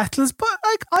these battles, but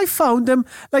like I found them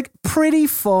like pretty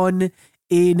fun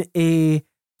in a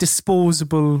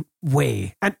disposable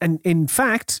way. And in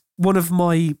fact, one of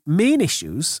my main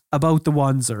issues about the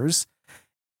Wanzers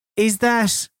is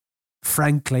that,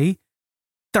 frankly,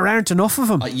 there aren't enough of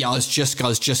them. I was just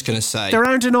going to say. There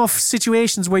aren't enough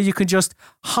situations where you can just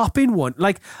hop in one.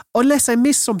 Like, unless I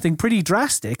miss something pretty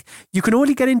drastic, you can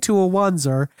only get into a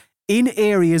Wanzer in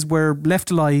areas where Left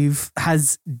Alive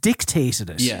has dictated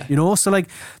it. Yeah. You know? So, like,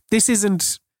 this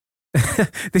isn't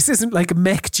like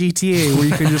Mech GTA where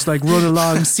you can just like run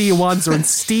along, see a Wanzer and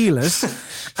steal it.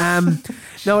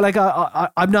 No, like,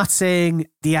 I'm not saying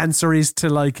the answer is to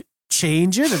like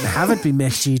change it and have it be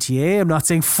Mech GTA. I'm not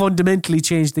saying fundamentally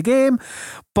change the game,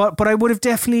 but I would have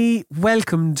definitely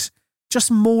welcomed just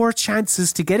more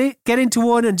chances to get into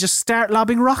one and just start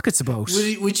lobbing rockets about.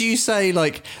 Would you say,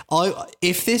 like,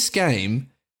 if this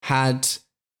game had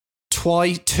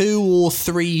 2 or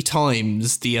 3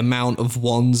 times the amount of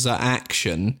Wanzer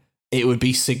action, it would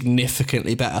be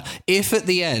significantly better. If at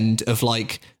the end of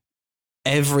like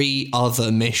every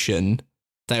other mission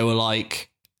they were like,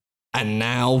 and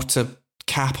now to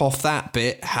cap off that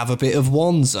bit, have a bit of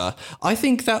Wanzer, I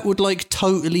think that would like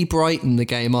totally brighten the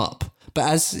game up. But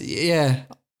that's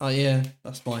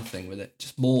my thing with it.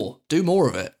 Just do more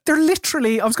of it. They're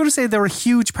literally, I was going to say they're a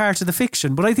huge part of the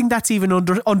fiction, but I think that's even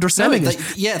underselling it.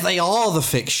 They are the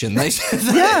fiction.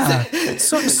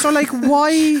 So like,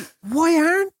 why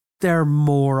aren't there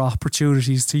more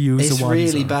opportunities to use a Wanzer?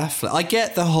 It's really baffling. I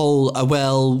get the whole,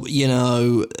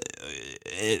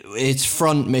 it's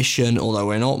front mission, although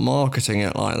we're not marketing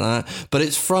it like that, but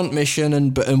it's front mission,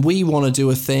 and we want to do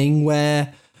a thing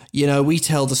where, you know, we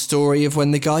tell the story of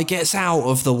when the guy gets out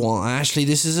of the water. Actually,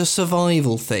 this is a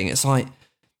survival thing. It's like,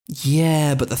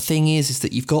 yeah, but the thing is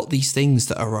that you've got these things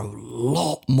that are a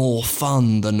lot more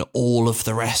fun than all of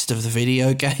the rest of the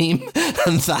video game,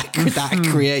 and that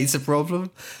creates a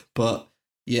problem. But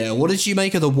yeah, what did you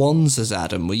make of the Wanzers,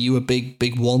 Adam? Were you a big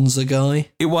Wanzer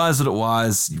guy? It was what it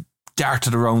was. You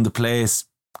darted around the place,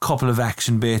 couple of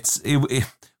action bits.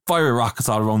 Fire rockets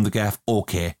all around the gaff.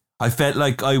 Okay, I felt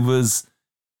like I was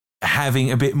having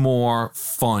a bit more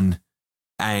fun,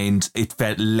 and it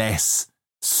felt less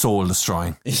soul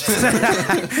destroying.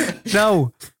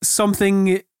 Now,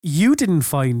 something you didn't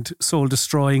find soul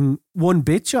destroying one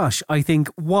bit, Josh, I think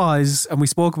was, and we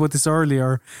spoke about this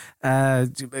earlier,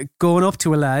 going up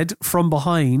to a lad from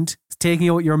behind, taking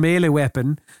out your melee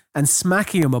weapon and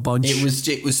smacking him a bunch. It was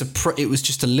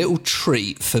just a little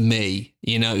treat for me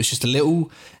You know, it's just a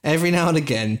little, every now and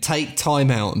again, take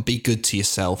time out and be good to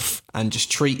yourself and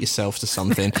just treat yourself to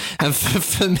something. And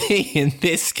for me in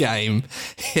this game,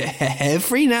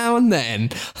 every now and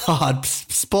then, I'd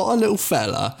spot a little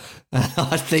fella and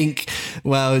I'd think,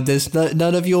 well, there's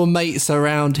none of your mates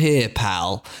around here,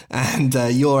 pal. And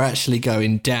you're actually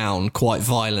going down quite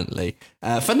violently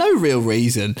for no real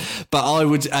reason. But I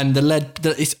would, and the lead,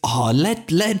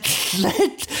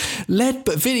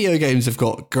 but video games have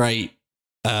got great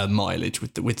mileage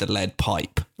with the lead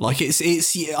pipe. Like it's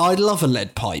I love a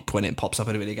lead pipe when it pops up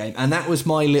in a video game, and that was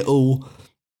my little,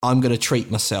 I'm gonna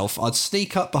treat myself. I'd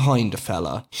sneak up behind a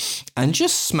fella and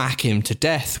just smack him to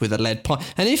death with a lead pipe.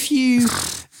 And if you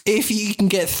can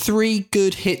get 3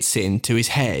 good hits into his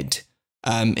head,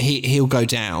 he'll go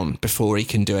down before he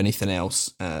can do anything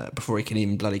else, before he can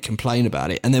even bloody complain about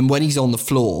it. And then when he's on the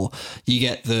floor, you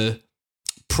get the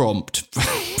prompt,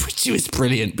 which was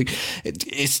brilliant.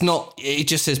 It's not, it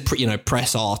just says,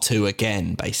 press R2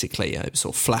 again, basically. It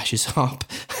sort of flashes up.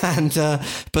 And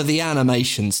but the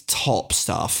animation's top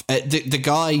stuff. The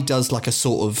guy does like a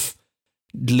sort of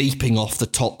leaping off the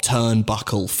top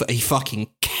turnbuckle. He fucking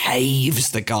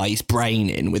caves the guy's brain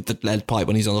in with the lead pipe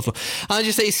when he's on the floor. And I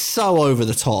just think it's so over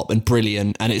the top and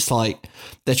brilliant. And it's like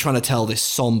they're trying to tell this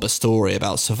somber story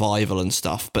about survival and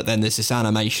stuff. But then there's this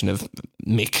animation of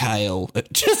Mikhail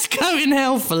just going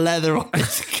hell for leather on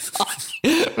this guy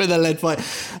with a lead pipe.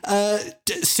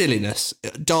 Silliness,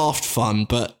 daft fun,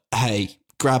 but hey,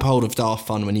 grab hold of daft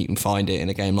fun when you can find it in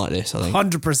a game like this, I think.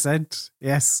 100%,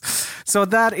 yes. So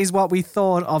that is what we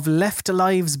thought of Left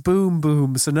Alive's Boom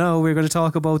Boom. So now we're going to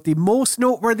talk about the most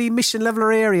noteworthy mission level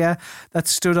or area that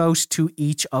stood out to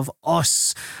each of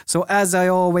us. So as I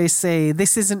always say,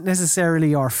 this isn't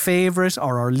necessarily our favourite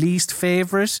or our least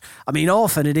favourite. I mean,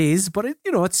 often it is, but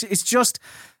it's just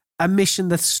a mission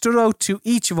that stood out to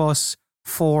each of us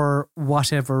for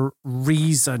whatever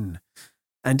reason.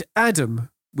 And Adam,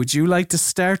 would you like to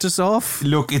start us off?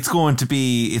 Look, I think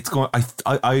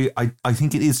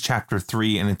it is chapter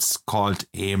 3 and it's called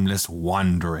Aimless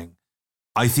Wandering.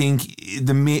 I think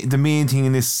the main thing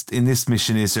in this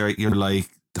mission is you're like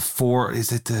the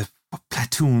 14th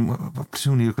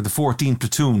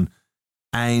platoon,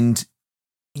 and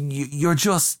you're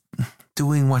just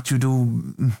doing what you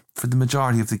do for the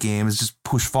majority of the game, is just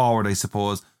push forward, I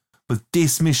suppose. But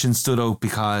this mission stood out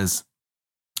because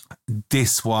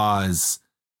this was,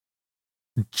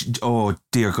 oh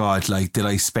dear God, like, did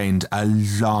I spend a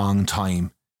long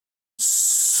time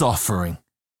suffering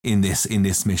in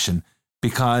this mission,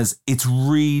 because it's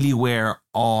really where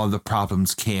all the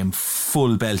problems came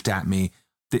full belt at me.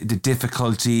 The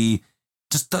difficulty,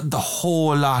 just the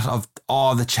whole lot of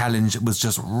all the challenge was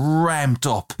just ramped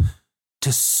up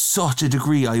to such a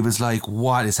degree. I was like,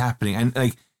 what is happening? And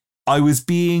like, I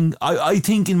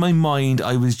think in my mind,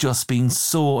 I was just being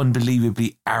so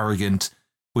unbelievably arrogant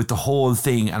with the whole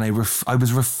thing, and I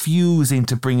was refusing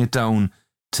to bring it down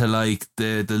to like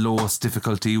the lowest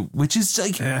difficulty, which is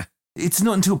like, it's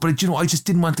nothing to it, but I just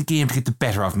didn't want the game to get the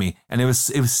better of me, and it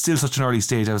was still such an early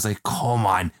stage. I was like, come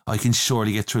on, I can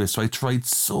surely get through this. So I tried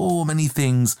so many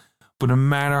things, but no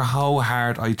matter how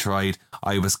hard I tried,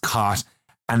 I was caught.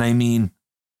 And I mean,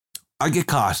 I get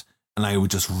caught and I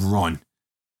would just run,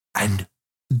 and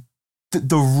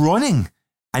the running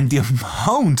and the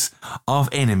amount of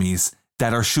enemies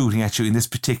that are shooting at you in this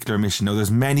particular mission. Now,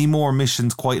 there's many more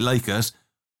missions quite like it,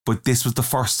 but this was the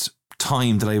first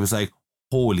time that I was like,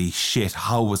 holy shit,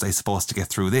 how was I supposed to get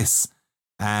through this?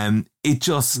 It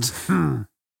just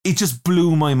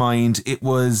blew my mind. It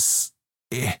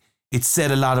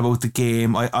said a lot about the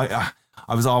game. I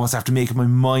was almost after making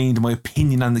my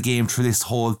opinion on the game through this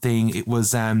whole thing. It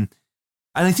was, and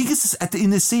I think it's in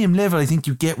the same level. I think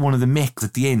you get one of the mechs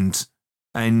at the end,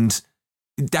 and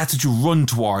that's what you run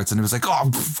towards. And it was like,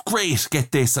 oh, great,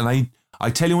 get this. And I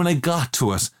tell you, when I got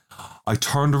to it, I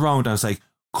turned around and I was like,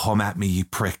 come at me, you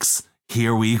pricks.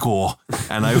 Here we go.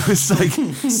 And I was like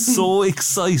so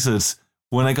excited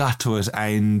when I got to it,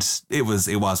 and it was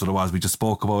what it was. We just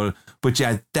spoke about it. But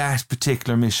yeah, that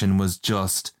particular mission was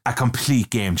just a complete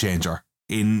game changer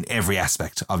in every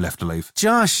aspect of Left Alive.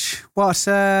 Josh, what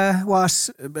I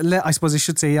suppose I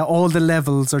should say, all the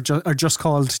levels are just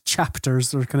called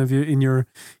chapters. They're kind of in your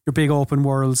big open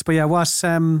worlds. But yeah, what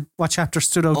chapter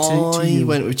stood out to you? I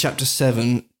went with chapter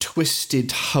 7,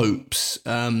 Twisted Hopes.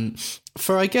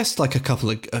 For I guess like a couple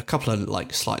of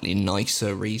like slightly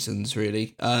nicer reasons,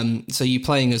 really. So you're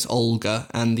playing as Olga,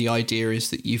 and the idea is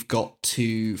that you've got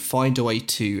to find a way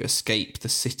to escape the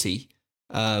city.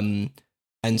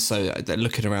 And so they're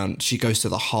looking around. She goes to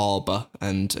the harbour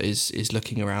and is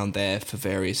looking around there for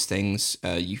various things.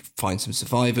 You find some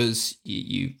survivors.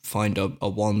 You find a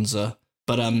Wanzer.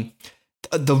 But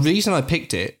the reason I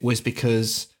picked it was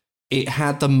because it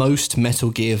had the most Metal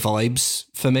Gear vibes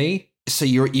for me. So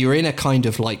you're in a kind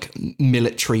of like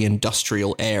military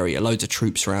industrial area, loads of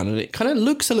troops around, and it kind of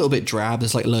looks a little bit drab.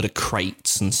 There's like a load of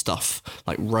crates and stuff,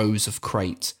 like rows of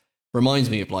crates. Reminds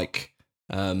me of like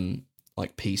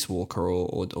Peace Walker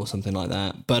or something like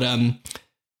that. But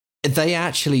they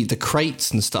actually, the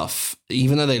crates and stuff,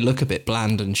 even though they look a bit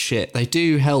bland and shit, they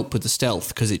do help with the stealth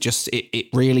because it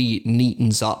really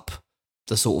neatens up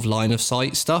the sort of line of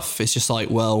sight stuff. It's just like,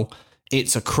 well,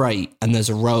 it's a crate and there's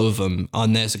a row of them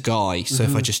and there's a guy. So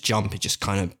if I just jump, it just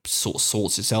kind of sort of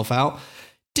sorts itself out.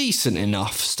 Decent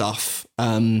enough stuff.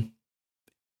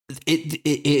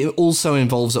 It also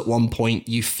involves at one point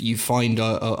you find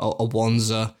a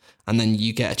Wanzer and then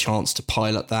you get a chance to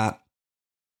pilot that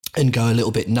and go a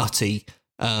little bit nutty,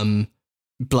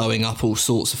 blowing up all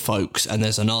sorts of folks. And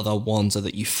there's another Wanzer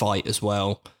that you fight as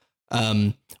well,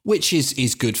 which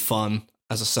is good fun.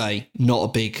 As I say, not a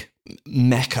big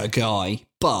mecha guy,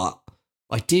 but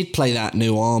I did play that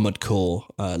new Armored Core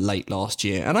late last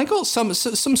year, and I got some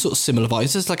sort of similar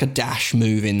vibes. There's like a dash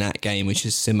move in that game, which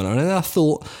is similar, and I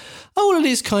thought, oh, well, it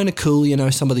is kind of cool. You know,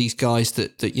 some of these guys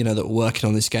that were working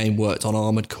on this game worked on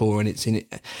Armored Core, and it's in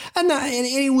it, and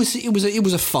it was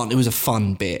a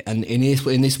fun bit. And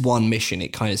in this one mission,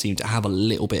 it kind of seemed to have a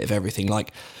little bit of everything.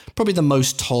 Like probably the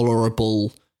most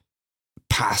tolerable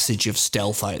passage of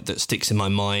stealth that sticks in my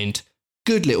mind.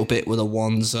 Good little bit with a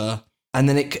Wanzer. And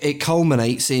then it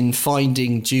culminates in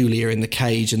finding Julia in the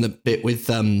cage and the bit with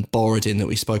Borodin that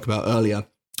we spoke about earlier.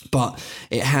 But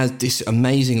it has this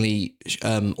amazingly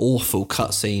awful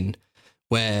cutscene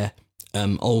where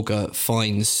Olga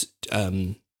finds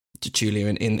Julia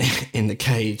in the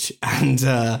cage, and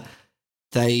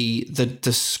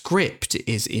the script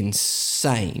is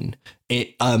insane.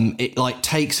 It like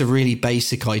takes a really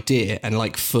basic idea and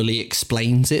like fully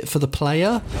explains it for the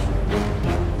player.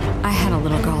 I had a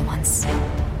little girl once.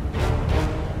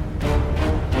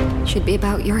 She'd be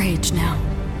about your age now.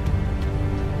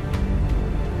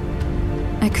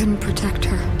 I couldn't protect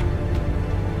her.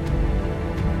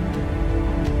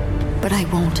 But I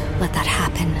won't let that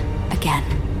happen again.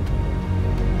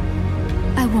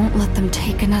 I won't let them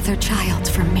take another child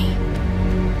from me.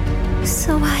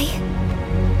 So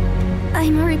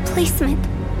I'm a replacement.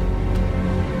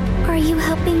 Are you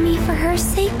helping me for her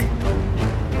sake?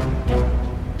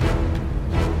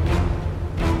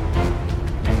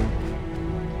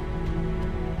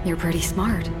 You're pretty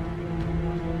smart.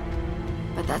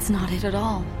 But that's not it at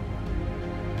all.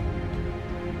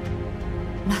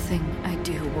 Nothing I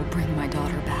do will bring my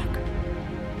daughter back.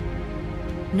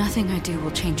 Nothing I do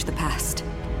will change the past.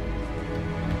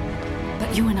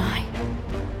 But you and I,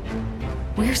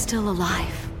 we're still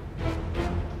alive.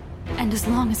 And as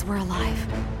long as we're alive,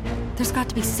 there's got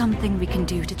to be something we can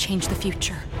do to change the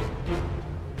future.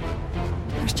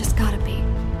 There's just gotta be.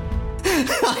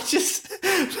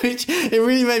 Which it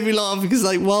really made me laugh because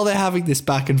like while they're having this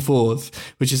back and forth,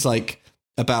 which is like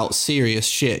about serious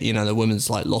shit, you know, the woman's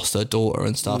like lost her daughter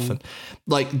and stuff, and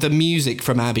like the music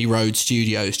from Abbey Road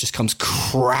Studios just comes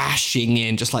crashing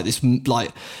in, just like this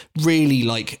like really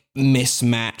like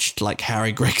mismatched like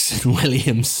Harry Gregson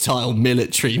Williams style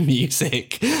military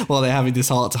music while they're having this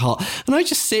heart to heart, and I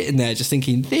just sitting there just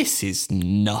thinking, this is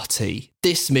nutty.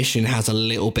 This mission has a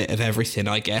little bit of everything,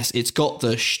 I guess. It's got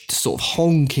the sort of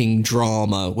honking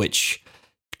drama, which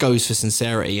goes for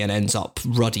sincerity and ends up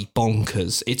ruddy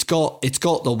bonkers. It's got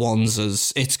the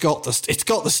Wanzers. It's got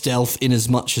the stealth in as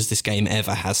much as this game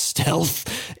ever has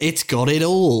stealth. It's got it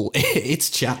all.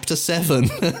 It's chapter 7.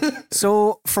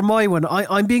 So for my one,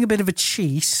 I'm being a bit of a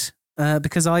cheat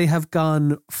because I have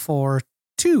gone for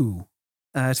two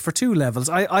levels.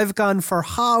 I've gone for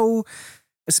how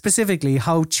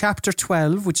chapter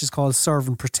 12, which is called Serve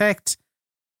and Protect,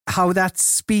 how that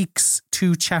speaks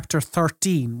to chapter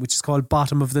 13, which is called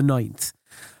Bottom of the Ninth,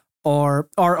 or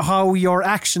how your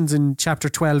actions in chapter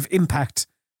 12 impact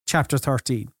chapter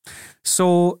 13.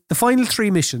 So the final 3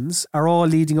 missions are all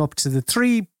leading up to the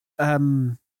 3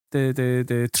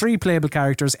 the 3 playable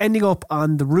characters ending up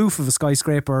on the roof of a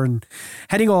skyscraper and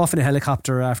heading off in a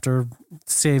helicopter after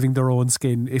saving their own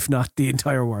skin, if not the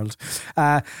entire world.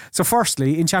 So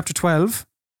firstly, in chapter 12,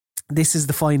 this is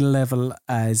the final level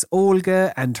as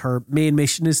Olga, and her main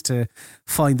mission is to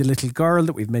find the little girl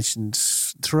that we've mentioned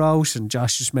throughout, and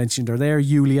Josh just mentioned her there,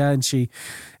 Yulia, and she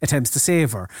attempts to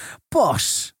save her.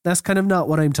 But that's kind of not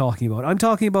what I'm talking about. I'm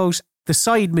talking about the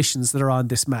side missions that are on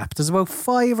this map. There's about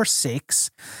 5 or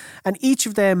 6, and each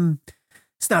of them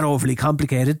It's not overly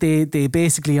complicated. They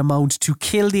basically amount to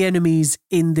kill the enemies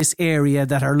in this area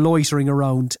that are loitering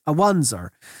around a Wanzer.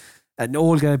 And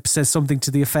Olga says something to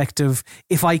the effect of,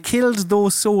 if I killed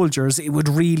those soldiers, it would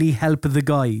really help the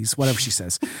guys, whatever she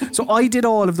says. So I did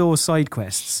all of those side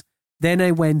quests. Then I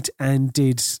went and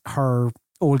did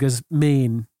Olga's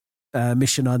main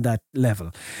mission on that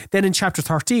level. Then in chapter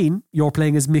 13, you're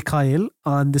playing as Mikhail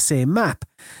on the same map.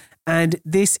 And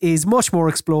this is much more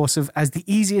explosive, as the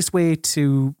easiest way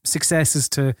to success is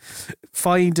to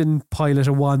find and pilot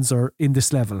a Wanzer in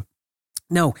this level.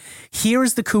 Now,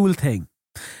 here's the cool thing.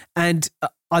 And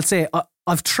I'll say,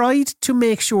 I've tried to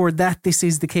make sure that this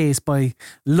is the case by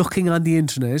looking on the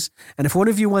internet. And if one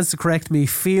of you wants to correct me,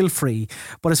 feel free.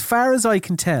 But as far as I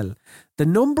can tell, the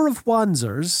number of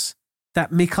Wanzers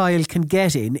that Mikhail can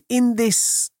get in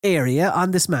this area,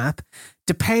 on this map,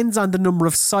 depends on the number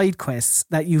of side quests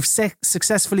that you've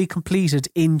successfully completed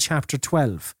in chapter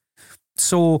 12.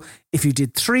 So if you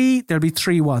did 3, there'll be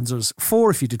 3 Wanzers,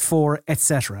 4 if you did 4,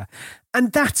 etc.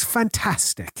 And that's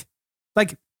fantastic.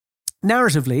 Like,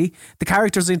 narratively, the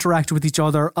characters interact with each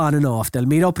other on and off. They'll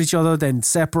meet up with each other, then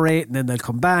separate, and then they'll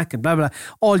come back and blah, blah,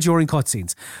 all during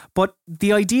cutscenes. But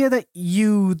the idea that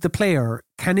you, the player,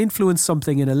 can influence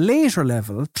something in a later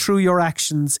level through your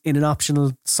actions in an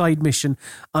optional side mission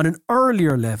on an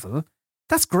earlier level,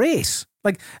 that's great.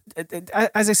 Like,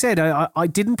 as I said, I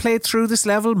didn't play through this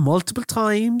level multiple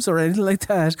times or anything like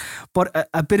that, but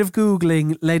a bit of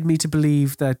Googling led me to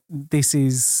believe that this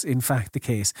is in fact the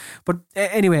case. But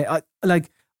anyway,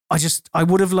 I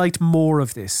would have liked more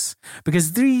of this,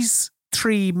 because these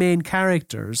 3 main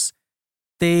characters,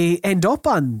 they end up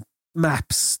on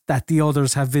maps that the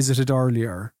others have visited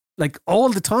earlier, like all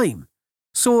the time.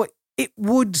 So it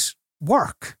would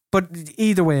work. But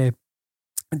either way,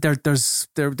 there was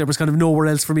kind of nowhere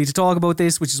else for me to talk about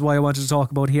this, which is why I wanted to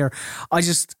talk about here. I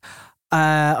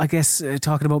guess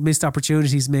talking about missed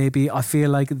opportunities, maybe I feel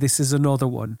like this is another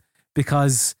one,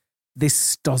 because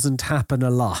this doesn't happen a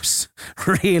lot,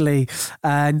 really,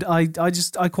 and I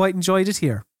quite enjoyed it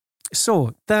here.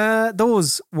 So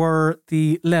those were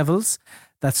the levels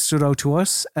that stood out to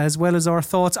us, as well as our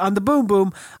thoughts on the boom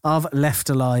boom of Left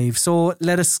Alive. So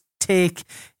let us take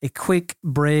a quick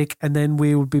break, and then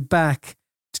we will be back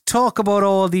to talk about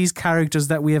all these characters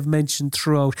that we have mentioned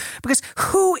throughout. Because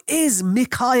who is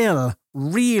Mikhail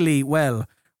really? Well,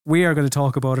 we are going to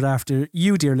talk about it after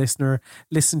you, dear listener,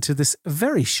 listen to this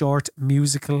very short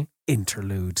musical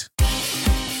interlude.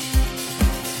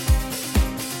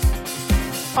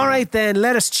 All right then,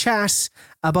 let us chat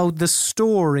about the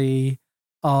story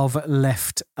of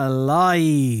Left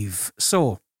Alive.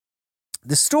 So,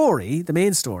 the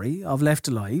main story of Left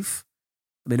Alive,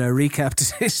 I mean, I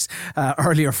recapped it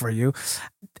earlier for you.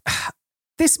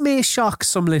 This may shock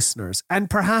some listeners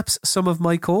and perhaps some of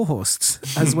my co-hosts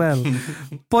as well.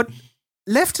 But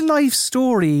Left Alive's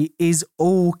story is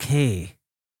okay.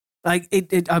 Like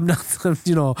I'm not going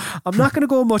to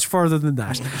go much further than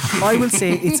that. I will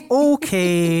say it's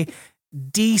okay,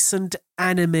 decent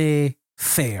anime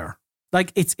fare.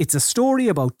 Like it's a story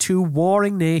about 2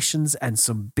 warring nations and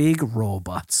some big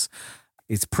robots.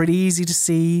 It's pretty easy to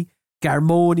see.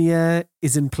 Garmonia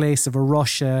is in place of a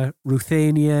Russia.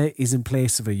 Ruthenia is in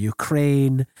place of a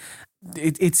Ukraine.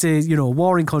 It's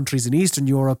warring countries in Eastern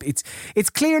Europe. It's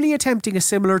clearly attempting a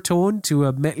similar tone to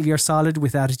a Metal Gear Solid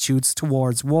with attitudes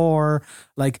towards war,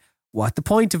 like what the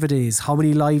point of it is, how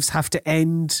many lives have to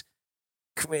end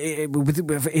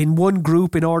in one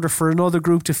group in order for another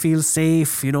group to feel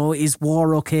safe. Is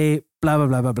war okay? Blah blah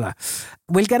blah blah blah.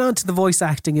 We'll get on to the voice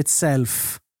acting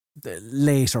itself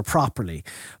later properly,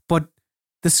 but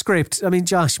the script, I mean,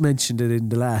 Josh mentioned it in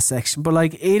the last section, but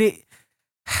like it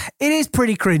is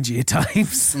pretty cringy at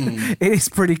times. It is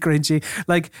pretty cringy.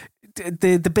 Like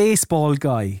the baseball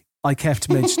guy I kept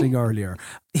mentioning earlier,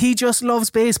 he just loves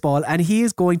baseball and he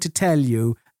is going to tell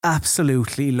you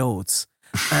absolutely loads.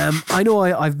 I know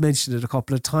I've mentioned it a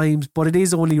couple of times, but it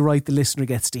is only right the listener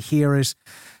gets to hear it.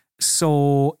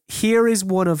 So here is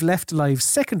one of Left Alive's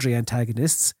secondary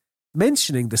antagonists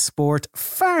mentioning the sport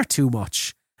far too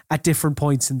much at different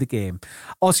points in the game.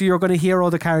 Also, you're going to hear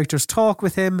other characters talk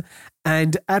with him,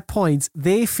 and at points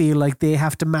they feel like they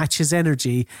have to match his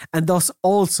energy and thus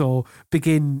also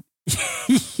begin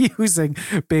using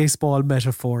baseball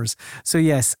metaphors. So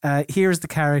yes, here's the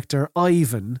character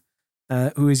Ivan,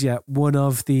 who is one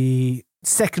of the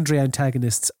secondary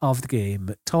antagonists of the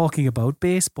game, talking about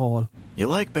baseball. You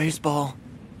like baseball?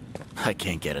 I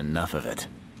can't get enough of it.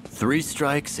 3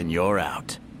 strikes and you're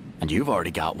out. And you've already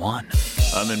got 1.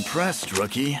 I'm impressed,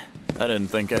 rookie. I didn't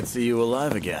think I'd see you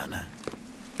alive again.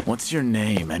 What's your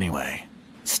name, anyway?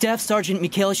 Staff Sergeant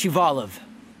Mikhail Shuvalov.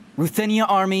 Ruthenia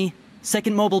Army,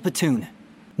 2nd Mobile Platoon.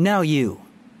 Now you.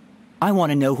 I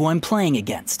want to know who I'm playing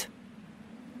against.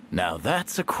 Now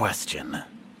that's a question.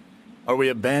 Are we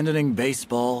abandoning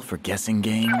baseball for guessing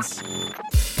games?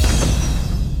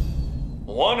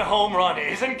 One home run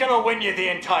isn't gonna win you the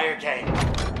entire game.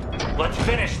 Let's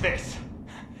finish this.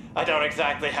 I don't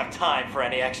exactly have time for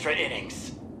any extra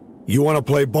innings. You want to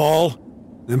play ball?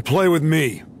 Then play with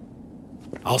me.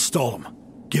 I'll stall him.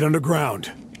 Get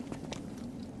underground.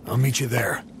 I'll meet you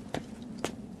there.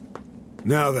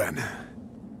 Now then,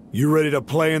 you ready to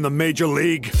play in the Major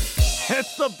League?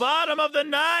 It's the bottom of the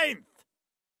 9th!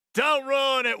 Don't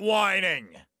ruin it whining!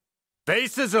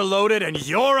 Bases are loaded and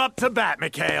you're up to bat,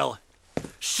 Mikhail.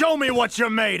 Show me what you're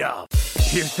made of.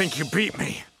 You think you beat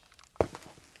me?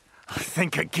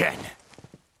 Think again.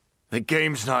 The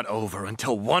game's not over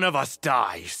until one of us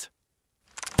dies.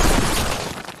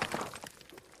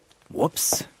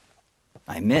 Whoops.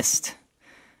 I missed.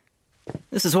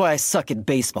 This is why I suck at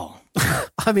baseball.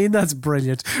 I mean, that's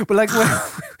brilliant. But like,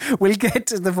 we'll get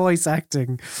to the voice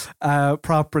acting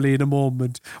properly in a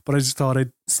moment. But I just thought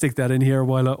I'd stick that in here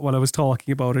while I was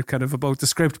talking about it, kind of about the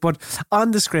script. But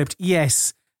on the script,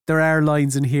 yes, there are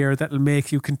lines in here that'll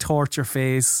make you contort your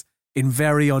face in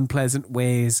very unpleasant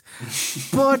ways.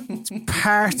 But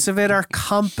parts of it are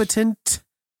competent,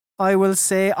 I will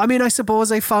say. I mean, I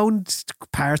suppose I found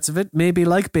parts of it, maybe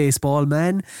like Baseball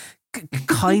Man,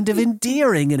 kind of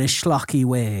endearing in a schlocky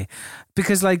way,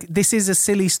 because like this is a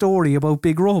silly story about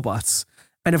big robots,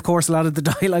 and of course a lot of the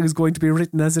dialogue is going to be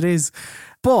written as it is.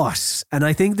 But, and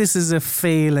I think this is a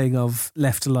failing of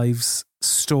Left Alive's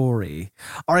story,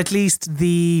 or at least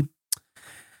the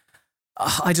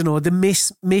I don't know, the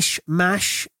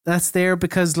mishmash that's there,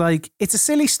 because like it's a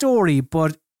silly story,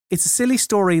 but it's a silly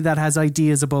story that has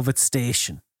ideas above its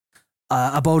station.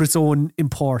 About its own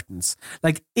importance.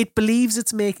 Like, it believes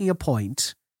it's making a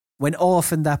point when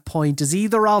often that point is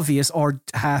either obvious or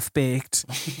half-baked.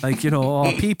 Like, you know,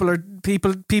 oh, people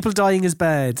dying is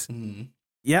bad. Mm.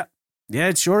 Yeah,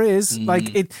 it sure is.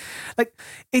 Mm.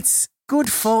 It's good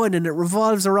fun and it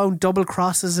revolves around double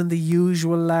crosses and the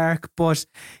usual lark, but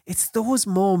it's those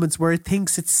moments where it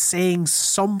thinks it's saying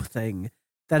something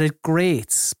that it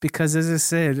grates, because as I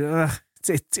said,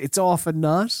 it's often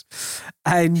not.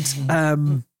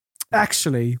 And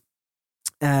actually,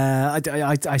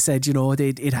 I said, you know,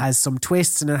 it has some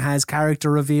twists and it has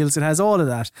character reveals, it has all of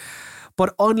that.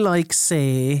 But unlike,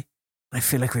 say, I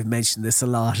feel like we've mentioned this a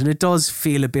lot, and it does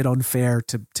feel a bit unfair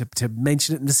to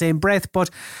mention it in the same breath, but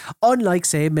unlike,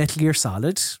 say, Metal Gear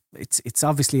Solid, it's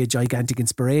obviously a gigantic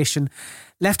inspiration.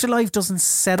 Left Alive doesn't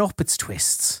set up its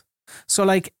twists. So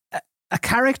like a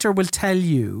character will tell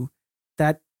you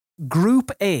that Group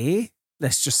A,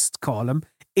 let's just call him,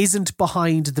 isn't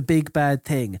behind the big bad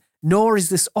thing, nor is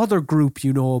this other group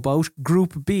you know about,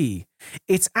 Group B.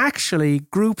 It's actually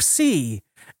Group C,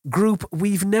 group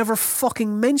we've never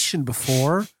fucking mentioned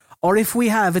before, or if we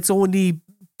have, it's only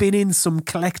been in some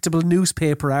collectible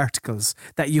newspaper articles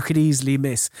that you could easily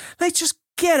miss. Like, just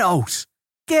get out.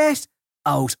 Get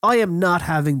out. I am not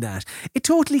having that. It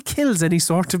totally kills any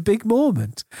sort of big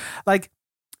moment. Like,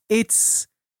 it's...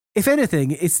 If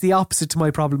anything, it's the opposite to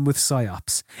my problem with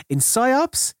PsyOps. In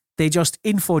PsyOps, they just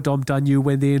info dumped on you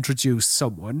when they introduced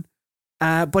someone.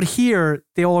 But here,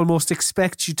 they almost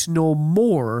expect you to know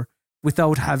more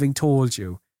without having told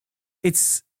you.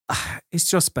 It's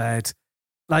just bad.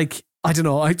 Like, I don't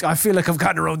know, I feel like I've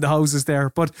gotten around the houses there,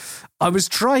 but I was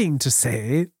trying to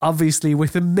say, obviously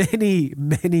with many,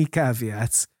 many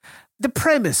caveats, the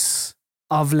premise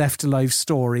of Left Alive's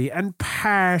story and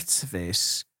parts of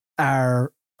it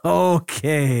are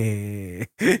okay,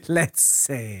 let's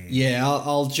say. Yeah,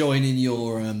 I'll join in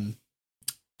your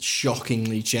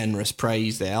shockingly generous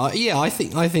praise there. I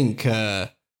think the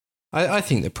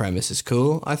premise is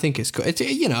cool. I think it's cool. It's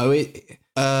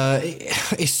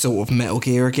sort of Metal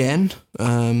Gear again.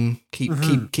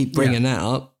 Keep bringing that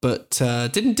up, but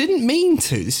didn't mean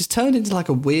to. This has turned into like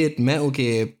a weird Metal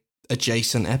Gear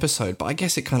adjacent episode, but I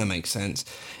guess it kind of makes sense.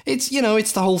 It's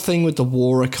the whole thing with the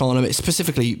war economy,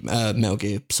 specifically Metal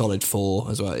Gear Solid 4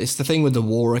 as well. It's the thing with the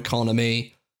war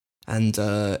economy, and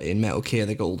in Metal Gear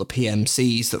they got all the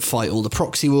PMCs that fight all the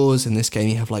proxy wars. In this game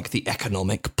you have like the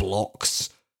economic blocks.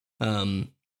 Although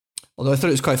I thought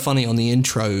it was quite funny on the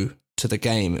intro to the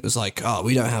game, it was like, oh,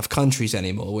 we don't have countries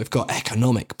anymore, we've got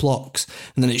economic blocks,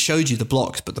 and then it showed you the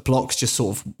blocks, but the blocks just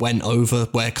sort of went over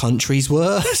where countries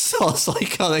were. So I was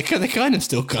like, oh, they're kind of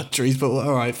still countries, but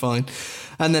all right, fine.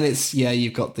 And then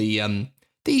you've got the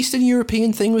Eastern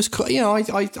European thing was,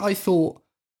 I thought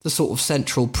the sort of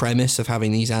central premise of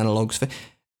having these analogues for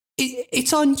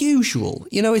it's unusual.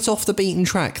 You know, it's off the beaten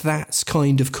track. That's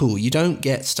kind of cool. You don't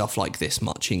get stuff like this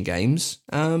much in games.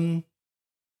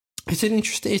 It's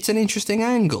an interesting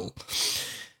angle.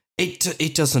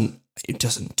 It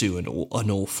doesn't do an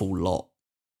awful lot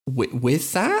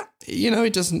with that. You know,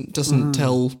 it doesn't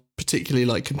tell particularly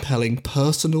like compelling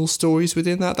personal stories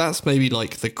within that. That's maybe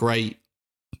like the great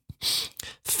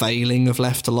failing of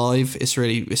Left Alive. It's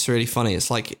really funny. It's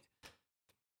like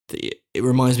it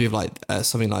reminds me of like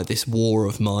something like This War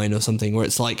of Mine or something, where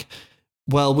it's like,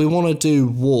 well, we want to do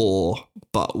war,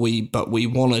 but we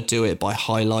want to do it by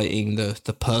highlighting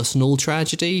the personal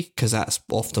tragedy, because that's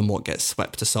often what gets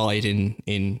swept aside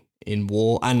in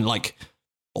war, and like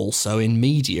also in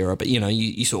media. But you know,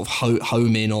 you sort of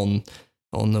home in on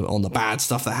the bad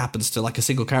stuff that happens to like a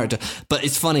single character. But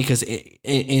it's funny because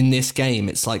in this game,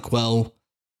 it's like, well,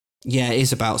 yeah, it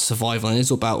is about survival and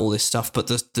it's about all this stuff, but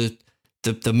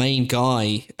the main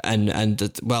guy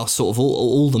and well, sort of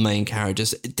all the main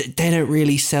characters, they don't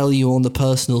really sell you on the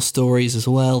personal stories as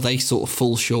well. They sort of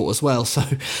fall short as well.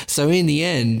 So in the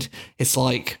end, it's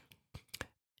like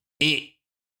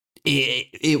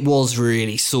it was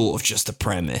really sort of just a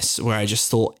premise where I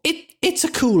just thought it's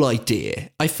a cool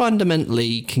idea. I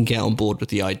fundamentally can get on board with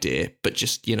the idea, but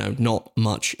just, you know, not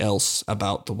much else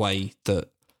about the way that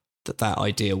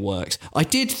idea works. I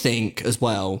did think as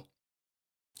well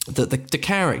that the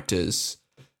characters,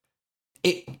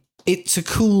 it's a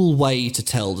cool way to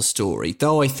tell the story,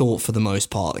 though I thought for the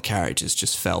most part the characters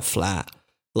just fell flat.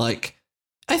 Like,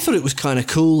 I thought it was kind of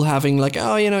cool having like,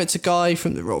 oh, you know, it's a guy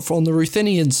from the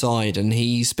Ruthenian side and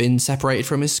he's been separated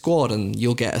from his squad, and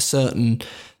you'll get a certain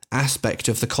aspect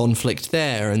of the conflict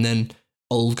there. And then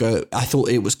Olga, I thought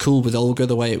it was cool with Olga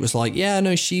the way it was like, yeah,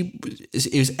 no,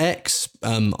 it was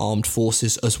ex-armed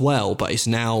forces as well, but it's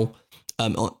now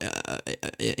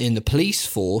in the police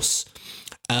force,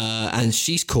 and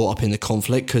she's caught up in the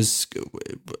conflict because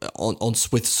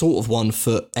with sort of one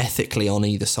foot ethically on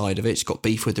either side of it. She's got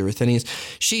beef with the Ruthenians.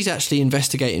 She's actually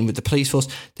investigating with the police force.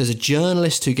 There's a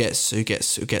journalist who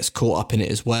gets caught up in it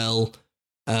as well,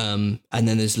 and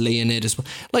then there's Leonid as well.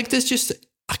 Like, there's just,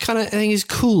 I kind of think it's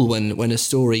cool when a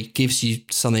story gives you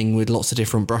something with lots of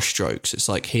different brushstrokes. It's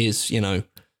like, here's, you know,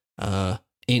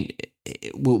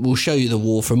 we'll show you the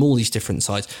war from all these different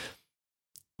sides.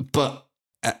 But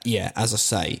yeah, as I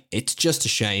say, it's just a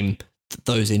shame that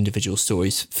those individual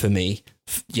stories for me,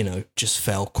 you know, just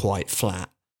fell quite flat.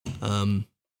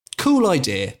 Cool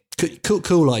idea.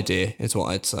 Cool idea is what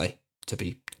I'd say, to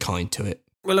be kind to it.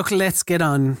 Well, look, let's get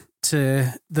on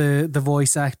to the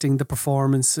voice acting, the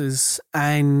performances.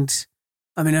 And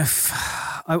I mean, if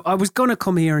I was going to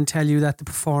come here and tell you that the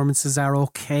performances are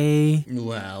okay.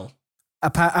 Well,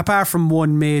 apart from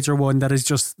one major one that is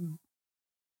just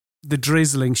the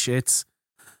drizzling shits.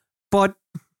 But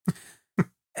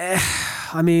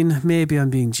I mean, maybe I'm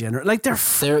being generous. Like,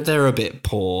 they're a bit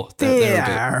poor. They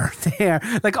are.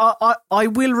 Like, I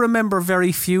will remember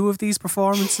very few of these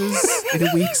performances in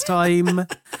a week's time.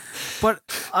 But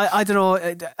I don't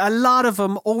know, a lot of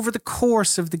them over the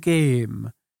course of the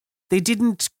game, they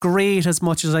didn't grate as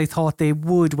much as I thought they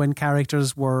would when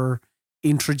characters were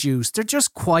introduced. They're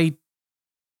just quite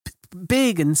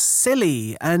big and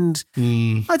silly, and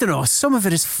I don't know, some of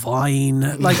it is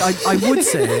fine. Like, I would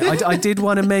say, I did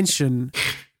want to mention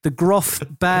the gruff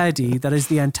baddie that is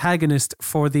the antagonist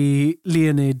for the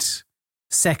Leonid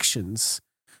sections,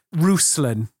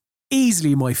 Ruslan.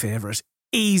 Easily my favourite.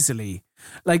 Easily.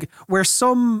 Like, where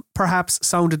some perhaps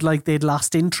sounded like they'd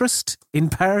lost interest in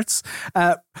parts,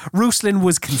 Ruslan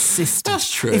was consistent.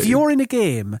 That's true. If you're in a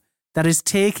game that is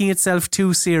taking itself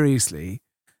too seriously,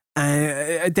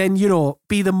 then, you know,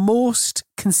 be the most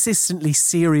consistently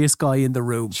serious guy in the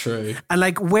room. True. And,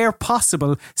 like, where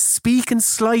possible, speak in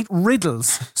slight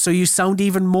riddles so you sound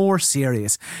even more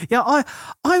serious. Yeah,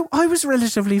 I was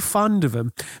relatively fond of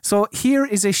him. So here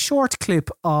is a short clip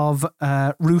of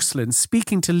Ruslan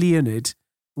speaking to Leonid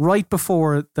right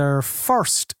before their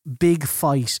first big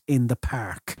fight in the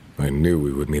park. I knew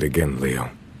we would meet again,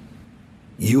 Leo.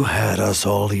 You had us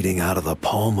all eating out of the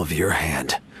palm of your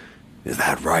hand. Is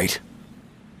that right?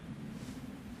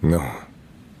 No.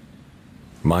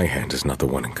 My hand is not the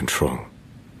one in control.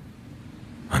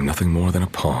 I'm nothing more than a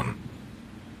pawn.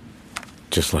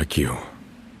 Just like you.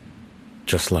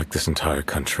 Just like this entire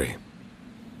country.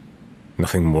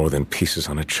 Nothing more than pieces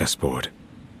on a chessboard.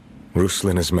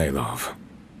 Ruslan Ismailov,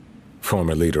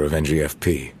 former leader of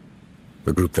NGFP,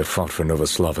 the group that fought for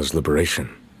Novoslava's liberation.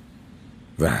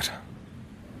 That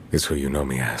is who you know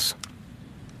me as.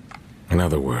 In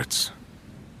other words,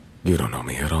 you don't know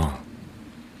me at all.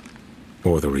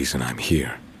 Or the reason I'm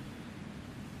here.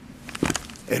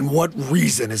 And what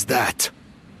reason is that?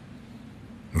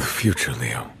 The future,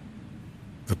 Leo.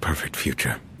 The perfect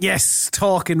future. Yes,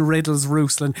 talking riddles,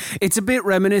 Ruslan. It's a bit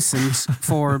reminiscent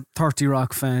for 30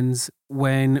 Rock fans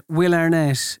when Will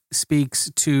Arnett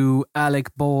speaks to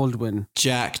Alec Baldwin.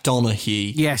 Jack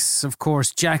Donaghy. Yes, of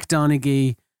course, Jack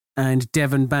Donaghy and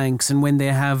Devon Banks, and when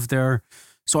they have their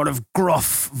sort of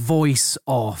gruff voice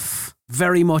off.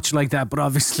 Very much like that, but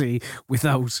obviously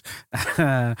without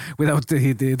the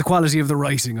quality of the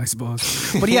writing, I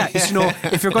suppose. But yeah, you know,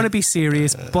 if you're going to be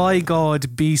serious, by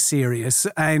God, be serious.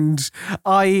 And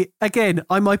I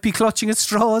might be clutching at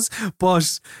straws,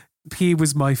 but he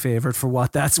was my favourite for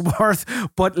what that's worth.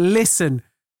 But listen,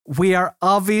 we are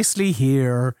obviously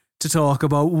here to talk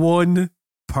about one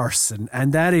person,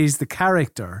 and that is the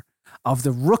character of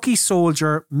the rookie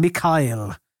soldier,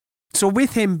 Mikhail. So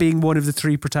with him being one of the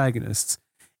three protagonists,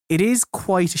 it is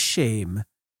quite a shame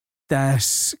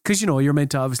that, because, you know, you're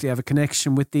meant to obviously have a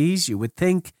connection with these, you would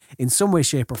think, in some way,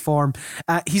 shape or form.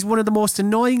 He's one of the most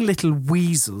annoying little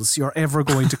weasels you're ever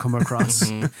going to come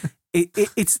across.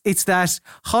 It's that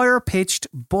higher-pitched,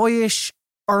 boyish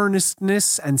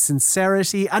earnestness and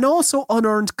sincerity, and also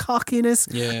unearned cockiness,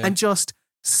 and just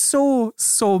so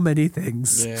many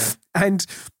things. Yeah. And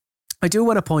I do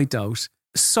want to point out,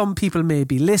 some people may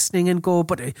be listening and go,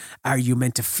 but are you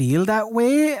meant to feel that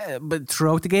way but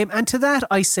throughout the game? And to that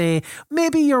I say,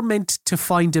 maybe you're meant to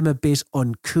find him a bit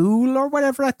uncool or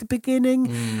whatever at the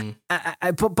beginning.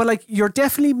 But like, you're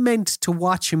definitely meant to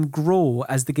watch him grow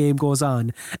as the game goes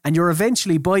on, and you're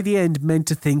eventually by the end meant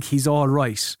to think he's all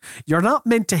right. You're not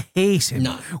meant to hate him,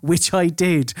 which I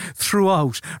did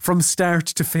throughout from start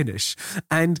to finish.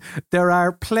 And there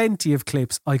are plenty of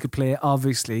clips I could play,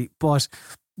 obviously, but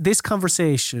this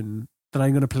conversation that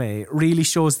I'm going to play really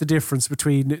shows the difference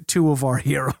between two of our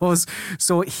heroes.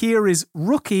 So here is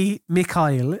rookie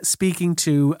Mikhail speaking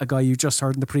to a guy you just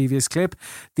heard in the previous clip,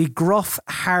 the gruff,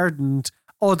 hardened,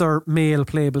 other male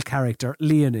playable character,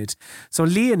 Leonid. So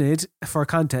Leonid, for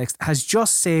context, has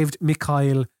just saved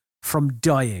Mikhail from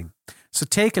dying. So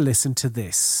take a listen to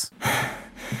this.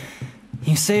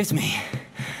 You saved me.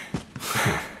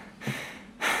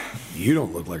 You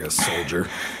don't look like a soldier.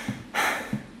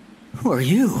 Who are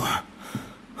you?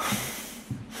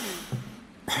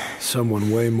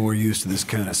 Someone way more used to this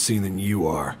kind of scene than you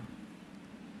are.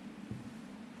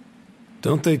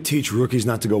 Don't they teach rookies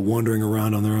not to go wandering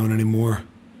around on their own anymore?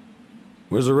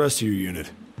 Where's the rest of your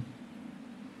unit?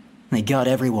 They got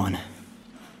everyone.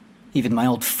 Even my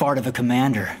old fart of a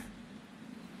commander.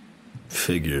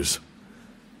 Figures.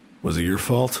 Was it your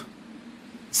fault?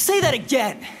 Say that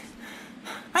again!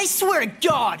 I swear to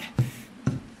God!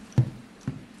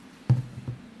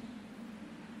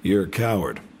 You're a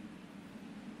coward.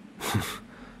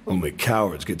 Only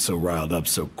cowards get so riled up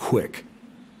so quick.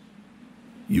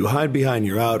 You hide behind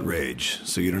your outrage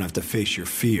so you don't have to face your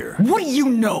fear. What do you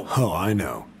know? Oh, I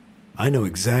know. I know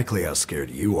exactly how scared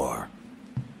you are.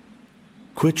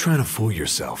 Quit trying to fool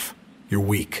yourself. You're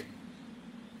weak.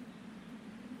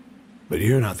 But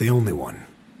you're not the only one.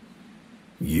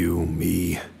 You,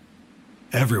 me,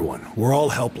 everyone, we're all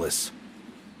helpless.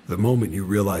 The moment you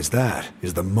realize that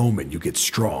is the moment you get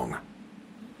strong.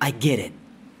 I get it.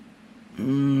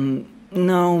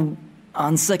 No,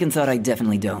 on second thought, I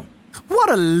definitely don't. What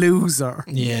a loser.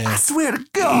 Yeah. I swear to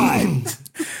God.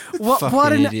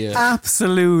 what an idiot.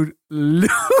 Absolute loser.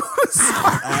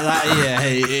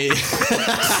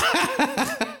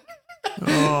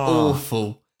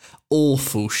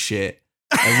 Awful shit.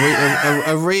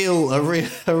 A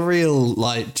real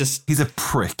like just. He's a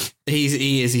prick.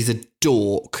 He's a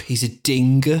dork. He's a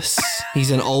dingus.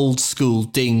 He's an old school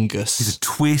dingus. He's a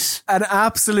twit. An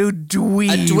absolute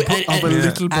dweeb of a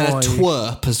little boy. And a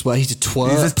twerp as well. He's a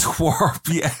twerp. He's a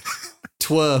twerp, yeah.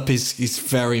 Twerp is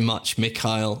very much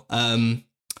Mikhail. No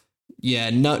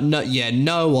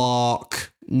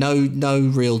arc, no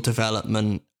real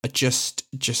development. Just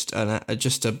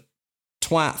a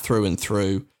twat through and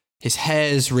through. His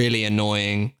hair's really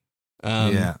annoying.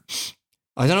 Yeah.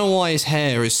 I don't know why his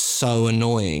hair is so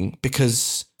annoying,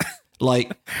 because,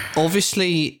 like,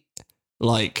 obviously,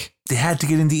 like... They had to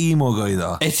get in the emo guy,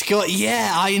 though. It's got...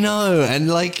 Yeah, I know. And,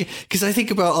 like, because I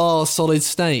think about, Solid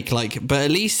Snake, like, but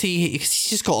at least he's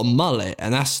just got a mullet,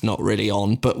 and that's not really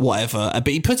on, but whatever. But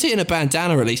he puts it in a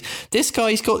bandana, at least. This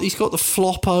guy, he's got the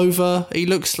flop over. He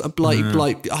looks like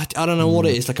I don't know what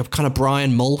it is, like a kind of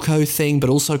Brian Molko thing, but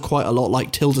also quite a lot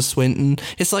like Tilda Swinton.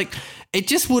 It's like... It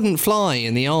just wouldn't fly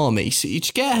in the army. So you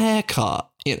just get a haircut.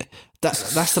 You know,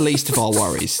 that's the least of our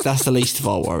worries. That's the least of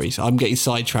our worries. I'm getting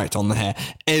sidetracked on the hair.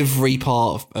 Every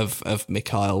part of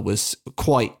Mikhail was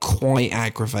quite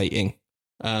aggravating.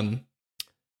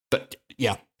 But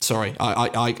Yeah, sorry.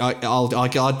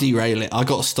 I'll derail it. I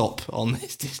got to stop on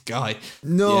this guy.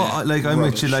 No, Yeah, I'm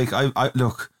rubbish. actually I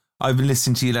look. I've been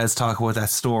listening to you lads talk about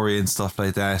that story and stuff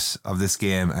like that of this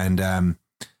game, and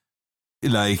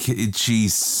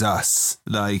Jesus,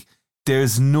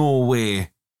 there's no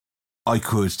way I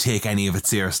could take any of it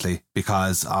seriously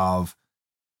because of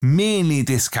mainly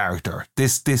this character.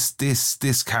 This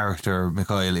character,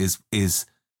 Mikhail, is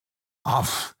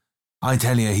I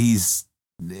tell you, he's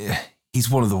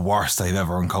one of the worst I've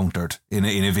ever encountered in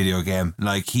a video game.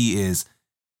 He is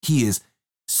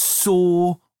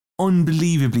so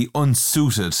unbelievably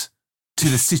unsuited to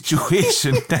the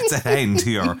situation that's at hand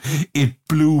here. It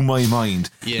blew my mind.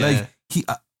 Yeah.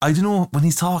 I don't know, when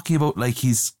he's talking about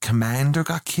his commander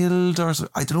got killed or so,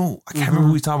 I don't know. I can't remember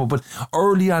who he's talking about, but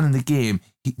early on in the game,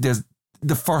 there's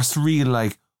the first real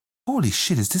holy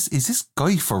shit, is this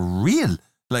guy for real?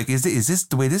 Is this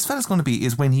the way this fella's going to be?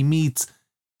 Is when he meets,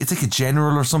 it's like a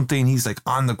general or something. He's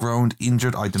on the ground,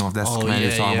 injured. I don't know if that's the commander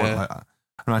he's talking about.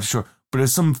 I'm not sure. But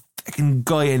there's some fucking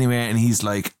guy anyway, and he's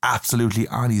absolutely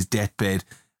on his deathbed,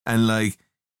 and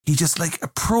he just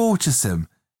approaches him,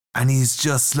 and he's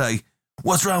just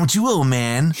 "What's wrong with you, old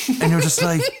man?" And you're just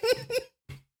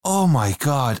oh my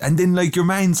God. And then your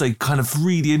man's kind of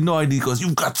really annoyed, and he goes,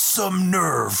 "You've got some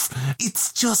nerve."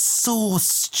 It's just so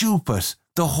stupid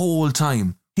the whole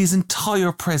time. His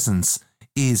entire presence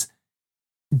is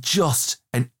just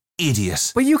an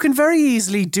idiot. But you can very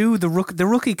easily do the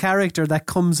rookie character that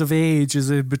comes of age is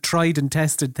a tried and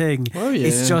tested thing. Oh, yeah.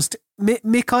 It's just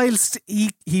Mikhail.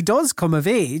 He does come of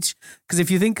age, because if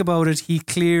you think about it, he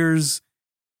kills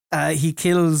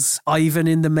Ivan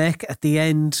in the mech at the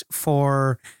end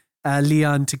for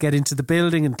Leon to get into the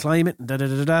building and climb it.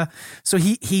 And So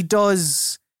he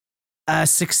does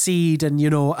succeed, and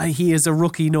he is a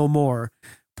rookie no more.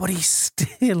 But he's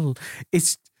still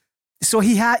So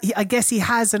I guess he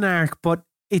has an arc, but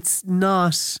it's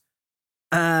not.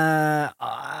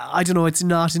 I don't know. It's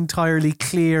not entirely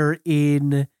clear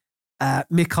in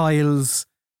Mikhail's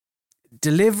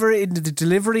delivery,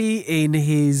 in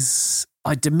his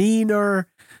demeanor,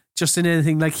 just in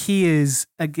anything. He is,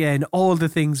 again, all the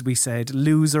things we said: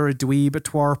 loser, a dweeb, a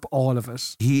twerp, all of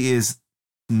it. He is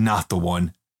not the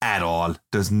one at all.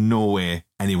 There's no way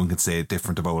anyone can say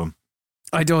different about him.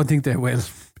 I don't think they will.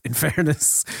 In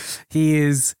fairness, he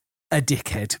is a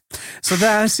dickhead. So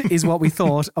that is what we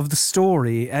thought of the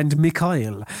story and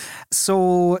Mikhail.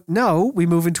 So now we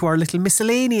move into our little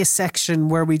miscellaneous section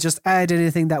where we just add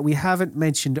anything that we haven't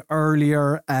mentioned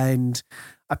earlier. And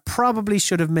I probably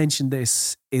should have mentioned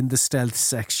this in the stealth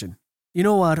section. You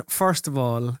know what? First of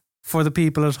all, for the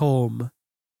people at home,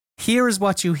 here is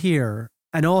what you hear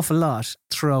an awful lot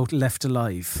throughout Left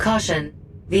Alive. Caution.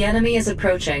 The enemy is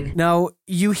approaching. Now,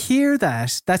 you hear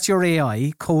that. That's your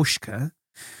AI, Koshka,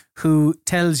 who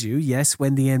tells you, yes,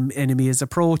 when the enemy is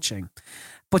approaching.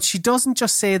 But she doesn't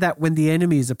just say that when the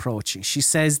enemy is approaching. She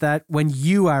says that when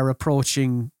you are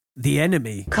approaching the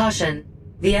enemy. Caution.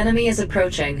 The enemy is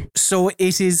approaching. So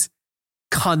it is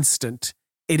constant.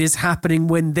 It is happening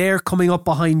when they're coming up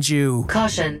behind you.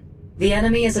 Caution. The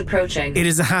enemy is approaching. It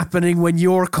is happening when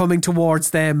you're coming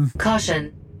towards them.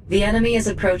 Caution. The enemy is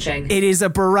approaching. It is a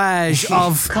barrage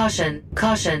of... Caution,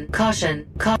 caution, caution,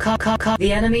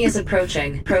 The enemy is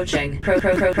approaching. Approaching.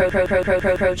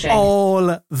 Approaching.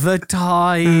 All the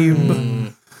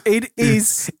time. It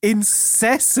is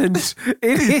incessant.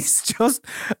 It is just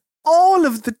all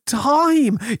of the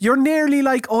time. You're nearly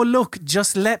oh, look,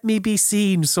 just let me be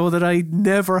seen so that I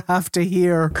never have to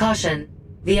hear... Caution.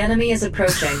 The enemy is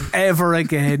approaching. Ever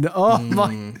again. Oh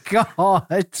my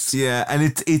God. Yeah, and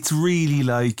it's really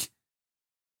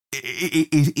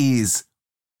it is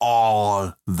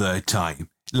all the time.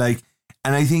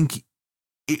 And I think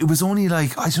it was only I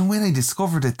don't know when I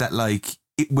discovered it that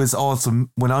it was also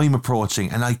when I'm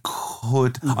approaching, and I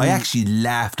actually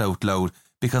laughed out loud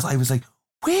because I was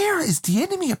where is the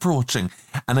enemy approaching?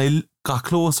 And I got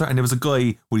closer, and there was a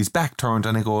guy with his back turned,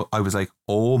 and I was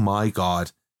oh my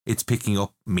God. It's picking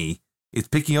up me. It's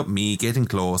picking up me, getting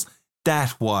close.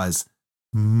 That was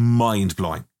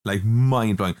mind-blowing.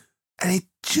 Mind-blowing. And it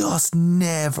just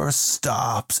never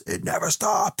stops. It never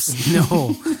stops.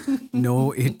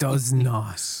 No, it does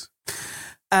not.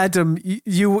 Adam,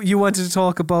 you wanted to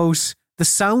talk about the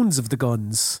sounds of the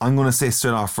guns. I'm going to say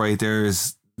straight off, right, there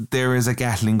is a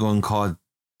Gatling gun called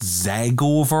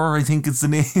Zagover, I think it's the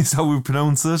name, is how we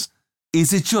pronounce it.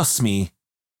 Is it just me?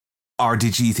 Or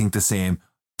did you think the same?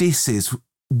 This is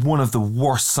one of the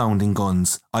worst sounding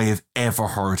guns I have ever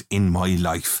heard in my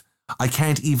life. I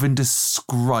can't even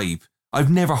describe. I've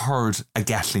never heard a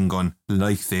Gatling gun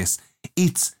like this.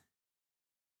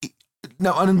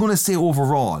 Now, and I'm going to say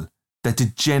overall, that the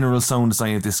general sound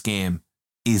design of this game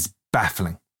is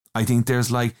baffling. I think there's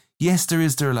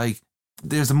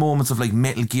there's the moments of like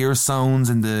Metal Gear sounds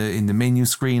in the menu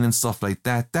screen and stuff like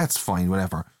that. That's fine,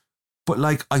 whatever. But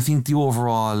like, I think the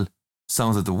overall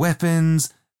sounds of the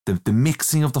weapons, the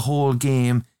mixing of the whole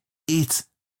game, it's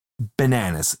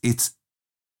bananas. It's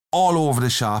all over the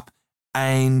shop.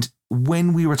 And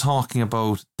when we were talking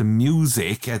about the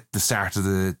music at the start of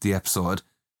the episode,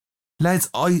 lads,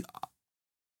 I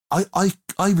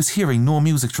was hearing no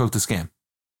music throughout this game.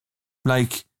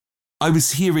 Like, I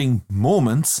was hearing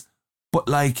moments, but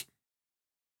like,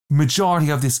 majority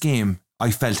of this game,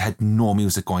 I felt had no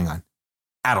music going on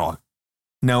at all.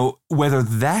 Now, whether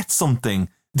that's something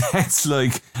that's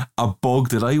like a bug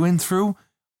that I went through,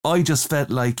 I just felt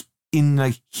like in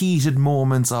like heated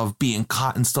moments of being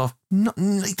caught and stuff,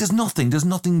 like there's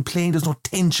nothing playing, there's no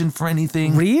tension for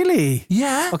anything. Really?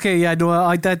 Yeah. Okay, yeah,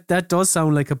 no, that does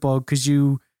sound like a bug, because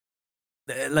you,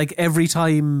 like, every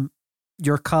time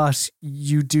you're caught,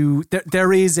 you do,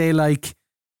 there is a like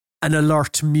an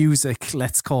alert music,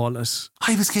 let's call it.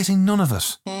 I was getting none of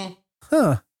it.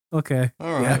 Huh. Okay.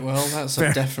 All right. Yeah. Well, that's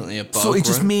Fair. definitely a bug. So it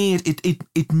just right? made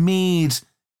it made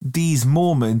these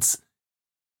moments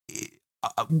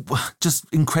just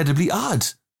incredibly odd.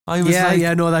 I was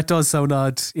no, that does sound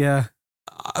odd. Yeah.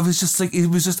 I was just like, it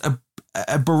was just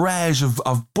a barrage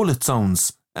of bullet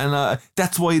sounds. And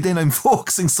that's why then I'm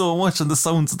focusing so much on the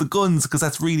sounds of the guns, because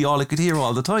that's really all I could hear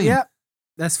all the time. Yeah,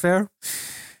 that's fair.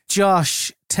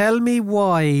 Josh, tell me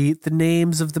why the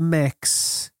names of the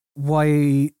mechs,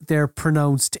 why they're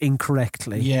pronounced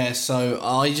incorrectly. Yeah, so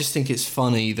I just think it's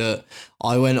funny that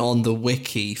I went on the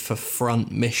wiki for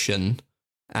Front Mission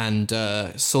and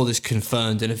saw this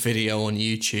confirmed in a video on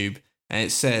YouTube. And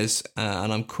it says,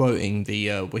 and I'm quoting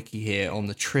the wiki here on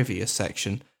the trivia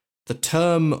section, the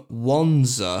term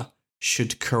Wanzer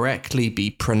should correctly be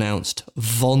pronounced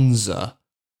Vonzer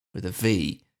with a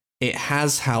V. It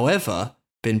has, however,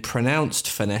 been pronounced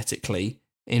phonetically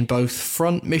in both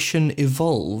Front Mission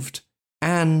Evolved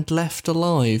and Left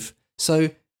Alive.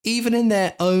 So even in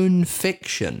their own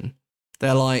fiction,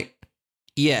 they're like,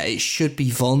 yeah, it should be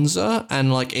Vonzer.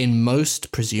 And like in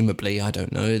most, presumably, I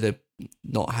don't know, they've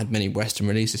not had many Western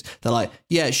releases, they're like,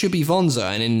 yeah, it should be Vonzer.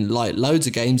 And in like loads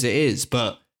of games it is,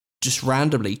 but just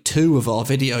randomly 2 of our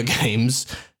video games,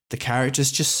 the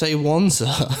characters just say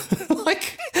Wanzer.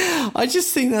 Like, I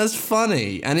just think that's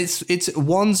funny. And it's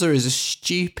Wanzer is a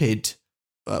stupid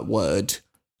word.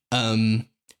 I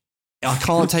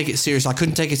can't take it seriously. I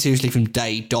couldn't take it seriously from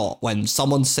day dot. When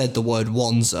someone said the word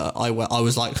Wanzer, I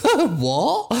was like,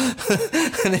 what?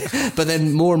 But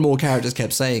then more and more characters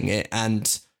kept saying it,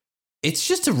 and it's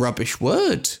just a rubbish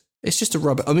word. It's just a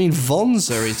rubbish. I mean,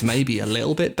 Vonzer is maybe a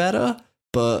little bit better,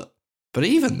 but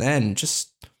even then,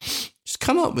 just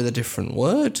come up with a different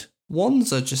word.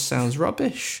 Wanzer just sounds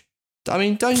rubbish. I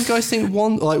mean, don't you guys think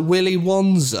like Willy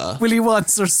Wanzer? Willy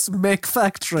Wanzer's mech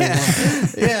factory.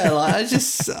 Yeah, like I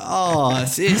just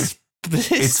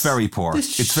it's very poor.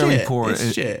 It's very poor.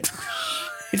 It's shit.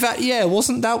 In fact, yeah,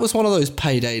 wasn't that was one of those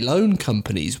payday loan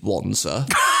companies, Wanzer?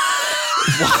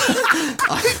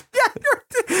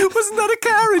 Wasn't that a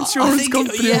car insurance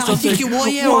company? Yeah, I think it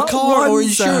was. Yeah, or car or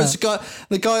insurance.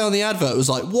 The guy on the advert was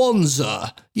like,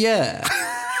 Wanzer. Yeah.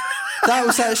 That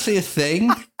was actually a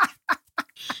thing.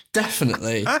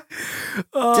 Definitely.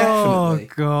 Oh,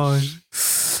 God.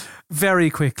 Very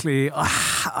quickly,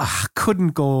 I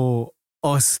couldn't go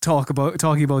us talking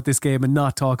about this game and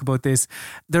not talk about this.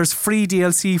 There's free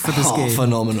DLC for this game.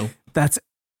 Phenomenal. That's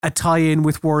a tie-in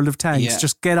with World of Tanks. Yeah.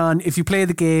 Just get on. If you play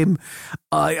the game,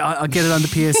 I'll get it on the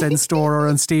PSN store or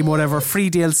on Steam, whatever. Free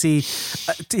DLC,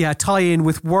 tie-in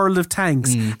with World of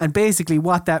Tanks. And basically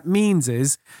what that means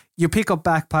is you pick up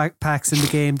backpacks in the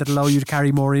game that allow you to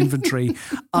carry more inventory.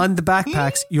 On the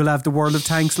backpacks, you'll have the World of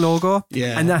Tanks logo.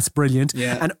 Yeah. And that's brilliant.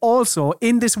 Yeah. And also,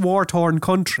 in this war-torn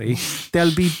country,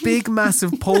 there'll be big,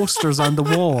 massive posters on the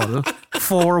wall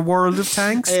for World of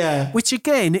Tanks. Yeah. Which,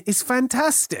 again, is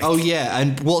fantastic. Oh, yeah.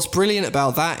 And what's brilliant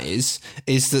about that is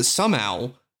that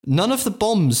somehow none of the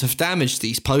bombs have damaged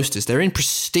these posters. They're in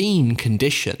pristine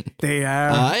condition. They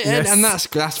are. Yes. And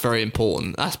that's very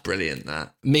important. That's brilliant,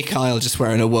 that. Mikhail just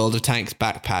wearing a World of Tanks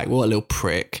backpack. What a little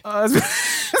prick.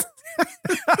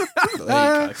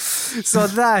 So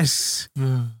that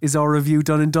is our review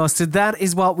done and dusted. That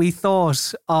is what we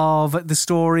thought of the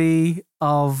story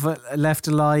of Left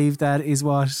Alive. That is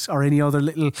what, or any other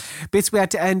little bits we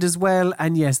had to end as well.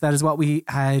 And yes, that is what we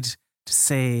had to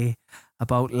say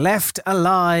about Left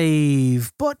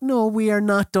Alive. But no, we are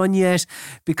not done yet,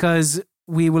 because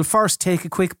we will first take a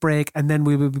quick break and then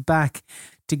we will be back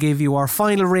to give you our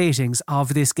final ratings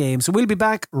of this game. So we'll be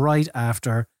back right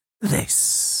after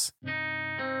this.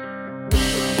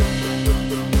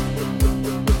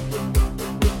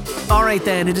 All right,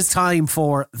 then, it is time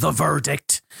for the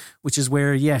verdict, which is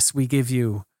where, yes, we give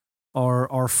you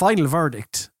our final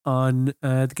verdict on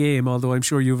the game, although I'm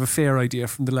sure you have a fair idea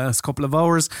from the last couple of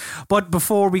hours. But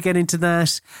before we get into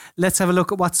that, let's have a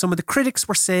look at what some of the critics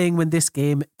were saying when this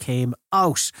game came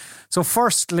out. So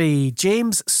firstly,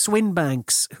 James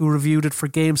Swinbanks, who reviewed it for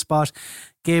GameSpot,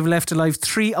 gave Left Alive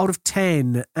 3 out of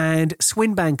 10, and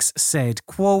Swinbanks said,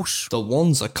 quote, "The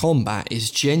Wanzer combat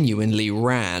is genuinely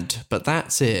rad, but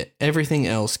that's it. Everything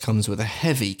else comes with a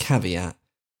heavy caveat,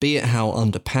 be it how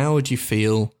underpowered you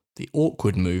feel, the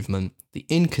awkward movement, the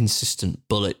inconsistent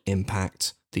bullet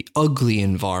impact, the ugly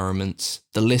environments,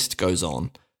 the list goes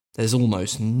on. There's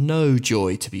almost no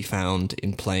joy to be found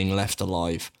in playing Left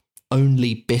Alive.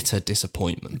 Only bitter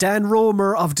disappointment." Dan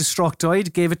Romer of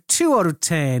Destructoid gave it 2 out of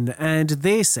 10, and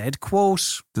they said,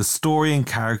 quote, "The story and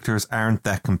characters aren't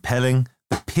that compelling.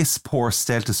 The piss poor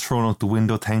stealth is thrown out the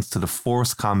window thanks to the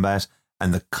forced combat,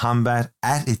 and the combat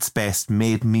at its best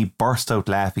made me burst out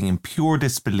laughing in pure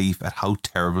disbelief at how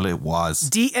terrible it was."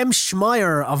 DM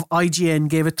Schmeier of IGN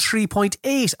gave it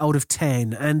 3.8 out of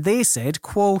 10, and they said,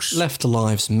 quote, "Left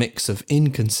Alive's mix of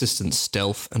inconsistent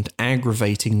stealth and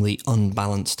aggravatingly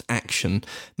unbalanced action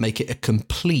make it a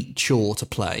complete chore to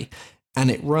play, and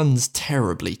it runs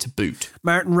terribly to boot."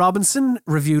 Martin Robinson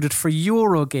reviewed it for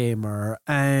Eurogamer,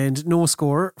 and no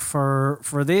score for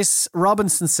this.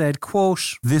 Robinson said,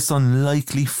 quote, "This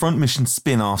unlikely front mission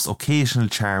spin-off's occasional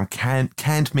charm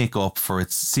can't make up for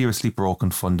its seriously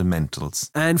broken fundamentals."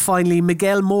 And finally,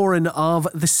 Miguel Morin of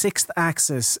The Sixth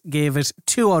Axis gave it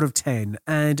 2 out of 10,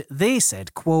 and they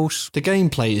said, quote, "The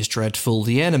gameplay is dreadful,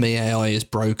 the enemy AI is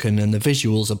broken, and the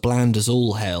visuals are bland as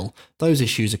all hell. Those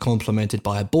issues are complemented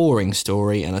by a boring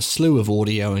story and a slew of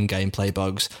audio and gameplay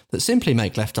bugs that simply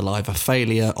make Left Alive a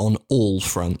failure on all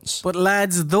fronts." But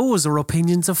lads, those are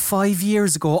opinions of 5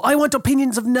 years ago. I want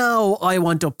opinions of now. I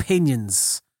want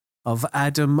opinions of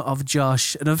Adam, of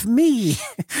Josh, and of me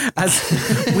as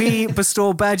we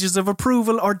bestow badges of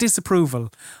approval or disapproval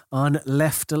on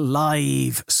Left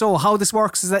Alive. So how this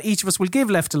works is that each of us will give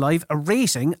Left Alive a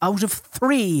rating out of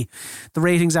 3. The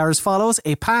ratings are as follows: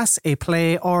 a pass, a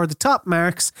play, or the top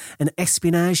marks, an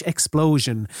espionage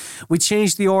explosion. We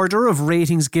change the order of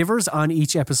ratings givers on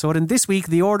each episode, and this week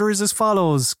the order is as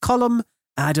follows: Colm,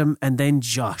 Adam, and then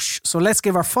Josh. So let's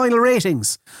give our final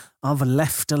ratings of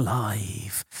Left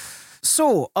Alive.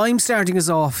 So I'm starting us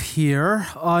off here.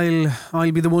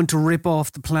 I'll be the one to rip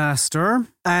off the plaster,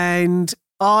 and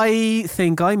I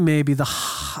think I'm maybe the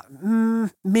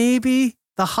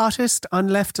hottest on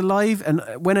Left Alive. And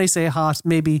when I say hot,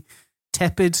 maybe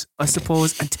tepid, I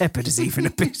suppose, and tepid is even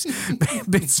a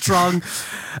bit strong.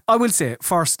 I will say,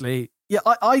 firstly, yeah,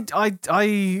 I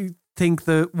think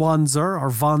the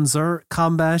Wanzer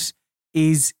combat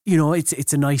is, you know,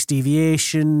 it's a nice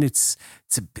deviation. It's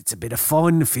a bit of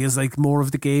fun. It feels like more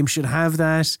of the game should have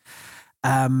that.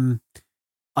 I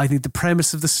think the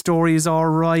premise of the story is all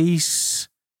right.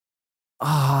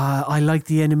 I like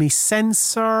the enemy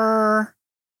sensor,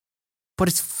 but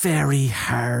it's very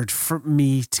hard for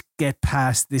me to get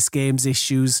past this game's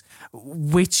issues,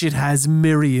 which it has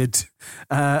myriad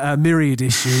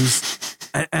issues,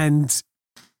 and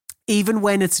even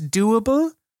when it's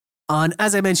doable,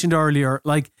 as I mentioned earlier,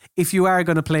 like, if you are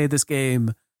going to play this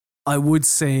game, I would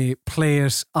say play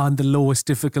it on the lowest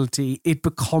difficulty. It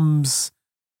becomes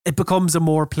a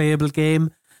more playable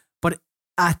game. But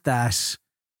at that,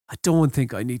 I don't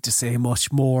think I need to say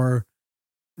much more.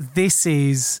 This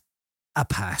is a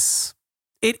pass.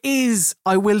 It is,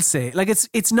 I will say, like,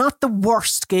 it's not the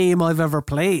worst game I've ever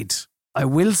played. I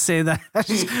will say that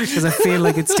because I feel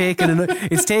like it's taken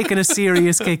a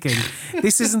serious kicking.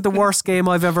 This isn't the worst game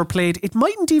I've ever played. It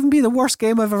mightn't even be the worst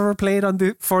game I've ever played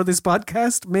for this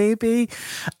podcast. Maybe.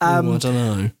 I don't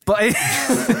know. But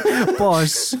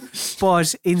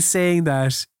in saying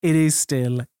that, it is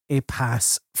still a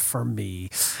pass for me.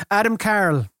 Adam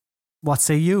Carroll, what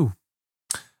say you?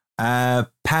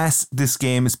 Pass. This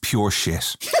game is pure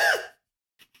shit.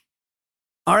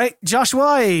 All right, Josh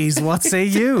Wise, what say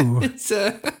you? It is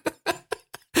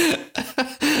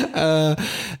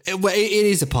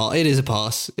a pass. It is a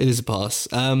pass. It is a pass.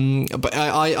 But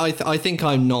I think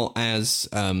I'm not as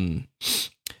I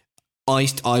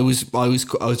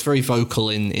was very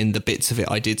vocal in the bits of it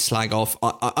I did slag off.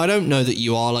 I don't know that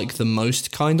you are like the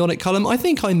most kind on it, Colm. I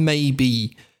think I may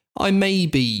be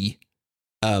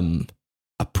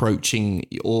approaching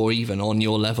or even on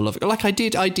your level of, like, I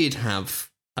did have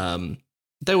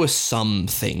there were some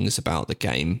things about the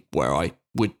game where I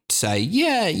would say,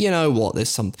 yeah, you know what, there's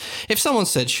some... If someone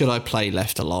said, should I play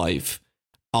Left Alive?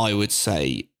 I would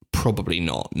say probably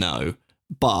not, no.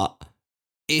 But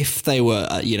if they were,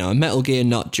 a Metal Gear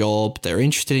nut job, they're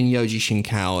interested in Yoji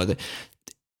Shinkawa,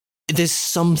 there's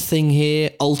something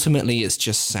here. Ultimately, it's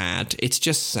just sad. It's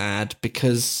just sad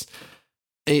because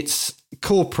it's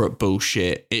corporate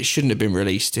bullshit. It shouldn't have been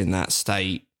released in that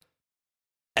state.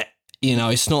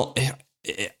 It's not,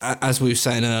 as we were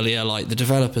saying earlier, like the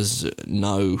developers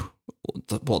know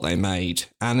what they made,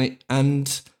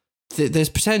 and there's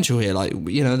potential here. Like,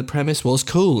 the premise was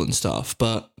cool and stuff,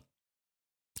 but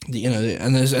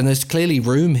and there's clearly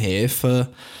room here for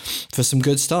some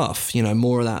good stuff.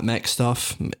 More of that mech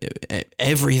stuff.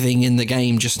 Everything in the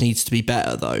game just needs to be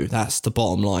better, though. That's the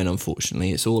bottom line.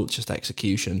 Unfortunately, it's all just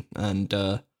execution, and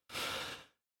it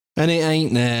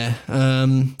ain't there.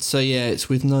 So yeah, it's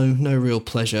with no real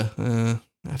pleasure. I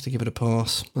have to give it a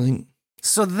pass, I think.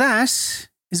 So that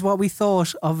is what we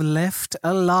thought of Left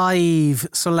Alive.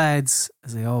 So lads,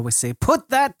 as I always say, put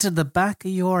that to the back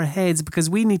of your heads, because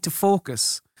we need to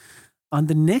focus on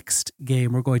the next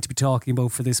game we're going to be talking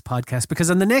about for this podcast.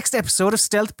 Because on the next episode of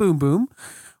Stealth Boom Boom,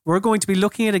 we're going to be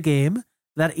looking at a game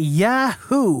that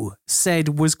Yahoo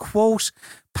said was, quote,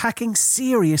 packing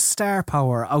serious star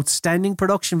power, outstanding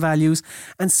production values,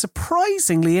 and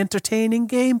surprisingly entertaining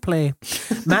gameplay.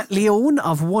 Matt Leone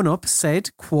of 1UP said,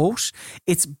 quote,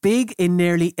 it's big in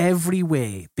nearly every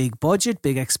way. Big budget,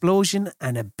 big explosion,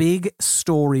 and a big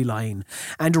storyline.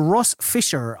 And Russ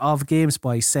Fisher of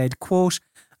GameSpy said, quote,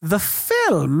 the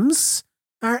films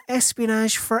are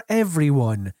espionage for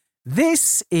everyone.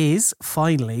 This is,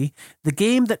 finally, the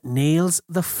game that nails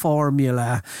the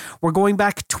formula. We're going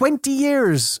back 20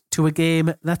 years to a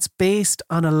game that's based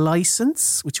on a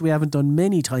license, which we haven't done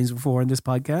many times before in this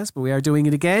podcast, but we are doing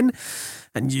it again.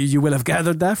 And you will have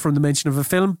gathered that from the mention of a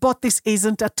film, but this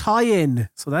isn't a tie-in,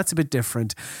 so that's a bit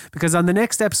different. Because on the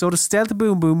next episode of Stealth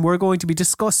Boom Boom, we're going to be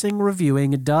discussing,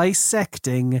 reviewing,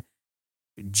 dissecting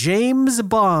James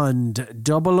Bond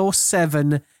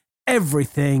 007,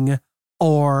 Everything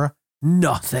or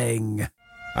Nothing.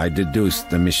 I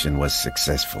deduced the mission was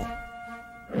successful.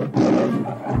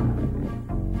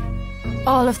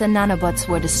 All of the nanobots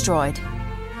were destroyed,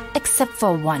 except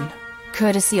for one,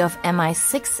 courtesy of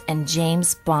MI6 and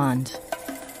James Bond.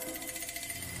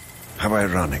 How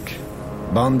ironic.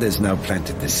 Bond has now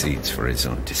planted the seeds for his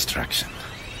own destruction.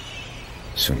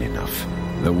 Soon enough,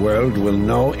 the world will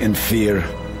know and fear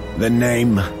the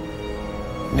name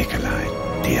Nikolai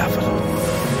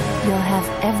Diavolo. You'll have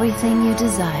everything you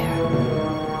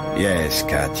desire. Yes,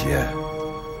 Katya.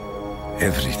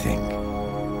 Everything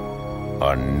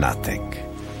or nothing.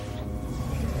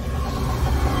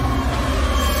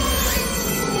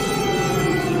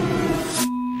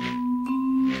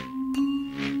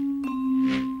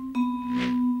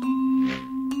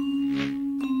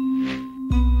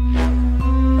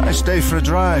 Nice day for a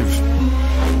drive.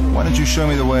 Why don't you show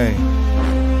me the way?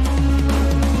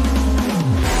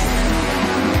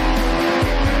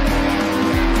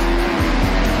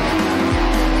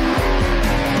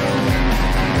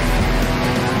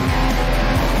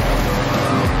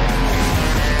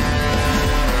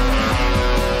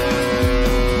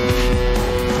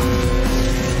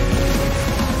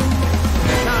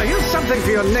 For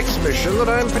your next mission that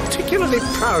I'm particularly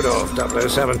proud of,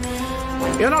 007.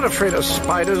 You're not afraid of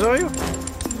spiders, are you?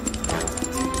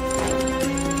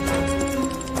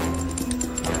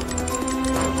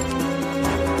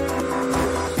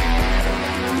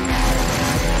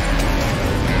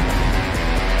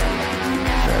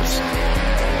 First,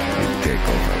 we take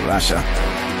over Russia.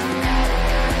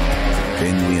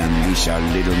 Then we unleash our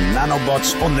little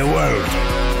nanobots on the world.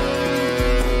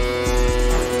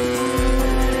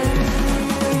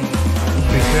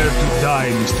 Prepare to die,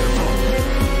 Mr.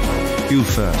 Bond. You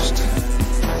first.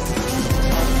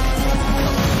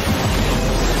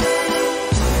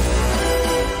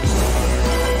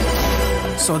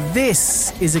 So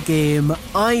this is a game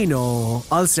I know,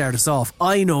 I'll start us off,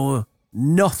 I know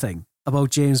nothing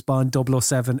about James Bond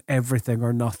 007, Everything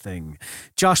or Nothing.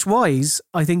 Josh Wise,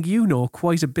 I think you know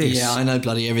quite a bit. Yeah, I know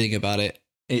bloody everything about it.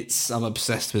 I'm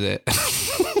obsessed with it.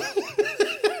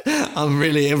 I'm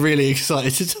really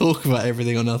excited to talk about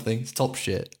Everything or Nothing. It's top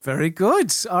shit. Very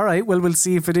good. All right. Well, we'll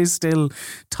see if it is still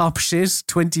top shit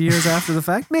 20 years after the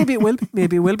fact. Maybe it will be.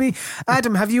 Maybe it will be.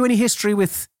 Adam, have you any history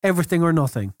with Everything or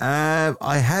Nothing?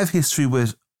 I have history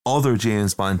with other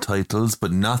James Bond titles,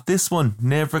 but not this one.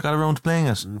 Never got around to playing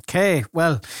it. Okay,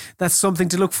 well, that's something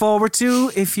to look forward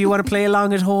to if you want to play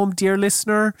along at home, dear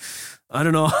listener. I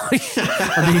don't know.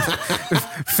 I mean,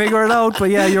 figure it out. But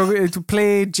yeah, you're to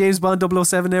play James Bond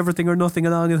 007 Everything or Nothing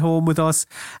along at home with us,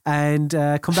 and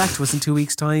come back to us in 2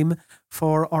 weeks' time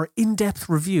for our in-depth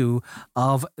review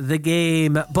of the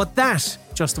game. But that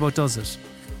just about does it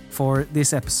for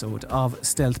this episode of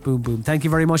Stealth Boom Boom. Thank you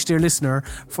very much, dear listener,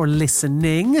 for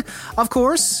listening. Of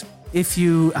course, if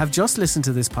you have just listened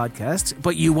to this podcast,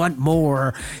 but you want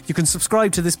more, you can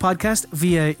subscribe to this podcast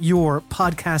via your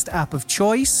podcast app of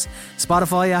choice.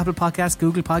 Spotify, Apple Podcasts,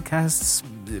 Google Podcasts,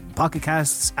 Pocket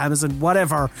Casts, Amazon,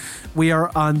 whatever. We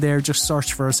are on there. Just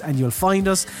search for us and you'll find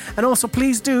us. And also,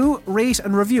 please do rate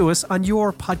and review us on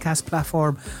your podcast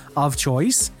platform of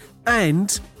choice.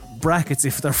 And brackets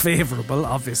if they're favourable,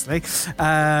 obviously.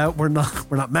 We're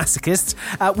not masochists.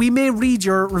 We may read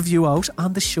your review out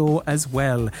on the show as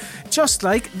well. Just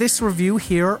like this review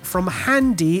here from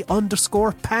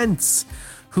Handy_Pants,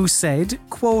 who said,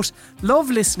 quote, love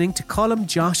listening to Colm,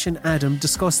 Josh and Adam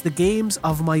discuss the games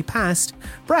of my past,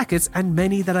 brackets, and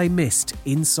many that I missed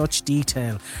in such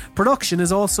detail. Production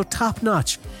is also top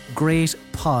notch. Great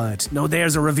pod. Now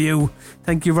there's a review.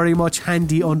 Thank you very much,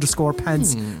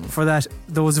 Handy_Pants, for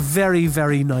those very,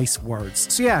 very nice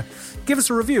words. So yeah, give us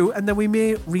a review and then we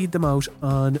may read them out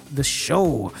on the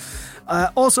show.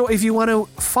 Also, if you want to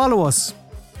follow us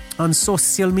on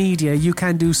social media, you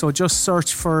can do so. Just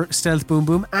search for Stealth Boom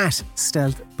Boom at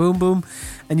Stealth Boom Boom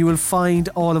and you will find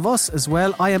all of us as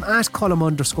well. I am at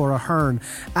Colm_Ahern.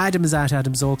 Adam is at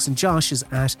Adams Oaks and Josh is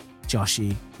at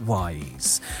Joshy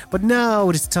Wise. But now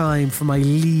it is time for my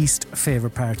least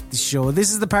favourite part of the show.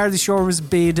 This is the part of the show where we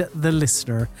bid the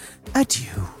listener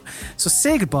adieu. So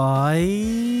say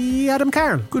goodbye, Adam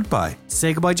Carroll. Goodbye.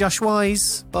 Say goodbye, Josh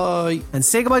Wise. Bye. And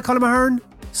say goodbye, Colm Ahern.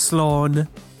 Slán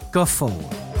go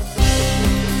fómhair.